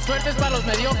 La suerte es para los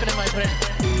mediocres, my friend.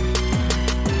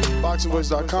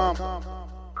 BoxingVoice.com.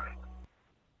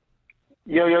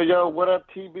 Yo, what up,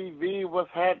 TBV?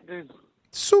 What's happening?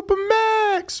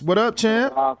 Supermax. What up,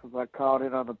 champ? Awesome. I called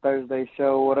in on the Thursday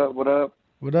show. What up? What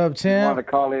up, champ? I wanted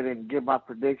to call in and give my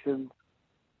predictions.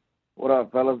 What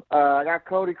up, fellas? I got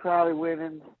Cody Crowley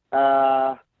winning.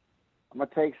 I'm going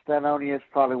to take Stanonius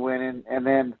probably winning. And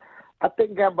then I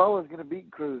think Gamboa's going to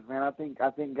beat Cruz, man. I think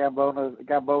Gamboa's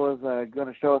going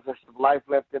to show us there's some life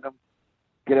left in him,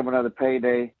 get him another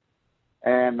payday.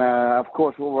 And, of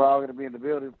course, what we're all going to be in the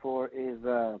building for is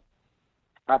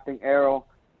I think Errol.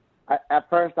 At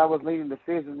first, I was leaning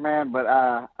decision, man, but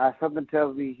something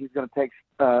tells me he's going to take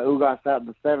Ugas out in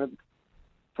the 7th.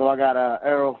 So I got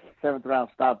Errol 7th round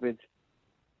stoppage.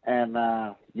 And,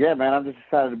 yeah, man, I'm just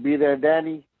excited to be there.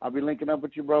 Danny, I'll be linking up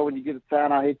with you, bro. When you get to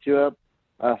town, I'll hit you up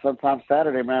sometime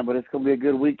Saturday, man. But it's going to be a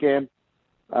good weekend.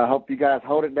 I hope you guys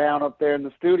hold it down up there in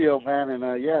the studio, man.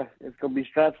 And, yeah, it's going to be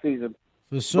strap season.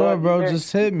 For sure, bro.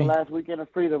 Just hit me. The last weekend of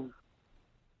freedom.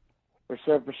 For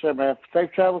sure, man.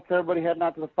 Safe travels to everybody heading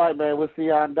out to the fight, man. We'll see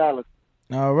y'all in Dallas.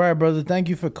 All right, brother. Thank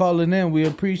you for calling in. We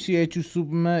appreciate you,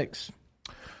 Supermax.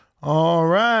 All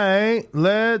right.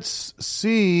 Let's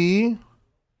see.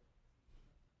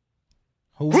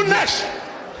 Who's next?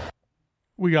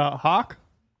 We got Hawk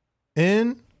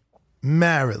in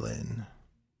Maryland.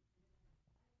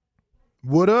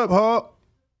 What up, Hawk?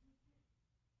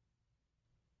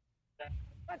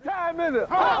 What time is it?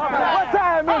 What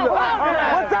time is it?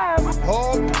 What time?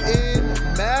 Hawk in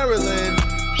Maryland.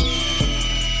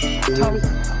 Tommy,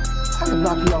 I can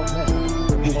knock you out, man.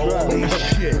 Holy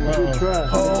shit. Good try.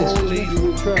 Holy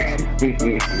shit.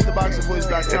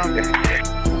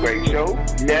 TheBoxingVoice.com. Great show.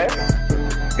 Yes.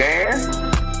 Dan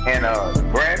and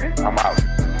Brandon. I'm out.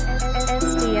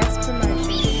 SDS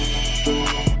Promotions.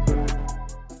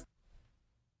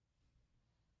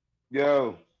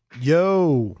 Yo.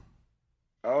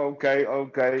 Okay.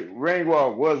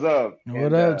 Ringwalk, what's up?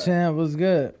 What up, champ? What's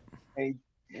good?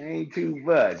 Ain't too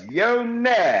much. Yo,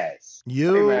 Ness.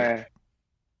 Yo. Hey, man.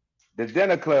 The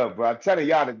dinner club, bro. I'm telling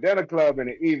y'all, the dinner club in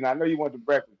the evening. I know you want the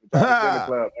breakfast, but the dinner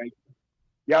club, man.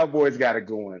 Y'all boys got it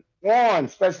going on,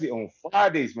 especially on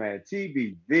Fridays, man.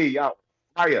 TBV, y'all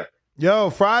fire. Yo,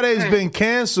 Friday's been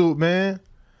canceled, man.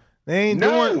 They ain't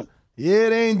doing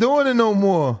it no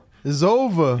more. It's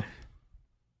over.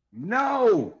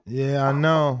 No. Yeah, I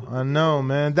know,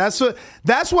 man. That's what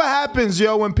happens,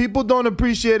 yo. When people don't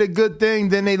appreciate a good thing,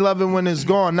 then they love it when it's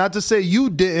gone. Not to say you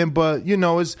didn't, but you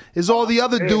know, it's all the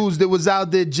other dudes that was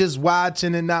out there just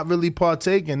watching and not really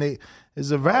partaking.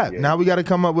 It's a wrap. Now we got to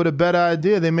come up with a better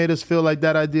idea. They made us feel like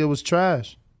that idea was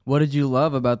trash. What did you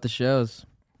love about the shows?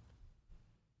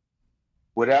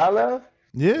 What I love?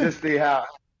 Yeah. Just see how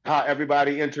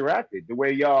everybody interacted, the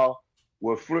way y'all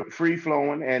were free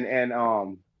flowing,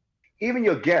 and even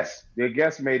your guests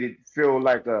made it feel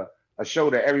like a show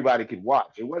that everybody could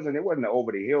watch. It wasn't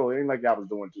over the hill. It ain't like y'all was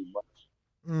doing too much.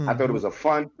 Mm-hmm. I thought it was a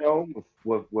fun show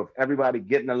with everybody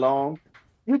getting along.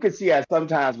 You could see that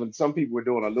sometimes when some people were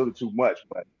doing a little too much,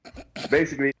 but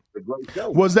basically it's a great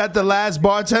show. Was that the last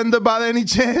bartender by any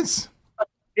chance?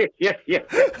 Yeah.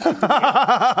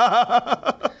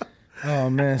 Oh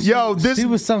man, Yo, she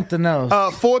was something else.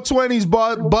 420's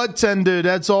bud tender.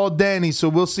 That's all Danny. So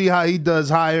we'll see how he does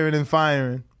hiring and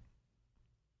firing.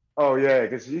 Oh yeah,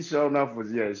 because she sure enough was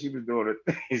she was doing it.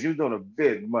 She was doing a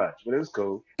bit much, but it was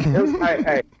cool. It was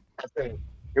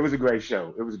it was a great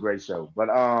show. It was a great show. But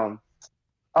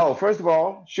first of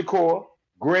all, Shakur,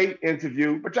 great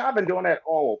interview. But y'all been doing that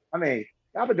y'all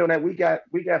been doing that week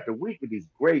after week with these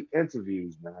great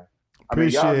interviews, man.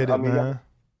 Appreciate it, man.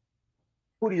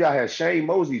 Who do y'all have? Shane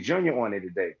Mosley Jr. on it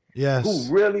today. Yes.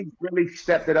 Who really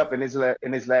stepped it up in his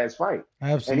last fight.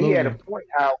 Absolutely. And he had a point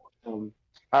how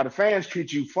the fans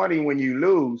treat you funny when you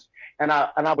lose. And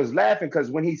I was laughing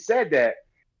because when he said that,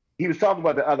 he was talking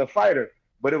about the other fighter.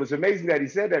 But it was amazing that he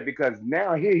said that because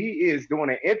now here he is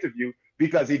doing an interview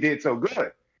because he did so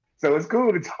good. So it's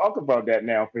cool to talk about that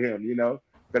now for him,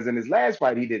 because in his last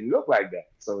fight, he didn't look like that.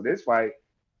 So this fight,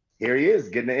 here he is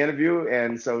getting the interview.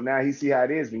 And so now he see how it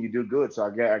is when you do good. So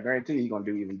I guarantee he's going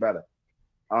to do even better.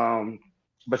 But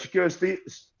Shakur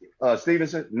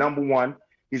Stevenson, number one,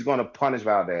 he's going to punish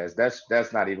Valdez. That's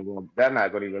not going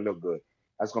to even look good.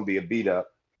 That's going to be a beat up.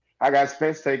 I got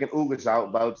Spence taking Ugas out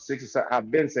about 6 or 7.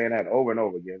 I've been saying that over and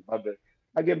over again.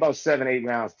 I get about 7-8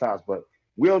 rounds tops, but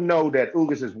we'll know that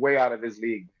Ugas is way out of this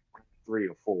league 3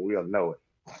 or 4. We'll know it.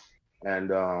 And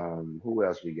who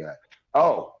else we got?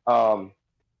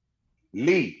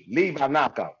 Lee by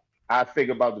knockout. I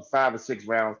figure about the 5 or 6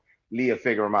 rounds, Lee will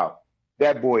figure him out.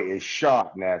 That boy is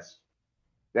sharp, Ness.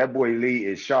 That boy Lee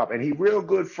is sharp. And he real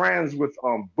good friends with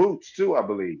Boots too, I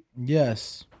believe.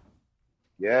 Yes.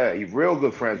 Yeah, he's real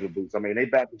good friends with Boots. They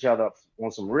back each other up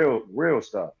on some real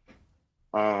stuff.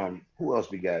 Who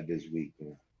else we got this week?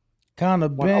 Man? Conor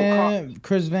Ben,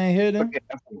 Chris Van Heerden.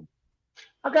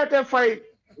 I got that fight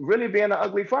really being an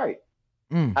ugly fight.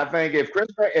 I think if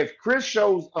Chris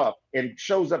shows up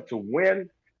to win,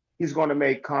 he's going to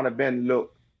make Conor Ben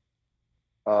look.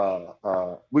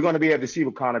 We're going to be able to see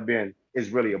what Conor Ben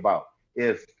is really about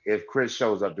if Chris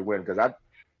shows up to win. Because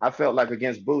I felt like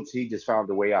against Boots, he just found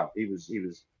a way out. He was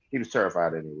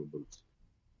terrified of it with Boots.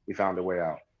 He found a way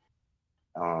out.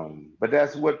 But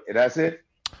that's it.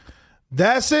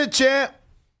 That's it, champ.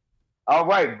 All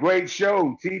right, great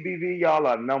show. TBV, y'all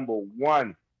are number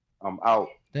one. I'm out.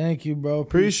 Thank you, bro.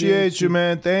 Appreciate you,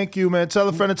 man. Thank you, man. Tell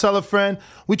a friend to tell a friend.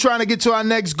 We trying to get to our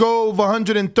next goal of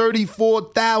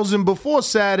 134,000 before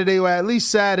Saturday, or at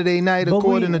least Saturday night,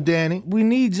 according to Danny. We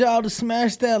need y'all to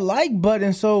smash that like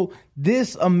button so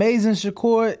this amazing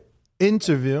Shakur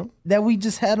interview that we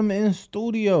just had him in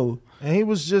studio. And he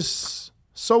was just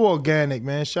so organic,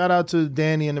 man. Shout out to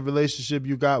Danny and the relationship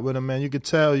you got with him, man. You could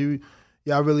tell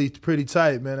y'all really pretty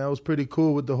tight, man. That was pretty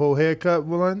cool with the whole haircut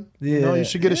one. Yeah. You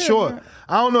should get a short. Man.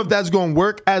 I don't know if that's going to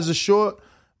work as a short,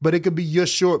 but it could be your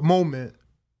short moment.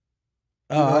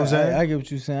 You know what I'm saying? I get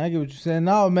what you're saying.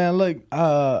 No, man, look,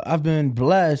 I've been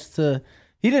blessed to...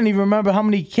 He didn't even remember how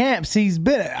many camps he's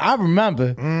been at. I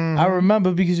remember. Mm-hmm. I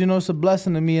remember because, it's a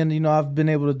blessing to me. And, I've been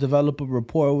able to develop a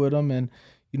rapport with him. And,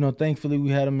 thankfully we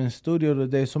had him in studio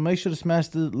today. So make sure to smash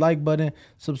the like button.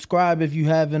 Subscribe if you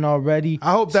haven't already.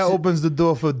 I hope that opens the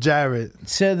door for Jared.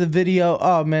 Share the video.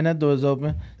 Oh, man, that door's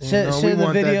open. Share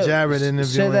the video. That Jared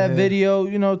interview. Share that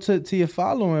video, to your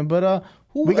following. But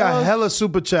we got hella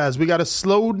super chats. We got to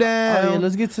slow down. Oh, yeah,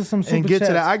 let's get to some super and get chats.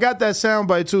 to that. I got that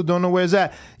soundbite too. Don't know where it's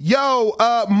at. Yo,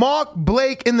 Mark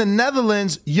Blake in the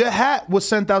Netherlands. Your hat was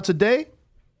sent out today.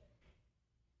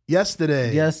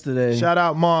 Yesterday. Shout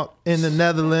out Mark in the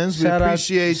Netherlands. We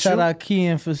appreciate you. Shout out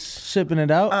Kian for shipping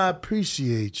it out. I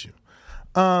appreciate you.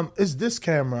 It's this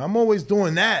camera. I'm always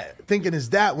doing that, thinking it's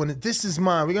that one. This is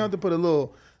mine. We're going to have to put a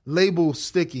little label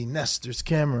sticky. Nestor's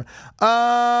camera.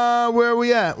 Where are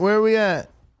we at?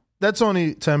 That's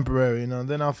only temporary,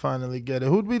 then I'll finally get it.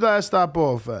 Who'd we last stop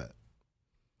off at?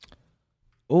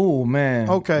 Oh, man.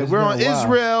 Okay, we're on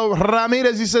Israel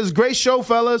Ramirez. He says, great show,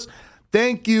 fellas.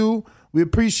 Thank you. We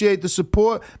appreciate the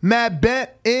support. Matt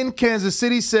Bent in Kansas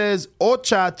City says,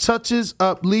 Ocha touches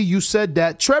up Lee. You said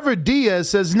that. Trevor Diaz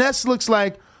says, Ness looks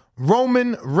like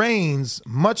Roman Reigns.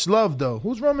 Much love, though.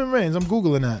 Who's Roman Reigns? I'm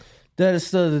Googling that. That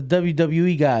is the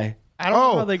WWE guy. I don't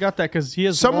know how they got that because he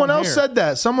has someone long else hair. said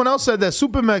that. Someone else said that.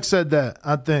 Supermax said that,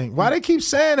 I think. Why they keep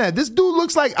saying that? This dude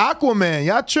looks like Aquaman.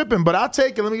 Y'all tripping, but I'll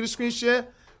take it. Let me get a screen share.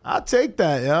 I'll take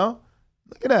that, yo.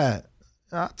 Look at that.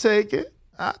 I'll take it.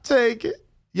 I'll take it.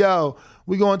 Yo,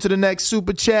 we going to the next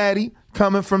super chatty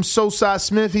coming from Sosa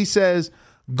Smith. He says,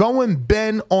 going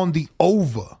Ben on the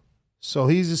over. So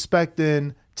he's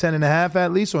expecting 10.5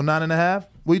 at least, or 9.5.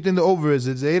 What do you think the over is?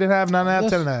 Is it 8.5, 9.5,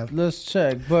 10.5? Let's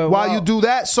check. But While you do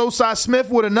that, Sosa Smith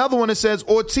with another one that says,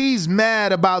 Ortiz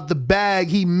mad about the bag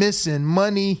he missing,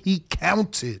 money he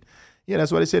counted. Yeah,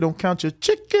 that's why they say don't count your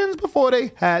chickens before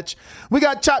they hatch. We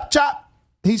got Chop Chop.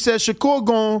 He says Shakur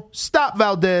gone, stop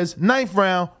Valdez, 9th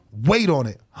round, wait on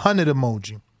it, 100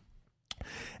 emoji.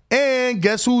 And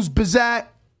guess who's Bizak?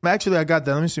 Actually, I got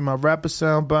that. Let me see my rapper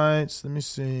sound bites. Let me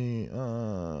see.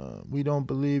 We don't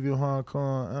believe you,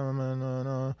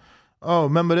 hardcore. Oh,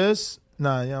 remember this?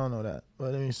 Nah, y'all don't know that.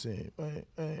 But let me see.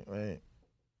 Wait.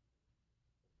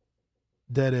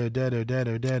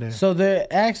 Deader. So they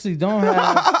actually don't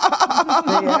have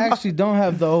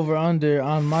the over under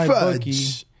on my bookie,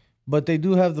 but they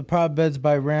do have the prop bets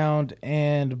by round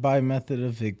and by method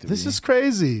of victory. This is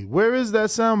crazy. Where is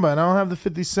that soundbite? I don't have the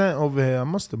 50 Cent over here. I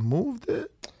must have moved it.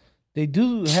 They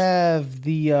do have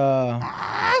the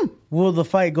will the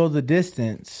fight go the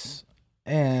distance?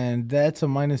 And that's a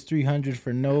minus 300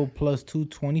 for no, plus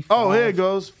 225. Oh, here it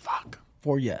goes. Fuck.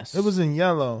 For yes. It was in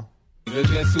yellow.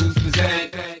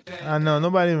 I know.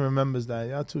 Nobody even remembers that.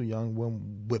 Y'all too young.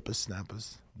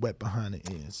 Whippersnappers. Wet behind the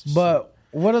ears. But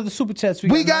what are the super chats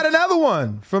we got another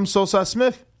one from Sosa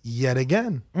Smith yet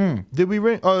again. Did we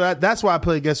ring? Oh, that's why I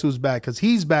played Guess Who's Back, because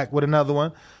he's back with another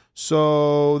one.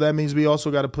 So that means we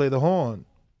also got to play the horn.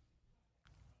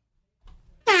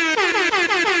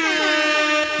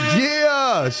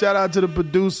 Yeah, shout out to the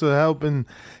producer helping.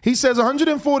 He says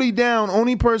 140 down,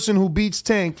 only person who beats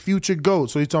Tank, future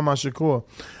GOAT. So he's talking about Shakur.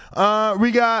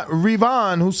 We got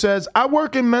Rivan, who says, I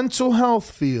work in mental health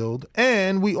field,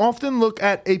 and we often look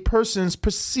at a person's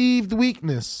perceived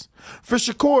weakness. For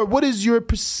Shakur, what is your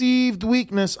perceived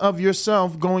weakness of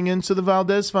yourself going into the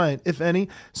Valdez fight, if any?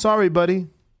 Sorry, buddy.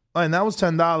 And that was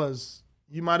 $10.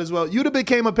 You might as well. You'd have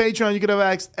became a Patreon. You could have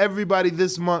asked everybody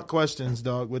this month questions,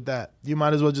 dog, with that. You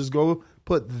might as well just go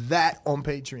put that on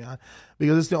Patreon,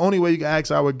 because it's the only way you can ask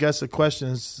our guests the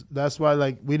questions. That's why,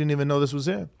 we didn't even know this was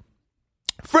here.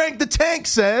 Frank the Tank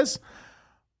says,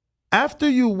 after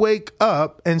you wake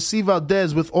up and see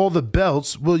Valdez with all the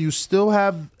belts, will you still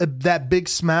have that big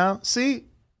smile? See?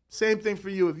 Same thing for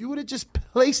you. If you would have just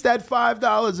placed that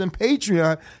 $5 in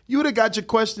Patreon, you would have got your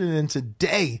question in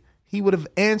today. He would have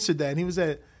answered that. And he was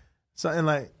at something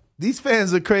like, these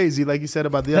fans are crazy, like you said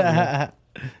about the other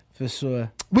one. For sure.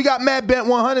 We got Matt Bent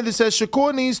 100 that says,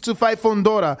 Shakur needs to fight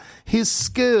Fondora. He's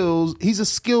a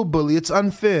skill bully. It's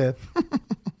unfair.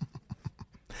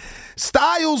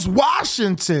 Styles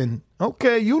Washington.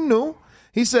 Okay, you knew.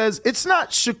 He says, it's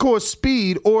not Shakur's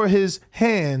speed or his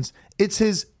hands. It's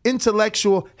his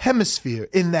intellectual hemisphere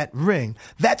in that ring.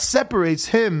 That separates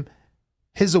him.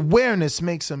 His awareness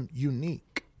makes him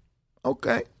unique.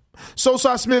 Okay.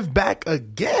 Sosa Smith back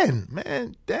again.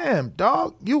 Man, damn,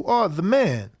 dog. You are the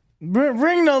man.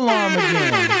 Ring the alarm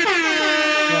again.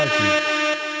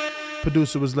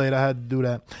 Producer was late. I had to do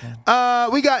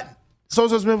that. We got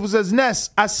Sosa Smith who says,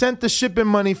 Ness, I sent the shipping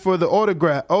money for the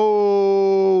autograph.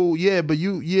 Oh, yeah, but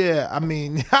I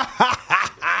mean,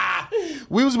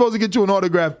 we were supposed to get you an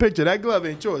autographed picture. That glove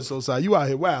ain't yours, Sosa. You out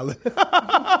here wilding.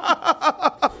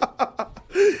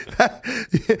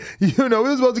 We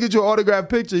were supposed to get you an autographed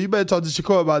picture. You better talk to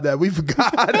Shakur about that. We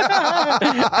forgot.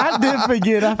 I did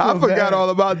forget. I forgot all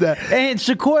about that. And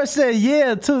Shakur said,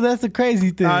 yeah, too. That's the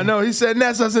crazy thing. I know. He said,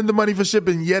 Ness, I sent the money for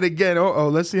shipping yet again.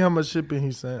 Let's see how much shipping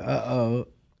he sent.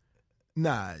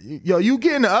 Nah. You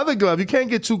getting the other glove. You can't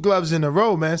get 2 gloves in a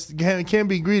row, man. Can't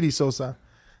be greedy, Sosa.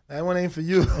 That one ain't for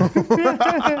you.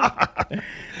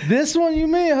 This one you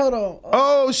mean? Hold on.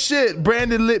 Oh, shit.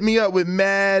 Brandon lit me up with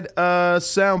mad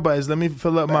sound bites. Let me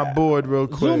fill up my board real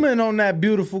quick. Zoom in on that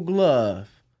beautiful glove.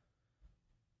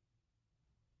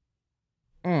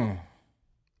 Call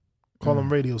him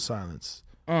radio silence.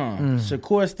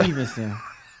 Shakur Stevenson,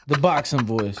 the boxing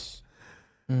voice.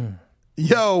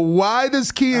 Yo, why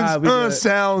does Kean's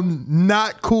sound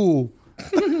not cool?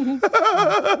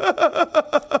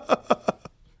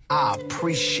 I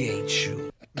appreciate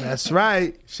you. That's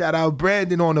right. Shout out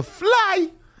Brandon on the fly.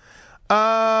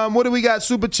 What do we got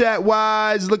super chat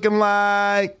wise looking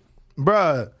like?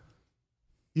 Bruh.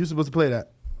 You supposed to play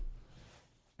that.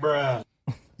 Bruh.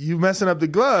 You messing up the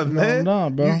glove, man. No,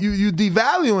 bro. You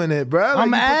devaluing it, bro. Like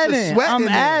I'm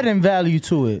adding value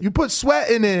to it. You put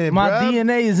sweat in it, My bruh.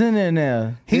 DNA is in there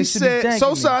now. He said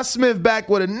Sosa Smith back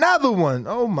with another one.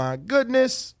 Oh my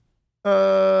goodness.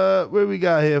 Where we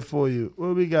got here for you?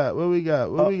 What we got?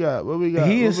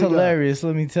 He is hilarious,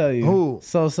 let me tell you. Who?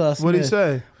 Sosa Smith. What'd he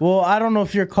say? Well, I don't know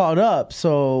if you're caught up,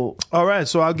 so. All right,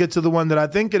 so I'll get to the one that I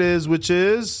think it is, which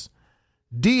is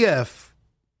DF.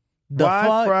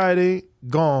 Why Friday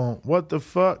gone? What the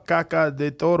fuck? Caca de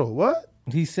Toro. What?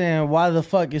 He's saying, why the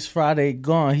fuck is Friday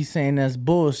gone? He's saying that's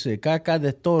bullshit. Caca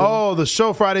de Toro. Oh, the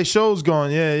show, Friday show's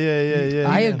gone. Yeah.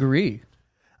 I agree.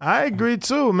 I agree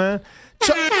too, man.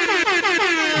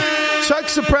 Chuck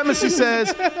Supremacy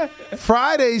says,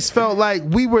 Fridays felt like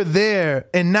we were there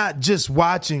and not just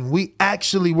watching. We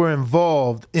actually were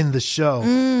involved in the show.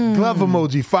 Glove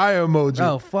emoji, fire emoji.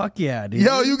 Oh, fuck yeah, dude.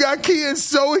 Yo, you got Kian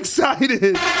so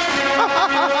excited.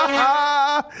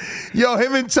 Yo,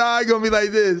 him and Ty gonna be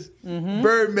like this.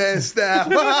 Birdman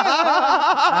style.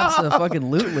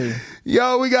 Absolutely.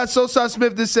 Yo, we got Sosa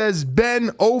Smith that says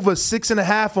Ben over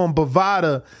 6.5 on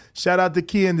Bovada. Shout out to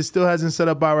Kian that still hasn't set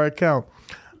up our account.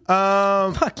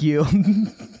 Fuck you.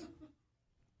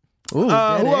 Who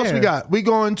else we got? We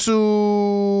going to...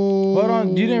 Hold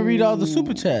on, you didn't read all the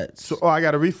super chats. I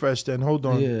got to refresh then. Hold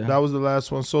on. Yeah. That was the last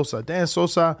one. Sosa. Damn,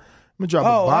 Sosa. Let me drop a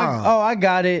bomb. I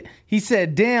got it. He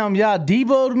said, damn, y'all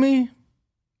Debo'd me?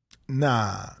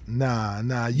 Nah.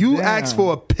 You asked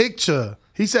for a picture.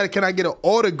 He said, can I get an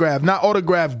autograph? Not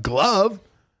autograph glove.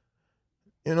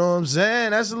 You know what I'm saying?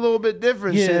 That's a little bit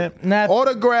different, Sam.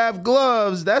 Autograph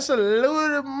gloves, that's a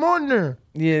little bit more.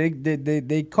 Yeah,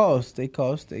 they cost.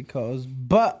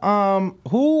 But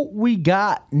who we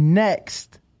got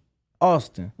next,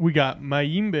 Austin? We got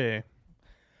Mayimbe.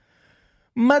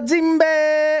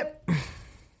 Majimbe.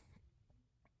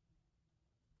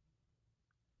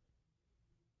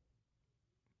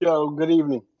 Yo, good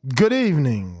evening. Good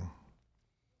evening.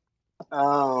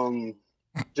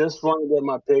 Just want to get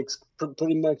my picks.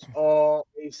 Pretty much all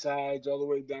A sides, all the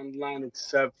way down the line,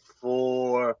 except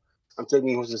for I'm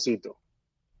taking Josecito.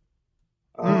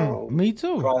 Me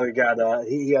too. Probably got.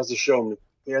 He has to show me.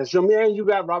 He has to show me. And you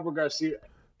got Robert Garcia.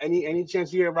 Any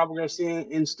chance you get Robert Garcia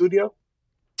in studio?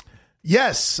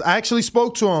 Yes, I actually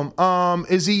spoke to him.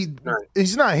 Is he? Right.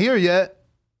 He's not here yet.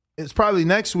 It's probably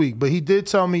next week, but he did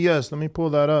tell me yes. Let me pull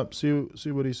that up. See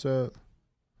what he said.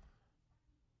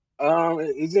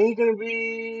 Isn't he gonna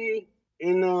be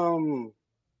in?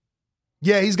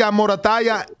 Yeah, he's got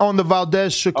Morataya on the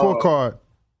Valdez Shakur card.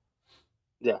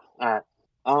 Yeah. All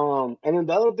right. And then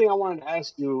the other thing I wanted to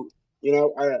ask you,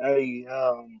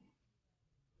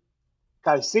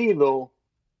 Caicedo,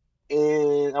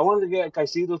 and I wanted to get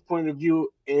Caicedo's point of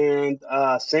view and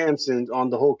Samson's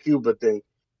on the whole Cuba thing.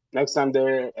 Next time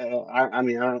there, I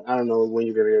don't know when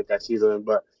you're gonna get Caicedo in,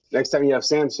 but next time you have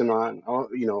Samson on,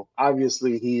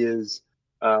 obviously he is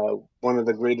one of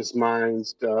the greatest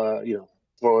minds,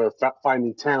 for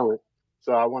finding talent.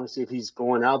 So I want to see if he's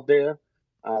going out there,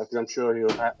 because I'm sure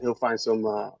he'll find some.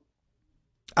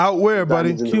 Out where,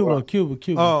 buddy? Cuba. Oh, Cuba.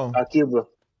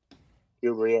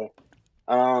 Yeah.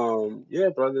 Yeah,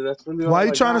 brother. That's really. Why are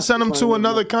you trying to send him to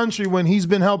another country when he's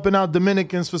been helping out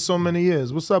Dominicans for so many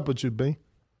years? What's up with you, B?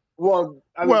 Well,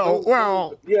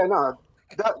 yeah, no.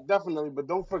 Definitely, but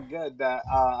don't forget that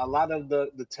a lot of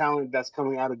the talent that's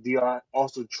coming out of DR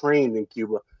also trained in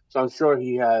Cuba, so I'm sure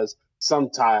he has some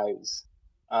ties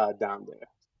down there.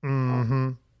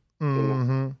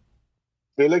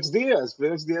 Felix Diaz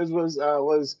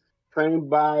was trained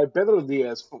by Pedro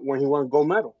Diaz when he won gold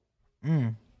medal.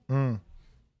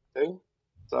 Okay?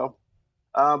 So,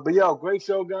 but yo, great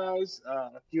show, guys.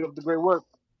 Keep up the great work.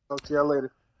 Talk to y'all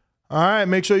later. All right,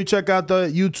 make sure you check out the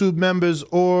YouTube members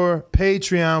or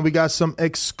Patreon. We got some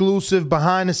exclusive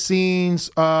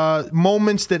behind-the-scenes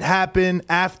moments that happen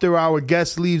after our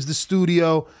guest leaves the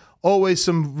studio. Always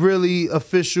some really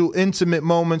official, intimate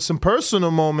moments, some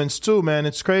personal moments too, man.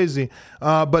 It's crazy.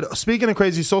 But speaking of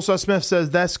crazy, Sosa Smith says,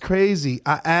 that's crazy.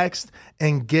 I asked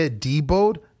and get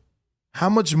deboed. How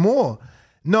much more?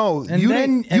 No, you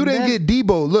didn't get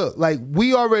Debo. Look, like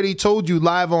we already told you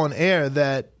live on air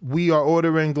that we are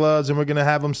ordering gloves and we're going to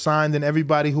have them signed, and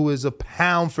everybody who is a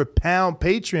pound for pound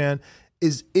Patreon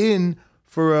is in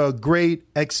for a great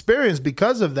experience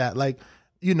because of that. Like,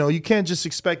 you can't just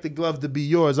expect the glove to be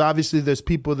yours. Obviously, there's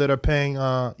people that are paying,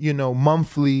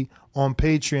 monthly on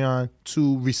Patreon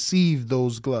to receive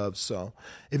those gloves. So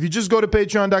if you just go to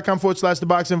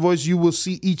patreon.com/theboxingvoice, you will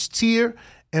see each tier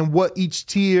and what each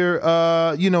tier,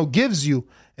 gives you.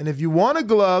 And if you want a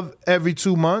glove every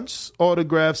 2 months,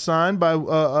 autograph signed by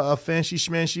a fancy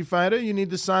schmancy fighter, you need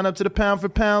to sign up to the pound for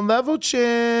pound level,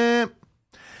 champ.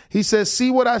 He says, see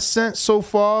what I sent so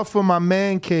far for my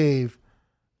man cave.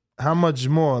 How much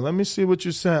more? Let me see what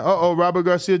you sent. Robert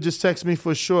Garcia just texted me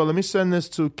for sure. Let me send this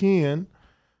to Kian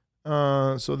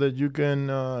so that you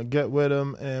can get with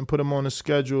him and put him on the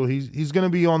schedule. He's going to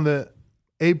be on the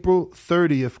April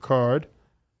 30th card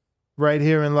right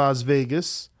here in Las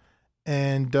Vegas.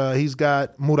 And he's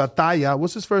got Murataya.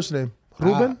 What's his first name?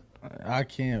 Ruben? I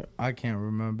can't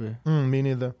remember. Me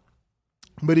neither.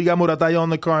 But he got Murataya on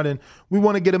the card, and we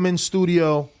want to get him in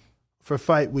studio for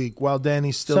fight week while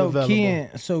Danny's still available.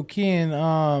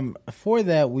 Kian, for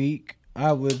that week,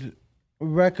 I would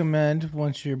recommend,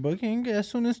 once you're booking, as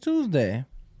soon as Tuesday.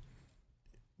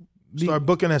 Start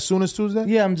booking as soon as Tuesday?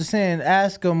 Yeah, I'm just saying,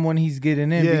 ask him when he's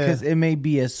getting in, because it may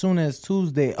be as soon as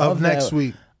Tuesday of next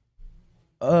week.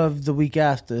 Of the week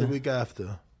after. The week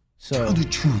after. So, tell the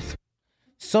truth.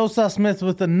 Sosa Smith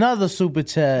with another super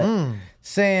chat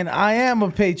saying, I am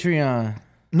a Patreon.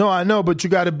 No, I know, but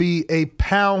you got to be a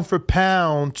pound for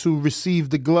pound to receive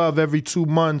the glove every 2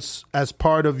 months as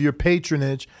part of your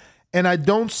patronage. And I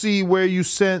don't see where you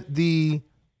sent the...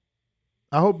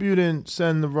 I hope you didn't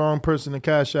send the wrong person the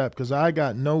Cash App, because I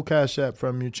got no Cash App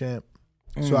from you, champ.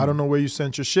 So I don't know where you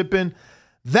sent your shipping.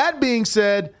 That being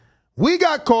said, we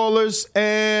got callers,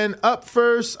 and up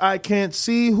first, I can't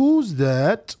see who's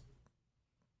that.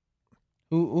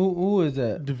 Who is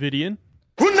that? Davidian.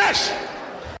 Who next?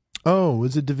 Oh,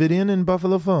 is it Davidian in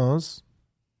Buffalo Falls?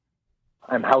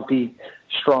 I'm healthy,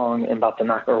 strong, and about to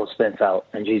knock Earl Spence out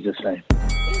in Jesus' name.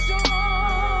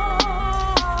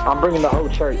 I'm bringing the whole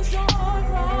church.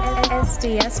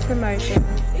 SDS promotion.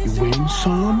 You win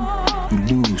some, you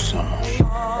lose some.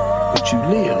 But you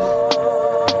live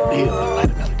like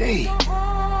another day.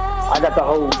 I got the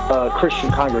whole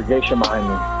Christian congregation behind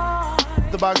me.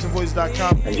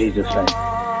 TheBoxingVoice.com. In Jesus' name.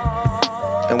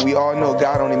 And we all know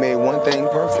God only made one thing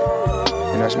perfect,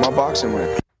 and that's my boxing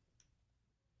ring.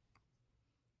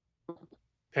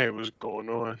 Hey, what's going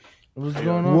on? What's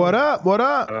going on? What up? What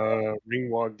up?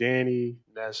 Ringwalk Danny,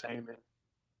 that's Heyman.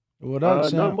 What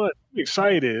up, not much. I'm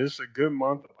excited. It's a good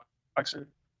month of boxing.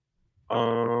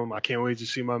 I can't wait to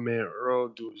see my man Earl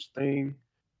do his thing.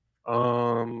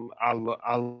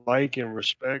 I like and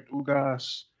respect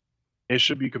Ugas. It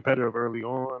should be competitive early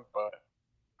on, but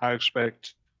I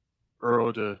expect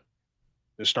Earl to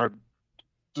start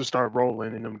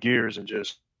rolling in them gears and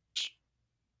just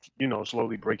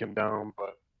slowly break him down.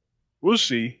 But we'll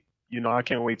see. I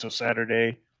can't wait till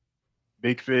Saturday.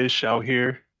 Big fish out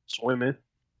here swimming.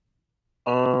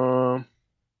 Who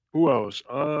else?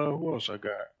 Who else I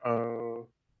got?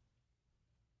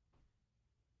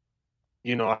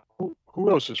 Who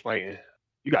else is fighting?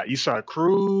 You got Isaac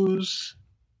Cruz.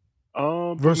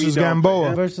 Versus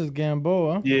Gamboa. Versus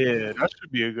Gamboa. Yeah, that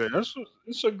should be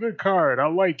it's a good card. I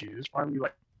like it. It's probably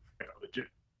like a legit,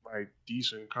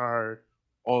 decent card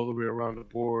all the way around the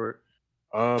board.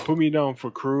 Put me down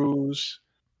for Cruz.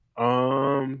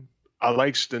 I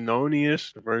like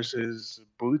Stenonius versus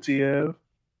Butiev.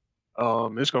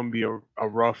 It's gonna be a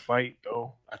rough fight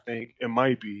though. I think it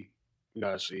might be. We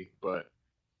gotta see, but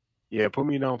yeah, put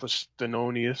me down for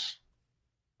Stenonius.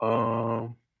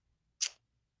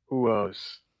 Who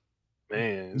else?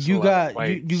 Man, you got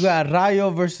Rayo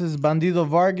versus Bandido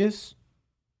Vargas.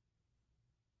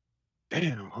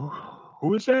 Damn,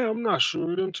 who is that? I'm not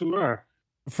sure. Them two are.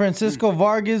 Francisco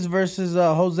Vargas versus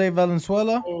Jose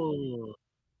Valenzuela. Oh,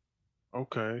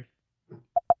 okay.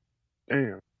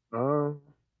 Damn.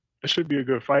 It should be a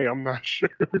good fight. I'm not sure.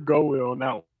 Go with on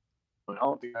that one. I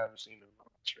don't think I haven't seen him. I'm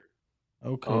not sure.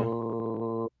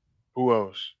 Okay. Who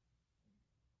else?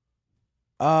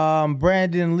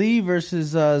 Brandon Lee versus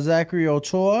Zachary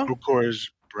Ochoa. Of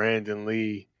course, Brandon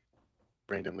Lee.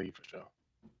 Brandon Lee for sure.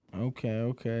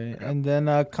 Okay. And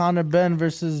then Conor Benn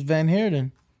versus Van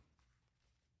Heerden.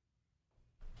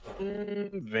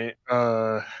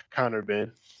 Conor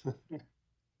Benn.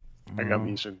 I got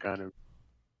me some Conor.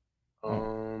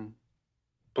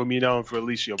 Put me down for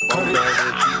Alicia Baumgartner.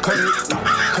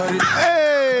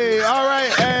 Hey, all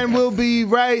right, and we'll be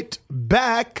right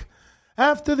back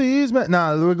after these.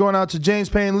 We're going out to James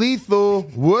Payne Lethal.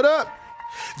 What up?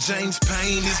 James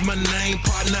Payne is my name,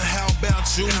 partner, how about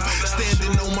you?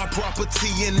 Standing on my property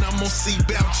and I'm gonna see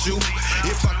about you.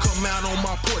 If I come out on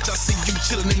my porch, I see you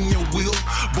chilling in your wheel.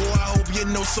 Boy, I hope you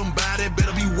know somebody,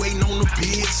 better be waiting on the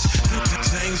bitch.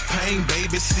 James Payne,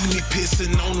 baby, see me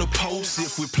pissing on the post.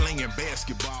 If we're playing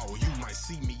basketball, you might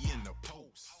see me in the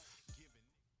post.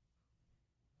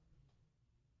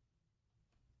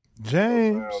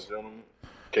 James. Gentlemen.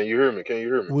 Can you hear me? Can you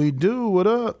hear me? We do. What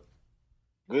up?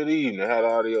 Good evening. How the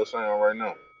audio sound right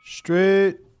now?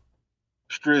 Straight.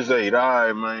 Strizade. All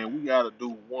right, man. We got to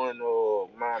do one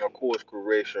minor course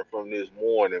correction from this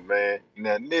morning, man.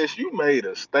 Now, Nish, you made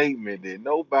a statement that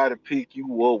nobody picked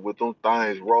you up with them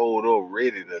things rolled up,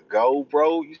 ready to go,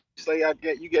 bro. You say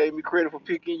you gave me credit for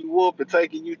picking you up and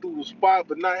taking you through the spot,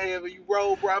 but not having you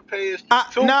roll, bro. I passed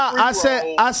you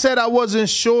I said I wasn't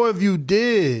sure if you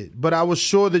did, but I was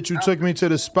sure that you took me to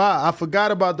the spot. I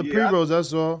forgot about the pre-rolls,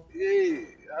 that's all. Yeah.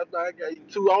 I got you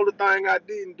two. Only thing I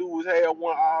didn't do was have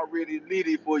one already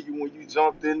litty for you when you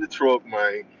jumped in the truck,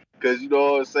 man. Because, you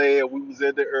know what I'm saying, we was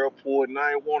at the airport and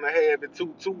I ain't want to have it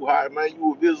too hot, man. You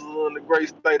were visiting in the great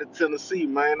state of Tennessee,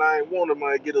 man. I ain't want to,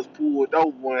 man, get us pulled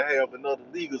over and have another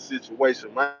legal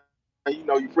situation, man. You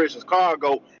know, you precious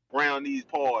cargo around these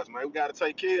parts, man. We got to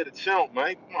take care of the chump,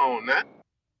 man. Come on, now.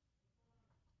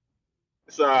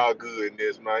 It's all good in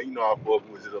this, man. You know I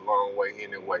fuck with it a long way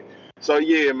anyway. So,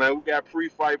 yeah, man, we got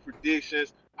pre-fight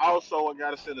predictions. Also, I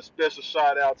got to send a special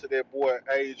shout-out to that boy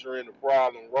Adrian, the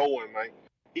Problem Rowing, man.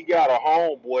 He got a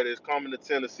homeboy that's coming to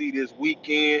Tennessee this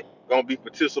weekend, going to be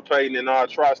participating in our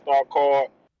TriStar card.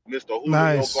 Mr.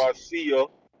 Julio Garcia.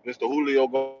 Mr.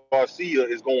 Julio Garcia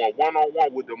is going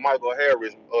one-on-one with DeMichael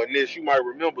Harris. Nish, you might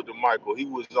remember DeMichael. He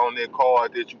was on that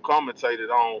card that you commentated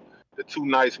on the 2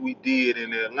 nights we did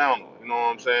in Atlanta. You know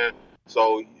what I'm saying?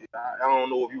 So I don't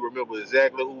know if you remember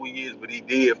exactly who he is, but he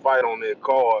did fight on that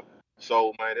card.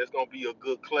 So, man, that's going to be a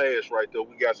good clash right there.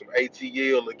 We got some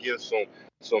ATL against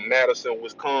some Madison,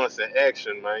 Wisconsin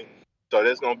action, man. So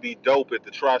that's going to be dope at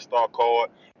the TriStar card.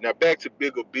 Now, back to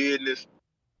bigger business.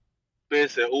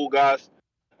 Spence and Ugas.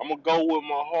 I'm going to go with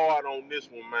my heart on this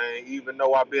one, man. Even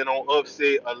though I've been on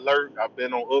upset alert, I've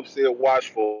been on upset watch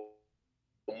for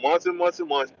months and months and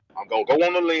months. I'm going to go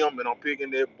on a limb, and I'm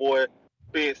picking that boy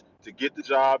Spence to get the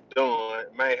job done.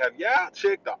 Man, have y'all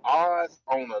checked the odds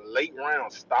on a late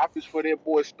round stoppage for that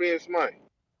boy Spence, man?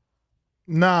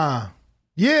 Nah.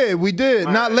 Yeah, we did.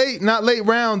 Man. Not late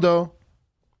round, though.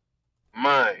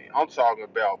 Man, I'm talking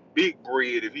about big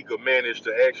bread if he could manage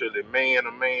to actually man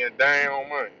a man down,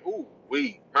 man. Ooh,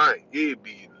 man, it'd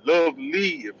be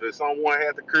lovely if someone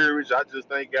had the courage. I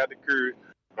just ain't got the courage.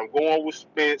 I'm going with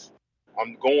Spence.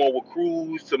 I'm going with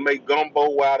Cruz to make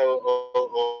gumbo out of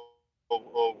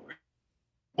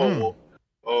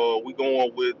we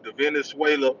going with the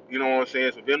Venezuela, you know what I'm saying?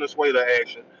 It's Venezuela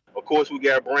action. Of course, we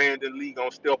got Brandon Lee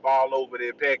gonna step all over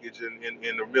their package in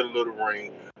the middle of the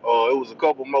ring. It was a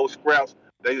couple more scraps.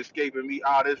 They escaping me.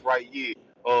 That's right, yeah.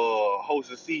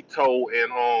 Josecito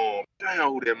and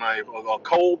damn, who that man?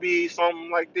 Colby, something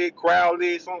like that.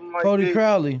 Crowley, something like Cody that.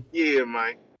 Crowley. Yeah,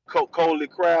 man. Coley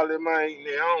Crowley, man.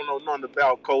 I don't know nothing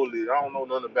about Coley. I don't know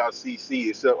nothing about CC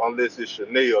except unless it's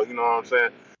Chanel. You know what I'm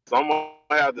saying? So I'm gonna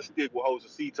have to stick with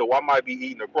Josecito. I might be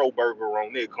eating a crow burger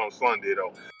on it come Sunday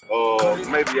though.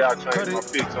 Maybe I'll change my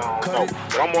picks. I don't know.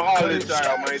 But I'm gonna holler at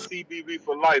y'all, man. TBV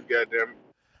for life, goddamn it.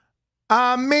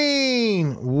 I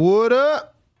mean, what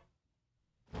up?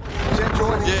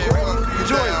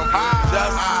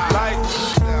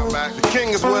 The king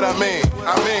is what I mean.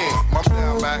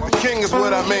 The king is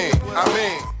what I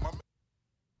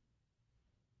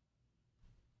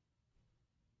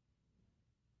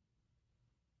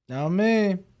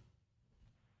mean.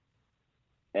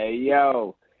 Hey,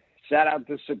 yo. Shout out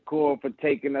to Shakur for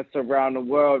taking us around the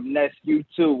world. Ness, you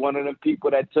too. One of the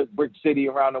people that took Brick City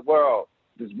around the world.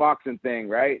 This boxing thing,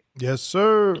 right? Yes,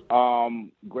 sir.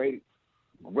 Great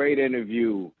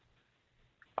interview.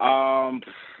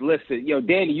 Listen, yo,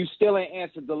 Danny, you still ain't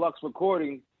answered Deluxe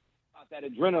recording about that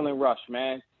adrenaline rush,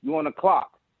 man. You on the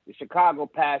clock. The Chicago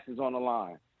pass is on the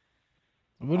line.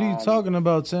 What are you talking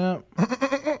about, Sam?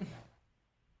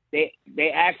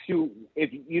 They asked you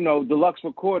if you know Deluxe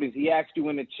recordings. He asked you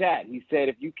in the chat. He said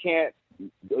if you can't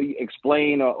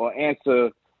explain or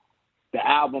answer the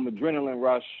album Adrenaline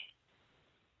Rush,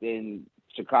 then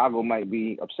Chicago might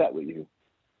be upset with you.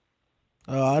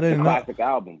 Oh, I didn't know. Classic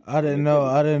album. I didn't know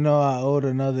I owed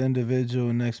another individual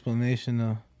an explanation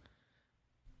though.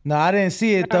 No, I didn't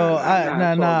see it though.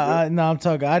 I'm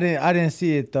talking. I didn't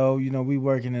see it though. You know, we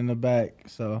working in the back,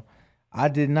 so I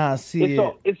did not see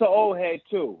it. It's an old head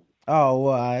too. Oh,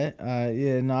 well,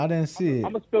 yeah, no, I didn't see it.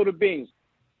 I'm gonna spill the beans.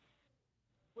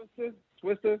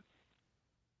 Twister.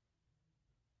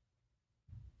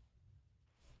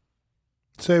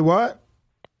 Say what?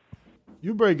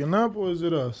 You breaking up or is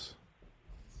it us?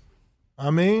 I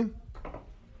mean.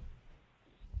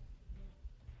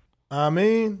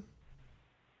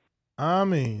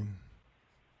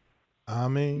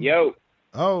 Yo.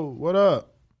 Oh, what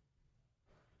up?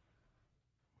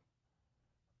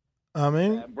 I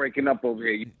mean, I'm breaking up over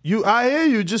here. I hear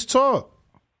you. Just talk.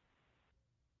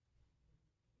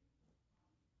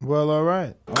 Well, all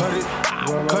right. Cut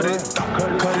it.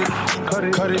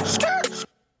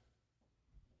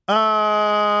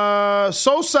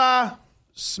 Sosa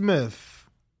Smith.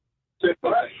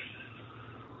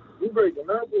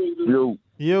 Yo.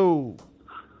 Yo.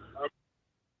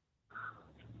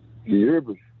 You hear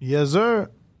me? Yes, sir.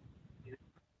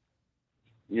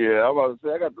 Yeah, I'm about to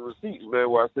say I got the receipts, man,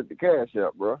 where I sent the cash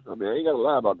out, bro. I mean, I ain't got to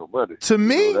lie about no money. To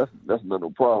me? You know, that's not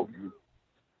no problem.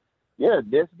 Yeah,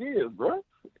 that's it is, bro.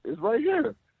 It's right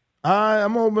here.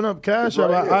 I'm opening up Cash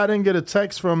App. Right here. I didn't get a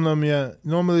text from them yet.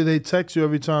 Normally they text you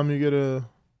every time you get a.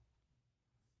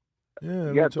 Yeah,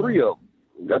 You got three of them.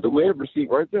 You got the web receipt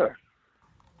right there.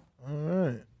 All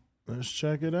right, let's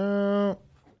check it out.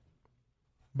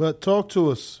 But talk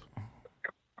to us.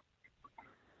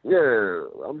 Yeah,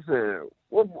 I'm saying,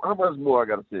 how much more I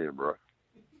got to send, bro?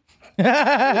 You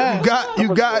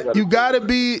gotta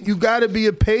be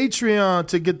a Patreon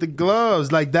to get the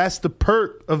gloves. Like, that's the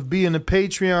perk of being a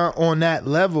Patreon on that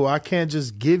level. I can't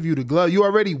just give you the glove. You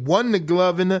already won the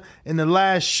glove in the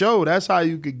last show. That's how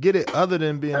you could get it other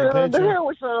than being a The Patreon. hell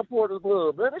with Sean Porter's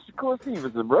glove, man. That's Shakur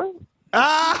Stevenson, bro.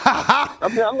 I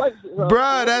mean, I like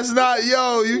bruh, that's not,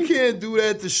 you can't do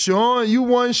that to Sean. You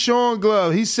won Sean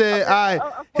glove. He said, all right,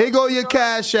 here go your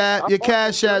Cash App. Your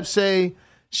Cash App say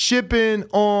shipping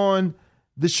on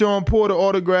the Sean Porter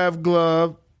autograph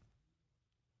glove.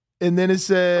 And then it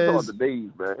says, the days,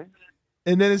 man.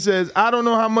 And then it says, I don't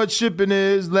know how much shipping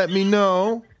is. Let me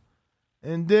know.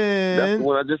 And then That's the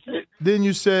one I just said. Then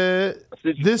you said,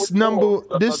 this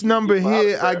number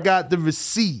here, I got the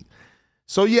receipt.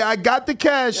 So, yeah, I got the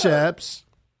Cash Apps.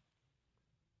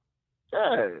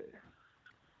 Yeah.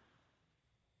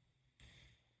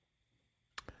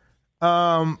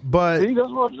 But See, that's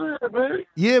what I'm saying, man.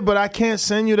 yeah, but I can't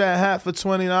send you that hat for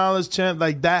 $20, champ.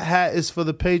 Like, that hat is for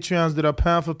the Patreons that are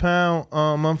pound for pound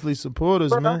monthly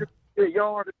supporters, man.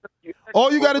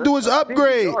 All you got to do is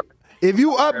upgrade. If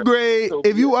you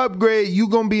upgrade, you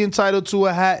gonna be entitled to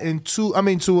a hat in to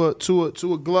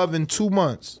a glove in 2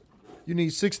 months. You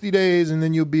need 60 days, and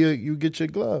then you get your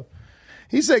glove.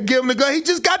 He said, "Give him the glove." He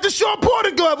just got the Sean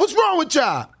Porter glove. What's wrong with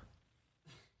y'all?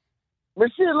 But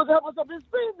shit, look how much I've been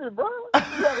spending, bro.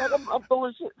 Like I'm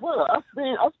throwing shit. Bro, I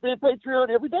spend Patreon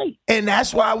every day. And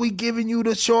that's why we giving you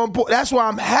the Sean Porter. That's why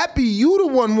I'm happy you the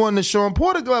one won the Sean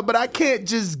Porter glove, but I can't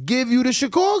just give you the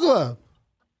Shakur glove.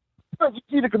 You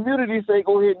see the community say,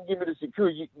 go ahead and give me the Shakur.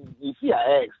 You see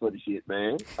I asked for the shit,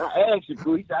 man. I asked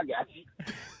Shakur. He said, I got you.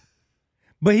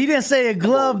 But he didn't say a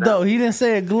glove, though. He didn't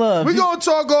say a glove. We're going to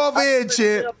talk off air,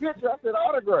 champ. I said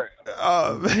autograph.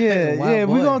 Yeah,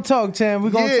 we're going to talk, champ.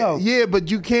 We're going to talk. Yeah, but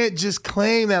you can't just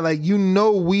claim that. Like,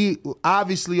 we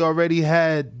obviously already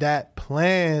had that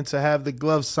plan to have the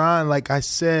glove signed. Like I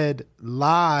said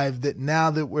live, that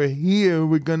now that we're here,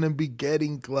 we're going to be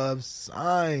getting gloves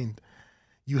signed.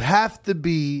 You have to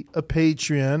be a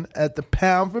Patreon at the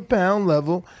pound for pound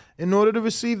level in order to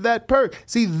receive that perk.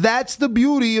 See, that's the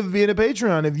beauty of being a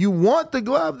Patreon. If you want the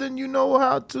glove, then you know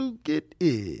how to get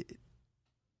it.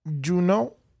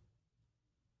 Juno?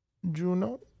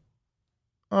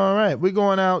 All right, we're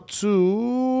going out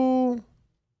to...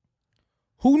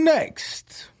 Who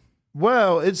next?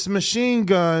 Well, it's Machine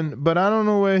Gun, but I don't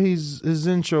know where his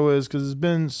intro is because it's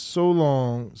been so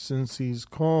long since he's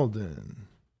called in.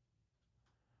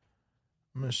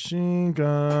 Machine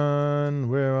Gun,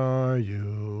 where are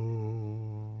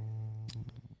you?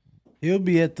 He'll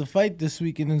be at the fight this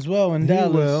weekend as well in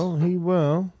Dallas. He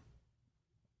will.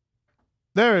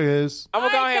 There it is. I'm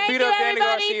gonna go ahead and beat up Danny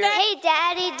Garcia. Hey,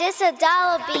 Daddy, this a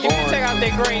dollar bill. You can take out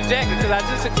that green jacket because I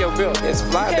just took your bill. It's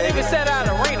fly, you can't even set out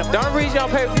an arena. The only reason you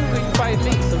don't pay per view because you fight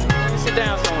me. So sit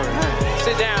down somewhere.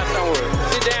 Sit down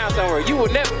somewhere. Sit down somewhere.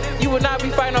 You will not be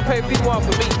fighting on pay per view off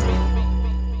of me.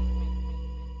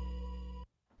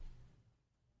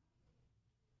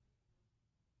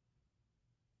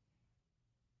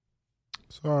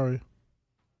 Sorry.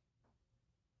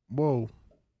 Whoa.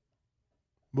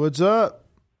 What's up?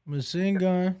 Machine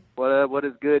Gun. What up? What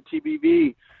is good,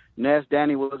 TBV? Ness,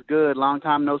 Danny, what's good? Long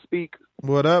time no speak.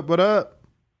 What up?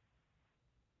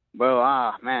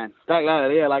 Bro, man.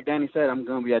 Like Danny said, I'm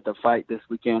going to be at the fight this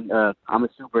weekend. I'm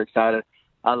super excited.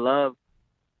 I love,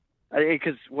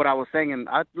 because what I was saying, and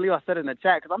I believe I said it in the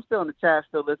chat, because I'm still in the chat,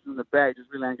 still listening to the back, just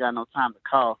really ain't got no time to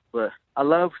call. But I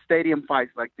love stadium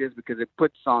fights like this because it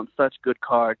puts on such good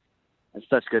cards and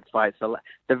such good fights. So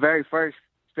the very first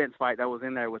Spence fight that was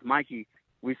in there with Mikey,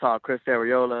 we saw Chris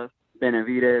Arreola,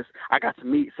 Benavidez. I got to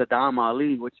meet Saddam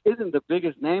Ali, which isn't the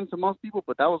biggest name to most people,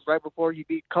 but that was right before he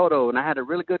beat Cotto, and I had a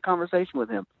really good conversation with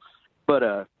him.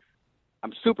 But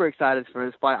I'm super excited for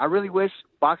this fight. I really wish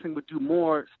boxing would do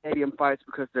more stadium fights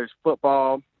because there's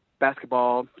football,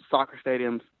 basketball, soccer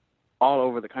stadiums all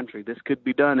over the country. This could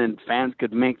be done, and fans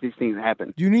could make these things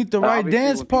happen. You need the right Obviously,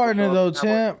 dance when people partner, show though, up,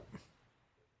 champ.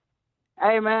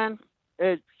 Hey, man,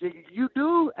 you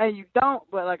do and you don't,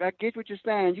 but, like, I get what you're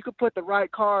saying. You could put the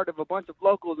right card of a bunch of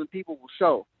locals and people will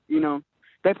show, you know.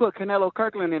 They put Canelo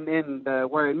Kirkland in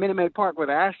Minute Maid Park where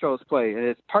the Astros play, and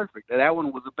it's perfect. That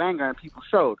one was a banger, and people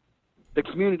showed. The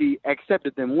community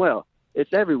accepted them well.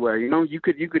 It's everywhere, you know. You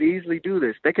could easily do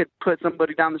this. They could put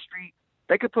somebody down the street.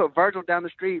 They could put Virgil down the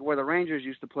street where the Rangers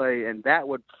used to play, and that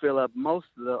would fill up most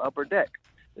of the upper deck.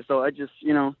 So I just,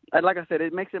 you know, like I said,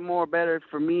 it makes it more better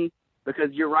for me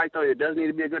because you're right, though. It does need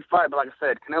to be a good fight. But like I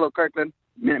said, Canelo Kirkland,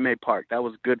 Minute Maid Park. That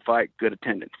was a good fight, good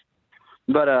attendance.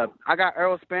 But I got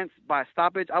Errol Spence by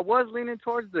stoppage. I was leaning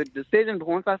towards the decision, but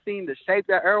once I seen the shape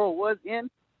that Errol was in,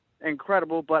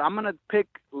 incredible. But I'm going to pick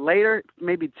later,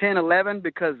 maybe 10, 11,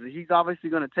 because he's obviously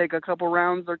going to take a couple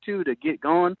rounds or two to get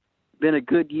going. Been a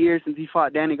good year since he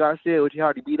fought Danny Garcia, which he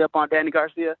already beat up on Danny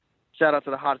Garcia. Shout out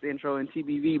to the hottest intro in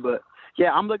TBV. But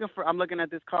yeah, I'm looking at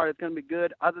this card. It's going to be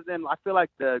good. Other than I feel like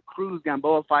the Cruz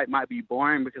Gamboa fight might be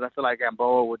boring because I feel like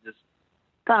Gamboa would just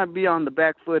kind of be on the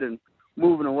back foot and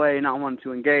moving away, not wanting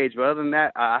to engage. But other than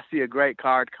that, I see a great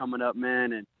card coming up,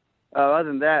 man. And other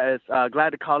than that, it's glad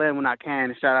to call in when I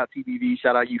can. Shout out TBV.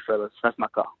 Shout out you fellas. That's my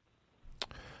call.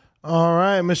 All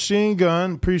right, Machine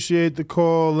Gun. Appreciate the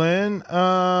call in.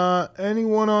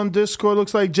 Anyone on Discord?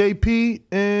 Looks like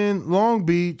JP in Long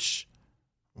Beach.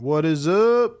 What is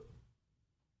up?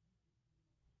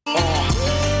 Long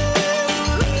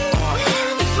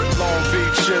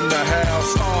Beach in the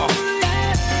house.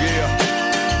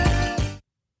 Yeah.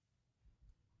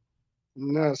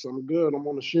 Nice. I'm good. I'm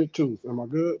on the shit tooth. Am I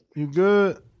good? You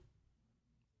good?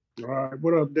 All right.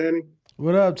 What up, Danny?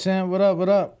 What up, champ? What up? What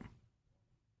up?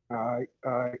 All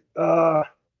right.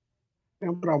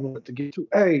 And what I wanted to get to.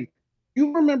 Hey,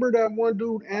 you remember that one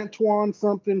dude, Antoine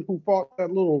something, who fought that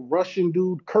little Russian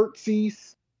dude,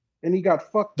 Curtsies, and he got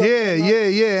fucked up?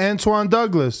 Yeah. Antoine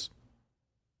Douglas.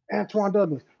 Antoine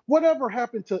Douglas. Whatever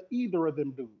happened to either of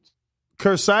them dudes?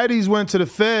 Curtsides went to the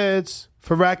feds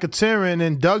for racketeering,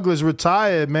 and Douglas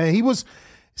retired, man. He was,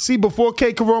 before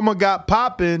K. Karoma got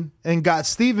popping and got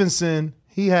Stevenson,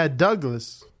 he had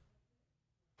Douglas.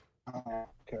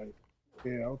 Okay.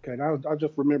 Yeah, okay. I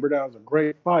just remember that was a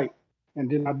great fight. And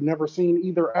then I've never seen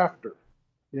either after.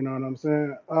 You know what I'm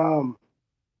saying?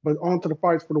 But on to the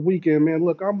fights for the weekend, man.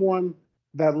 Look, I'm one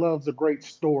that loves a great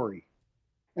story.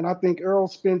 And I think Errol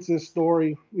Spence's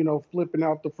story, you know, flipping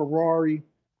out the Ferrari,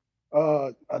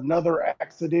 another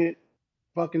accident,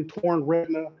 fucking torn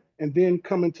retina, and then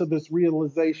coming to this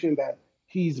realization that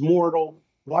he's mortal,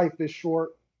 life is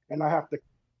short, and I have to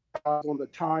on the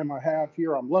time I have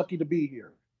here. I'm lucky to be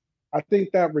here. I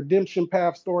think that redemption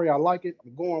path story, I like it.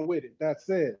 I'm going with it. That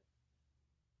said,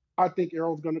 I think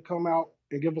Errol's going to come out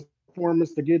and give us a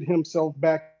performance to get himself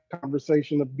back in the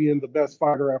conversation of being the best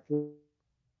fighter after.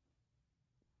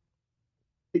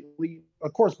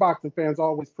 Of course, boxing fans are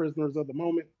always prisoners of the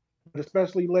moment, but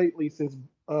especially lately since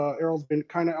Errol's been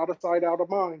kind of out of sight, out of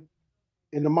mind.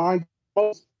 In the mind,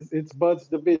 most it's Bud's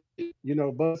division. You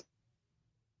know, Bud.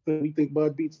 We think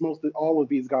Bud beats most of all of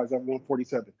these guys at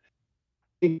 147. I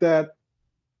think that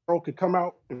Errol could come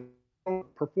out and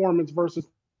performance versus.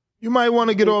 You might want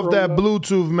to get off that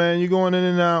Bluetooth, man. You're going in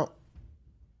and out.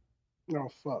 Oh,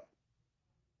 fuck.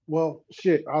 Well,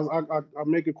 shit. I'll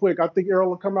make it quick. I think Errol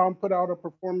will come out and put out a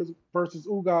performance versus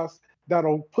Ugas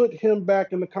that'll put him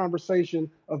back in the conversation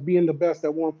of being the best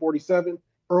at 147.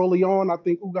 Early on, I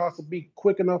think Ugas will be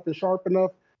quick enough and sharp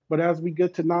enough. But as we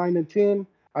get to 9 and 10,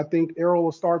 I think Errol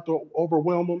will start to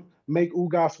overwhelm him, make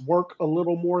Ugas work a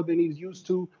little more than he's used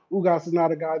to. Ugas is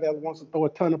not a guy that wants to throw a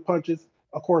ton of punches.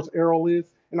 Of course, Errol is.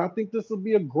 And I think this will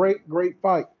be a great, great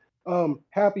fight.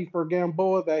 Happy for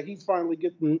Gamboa that he's finally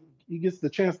gets the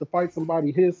chance to fight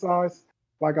somebody his size.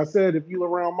 Like I said, if you're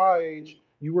around my age,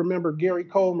 you remember Gary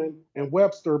Coleman and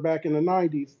Webster back in the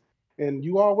 90s. And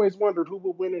you always wondered who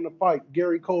would win in a fight,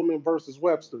 Gary Coleman versus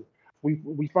Webster.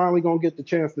 We finally going to get the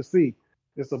chance to see.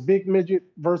 It's a big midget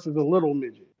versus a little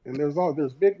midget. And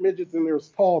there's big midgets and there's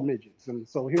tall midgets. And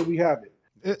so here we have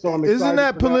it. So I'm Isn't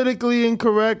that politically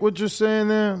incorrect what you're saying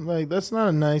there? Like, that's not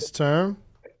a nice term.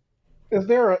 Is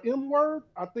there an M word?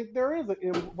 I think there is an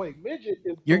M. Wait, midget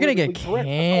is. You're going to get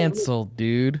canceled,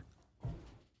 dude.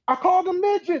 I call them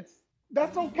midgets.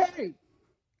 That's okay.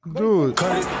 Dude,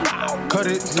 cut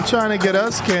it. You're trying to get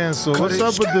us canceled. What's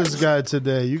up with this guy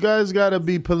today? You guys got to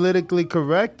be politically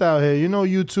correct out here. You know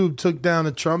YouTube took down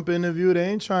the Trump interview. They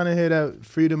ain't trying to hear that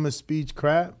freedom of speech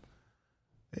crap.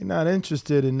 They not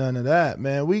interested in none of that,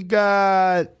 man. We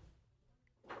got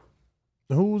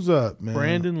who's up, man?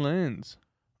 Brandon Lenz.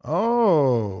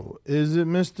 Oh, is it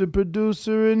Mr.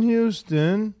 Producer in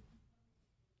Houston?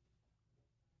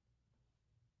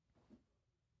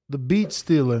 The Beat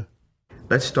Stealer.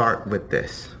 Let's start with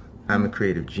this. I'm a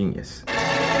creative genius.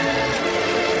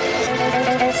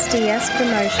 SDS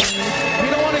Promotions.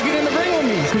 You don't want to get in the ring with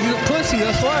me because you're a pussy,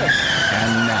 that's why.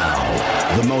 And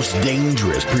now, the most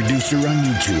dangerous producer on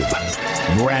YouTube,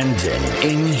 Brandon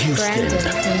in Houston.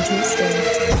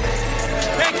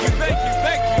 Thank you.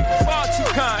 Far too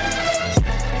kind.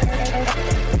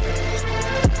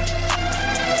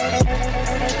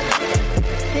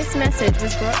 This message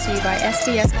was brought to you by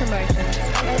SDS Promotions.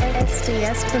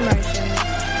 SDS Promotions.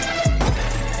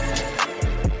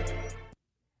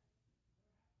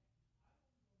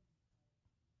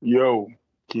 Yo,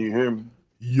 can you hear me?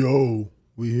 Yo,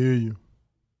 we hear you.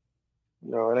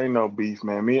 Yo, it ain't no beef,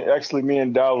 man. Me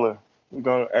and Dollar, we're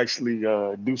gonna actually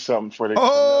do something for the.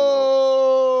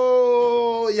 Oh,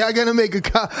 y'all gonna make a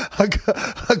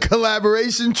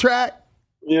collaboration track?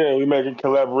 Yeah, we making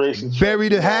collaboration. Bury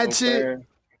the hatchet.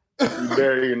 We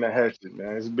burying the hatchet,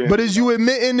 man. It's been. But is you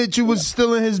admitting that you was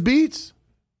stealing his beats?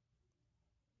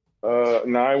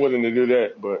 No, I ain't willing to do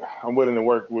that, but I'm willing to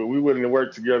work. We willing to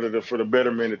work together for the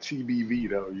betterment of TBV,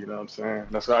 though. You know what I'm saying?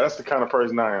 That's the kind of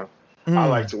person I am. I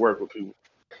like to work with people.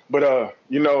 But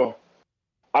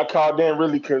I called in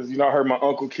really because I heard my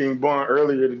uncle King Bond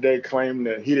earlier today claim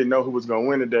that he didn't know who was gonna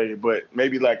win today, but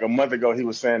maybe like a month ago he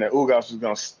was saying that Ugas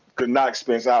was could knock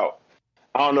Spence out.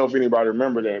 I don't know if anybody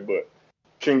remember that, but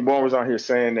King Bond was on here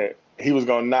saying that he was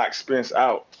gonna knock Spence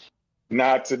out.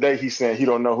 Now today he's saying he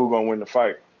don't know who's gonna win the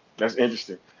fight. That's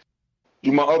interesting.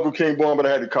 You my Uncle King Born, but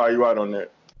I had to call you out on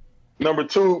that. Number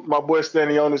two, my boy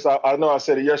Stanionis. I know I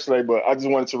said it yesterday, but I just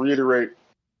wanted to reiterate.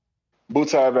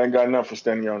 Butaev ain't got enough for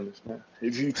Stanionis, man.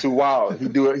 He's too wild. He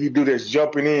do this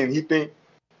jumping in. He think,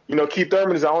 Keith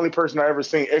Thurman is the only person I ever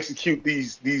seen execute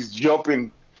these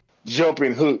jumping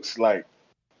hooks, like,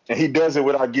 and he does it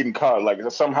without getting caught. Like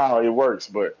somehow it works,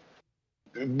 but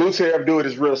Butaev do it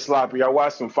is real sloppy. I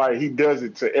watched him fight. He does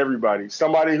it to everybody.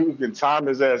 Somebody who can time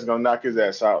his ass is gonna knock his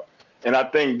ass out. And I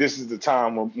think this is the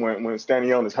time when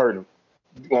Stanionis hurt him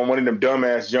on one of them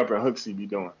dumbass jumping hooks he be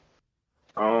doing.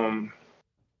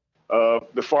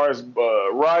 As far as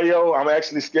Rayo, I'm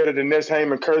actually scared of the Ness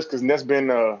Heyman curse because Ness been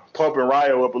pumping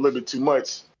Rayo up a little bit too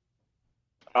much.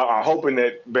 I'm hoping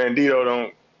that Bandito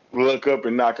don't look up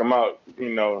and knock him out,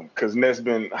 because Ness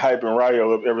been hyping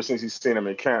Rayo up ever since he's seen him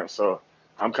in camp. So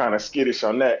I'm kind of skittish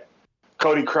on that.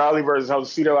 Cody Crowley versus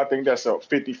Josecito, I think that's a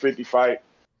 50-50 fight.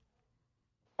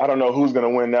 I don't know who's going to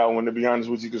win that one, to be honest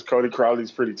with you, because Cody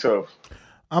Crowley's pretty tough.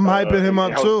 I'm hyping him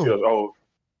up, too. Old.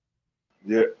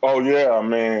 Yeah. Oh, yeah,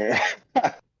 man.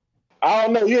 I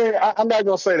don't know. Yeah, I'm not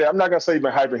going to say that. I'm not going to say you've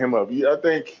been hyping him up.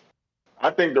 I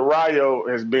think the Rayo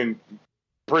has been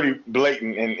pretty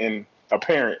blatant and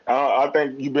apparent. I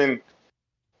think you've been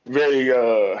very,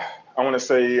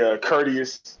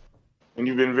 courteous, and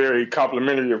you've been very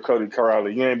complimentary of Cody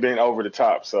Crowley. You ain't been over the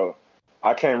top, so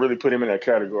I can't really put him in that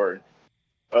category.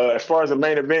 As far as the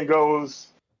main event goes,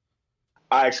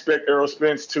 I expect Errol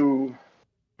Spence to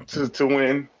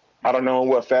win. I don't know in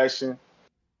what fashion,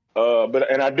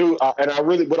 what I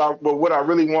really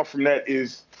want from that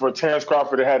is for Terrence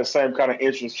Crawford to have the same kind of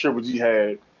interest Triple G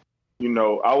had. I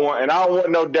don't want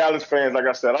no Dallas fans. Like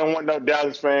I said, I don't want no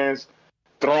Dallas fans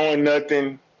throwing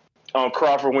nothing on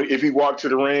Crawford if he walked to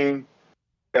the ring.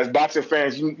 As boxing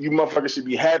fans, you motherfuckers should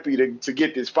be happy to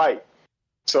get this fight.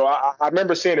 So I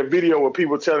remember seeing a video where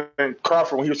people telling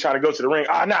Crawford when he was trying to go to the ring,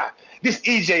 this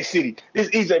EJ City, this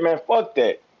EJ, man, fuck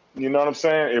that. You know what I'm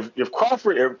saying? If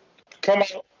Crawford come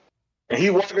out and he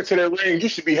walk into that ring, you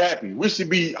should be happy. We should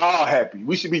be all happy.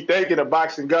 We should be thanking the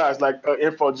boxing guys like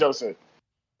Info Joseph.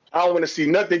 I don't want to see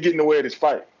nothing get in the way of this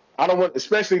fight. I don't want,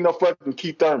 especially no fucking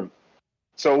Keith Thurman.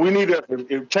 So we need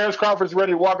if Terrence Crawford's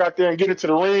ready to walk out there and get into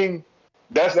the ring,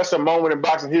 that's a moment in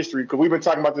boxing history because we've been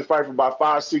talking about this fight for about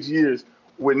 5-6 years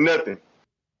with nothing.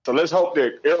 So let's hope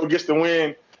that Errol gets the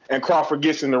win and Crawford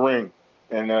gets in the ring.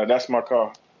 And that's my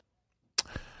call.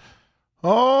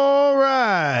 All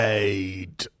right.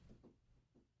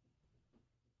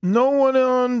 No one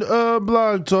on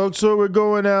Blog Talk, so we're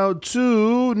going out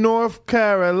to North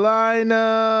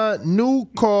Carolina. New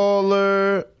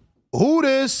caller. Who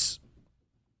this?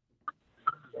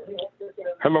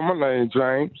 Hello, my name's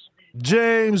James.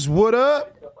 James, what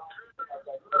up?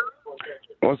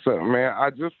 What's up, man? I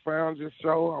just found your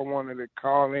show. I wanted to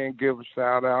call in, give a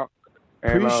shout out,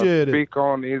 and Appreciate it. speak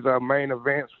on these main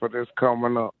events for this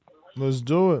coming up. Let's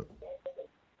do it.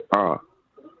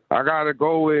 I gotta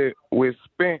go with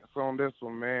Spence on this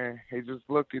one, man. He just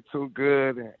looking too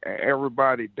good, and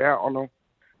everybody doubting him.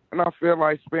 And I feel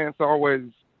like Spence always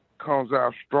comes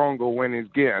out stronger when he's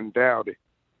getting doubted.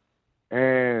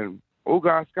 And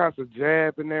Ugas got a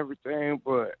jab and everything,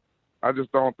 but I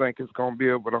just don't think it's gonna be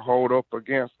able to hold up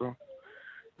against him.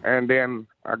 And then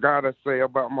I gotta say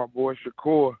about my boy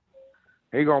Shakur,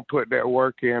 he gonna put that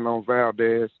work in on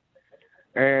Valdez.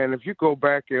 And if you go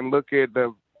back and look at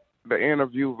the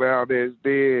interview Valdez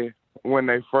did when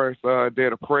they first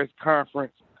did a press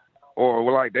conference,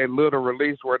 or like that little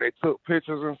release where they took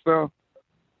pictures and stuff,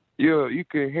 you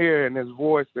can hear in his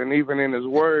voice and even in his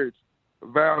words,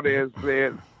 Valdez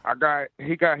said,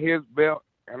 he got his belt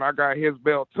and I got his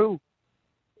belt too.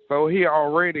 So he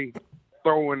already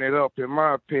throwing it up, in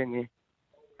my opinion.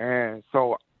 And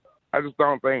so I just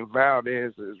don't think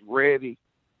Valdez is ready.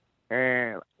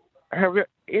 And have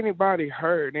anybody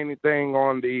heard anything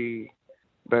on the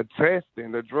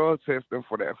testing, the drug testing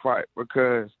for that fight?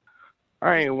 Because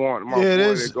I ain't want my boy to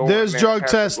go there's in there drug and have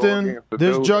to go testing. against the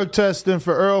There's dude. drug testing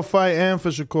for Earl fight and for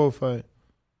Shakur fight.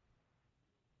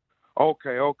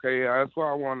 Okay, yeah, that's what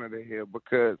I wanted to hear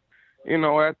because, you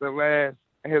know, after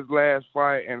his last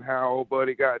fight and how old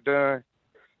buddy got done,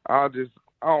 I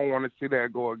don't want to see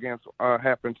that go against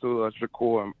happen to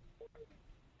Shakur.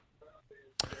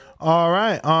 All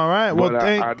right. Well, But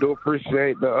I do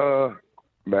appreciate the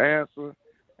answer,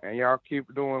 and y'all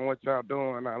keep doing what y'all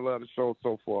doing. I love the show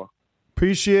so far.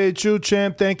 Appreciate you,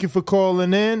 champ. Thank you for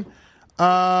calling in.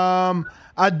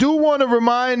 I do want to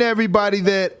remind everybody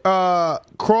that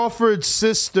Crawford's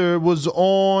sister was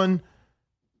on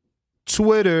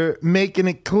Twitter making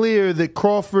it clear that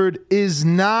Crawford is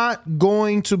not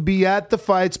going to be at the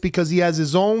fights because he has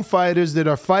his own fighters that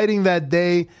are fighting that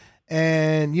day,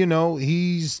 and you know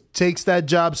he takes that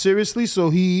job seriously,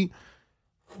 so he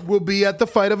will be at the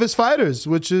fight of his fighters,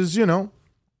 which is, you know,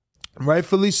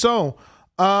 rightfully so.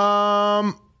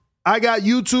 I got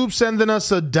YouTube sending us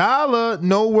 $1,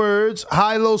 no words.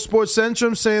 High-Low Sports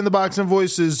Centrum saying the boxing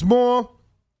voice is more.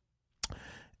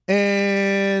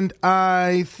 And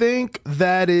I think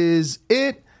that is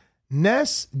it.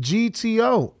 Ness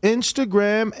GTO,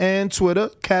 Instagram and Twitter.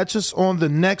 Catch us on the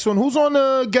next one. Who's on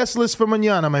the guest list for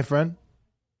mañana, my friend?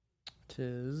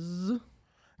 Tis.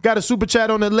 Got a super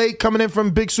chat on the late coming in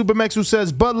from Big Supermex who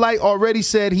says, Bud Light already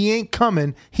said he ain't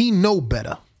coming. He know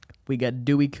better. We got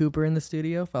Dewey Cooper in the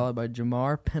studio, followed by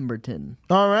Jamar Pemberton.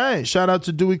 All right. Shout out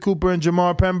to Dewey Cooper and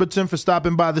Jamar Pemberton for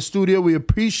stopping by the studio. We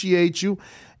appreciate you,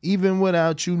 even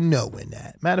without you knowing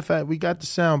that. Matter of fact, we got the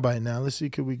soundbite now. Let's see,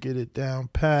 could we get it down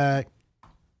packed?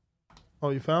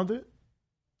 Oh, you found it?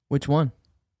 Which one?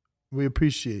 We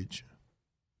appreciate you.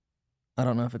 I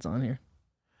don't know if it's on here.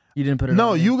 You didn't put it on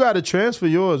No, here. you got to transfer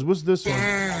yours. What's this one?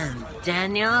 Damn,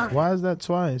 Daniel. Why is that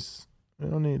twice? We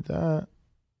don't need that.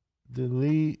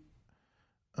 Delete.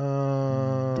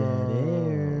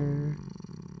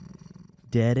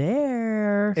 Dead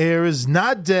air. Air is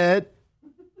not dead.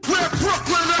 Bring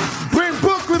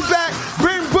Brooklyn back.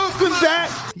 Bring Brooklyn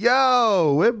back.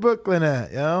 Yo, where Brooklyn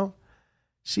at, yo?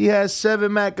 She has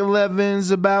 7 Mac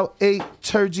 11s, about 8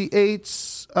 Turgy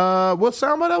 8s. What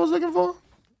soundbite I was looking for?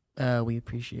 We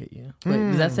appreciate you. Wait,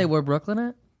 does that say where Brooklyn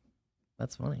at?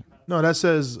 That's funny. No, that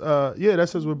says, that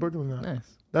says where Brooklyn at.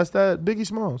 Nice. That's that Biggie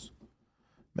Smalls.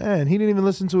 Man, he didn't even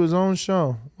listen to his own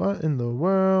show. What in the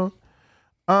world?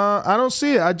 I don't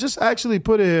see it. I just actually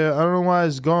put it here. I don't know why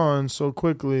it's gone so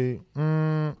quickly.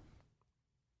 I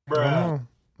don't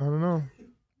know.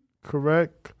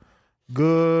 Correct.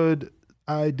 Good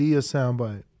idea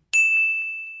soundbite.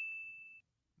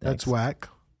 That's whack.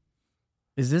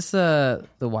 Is this the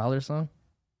Wilder song?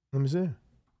 Let me see.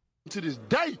 To this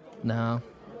day. No.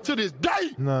 To this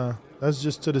day. Nah, that's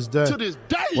just to this day. To this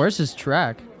day. Where's his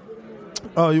track?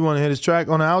 Oh, you want to hit his track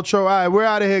on the outro? All right, we're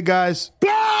out of here, guys.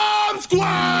 Bomb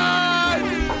Squad!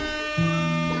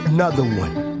 Another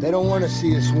one. They don't want to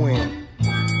see us win.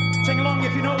 Sing along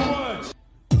if you know the words.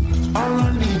 All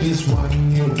I need is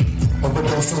one you.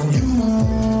 Overdose on you.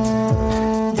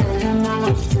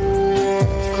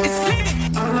 It's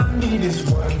lit. All I need is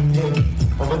one you.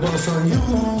 Overdose on you.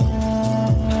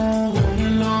 All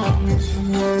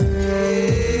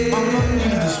I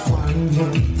need is one you.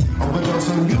 Overdose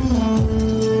on you.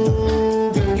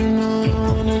 Girl, you know I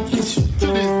wanna kiss you to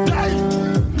this day.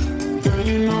 Girl,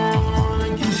 you know I wanna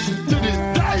kiss you to this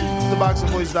day.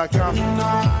 TheBoxingVoice.com. You know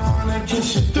I wanna kiss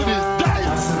you to this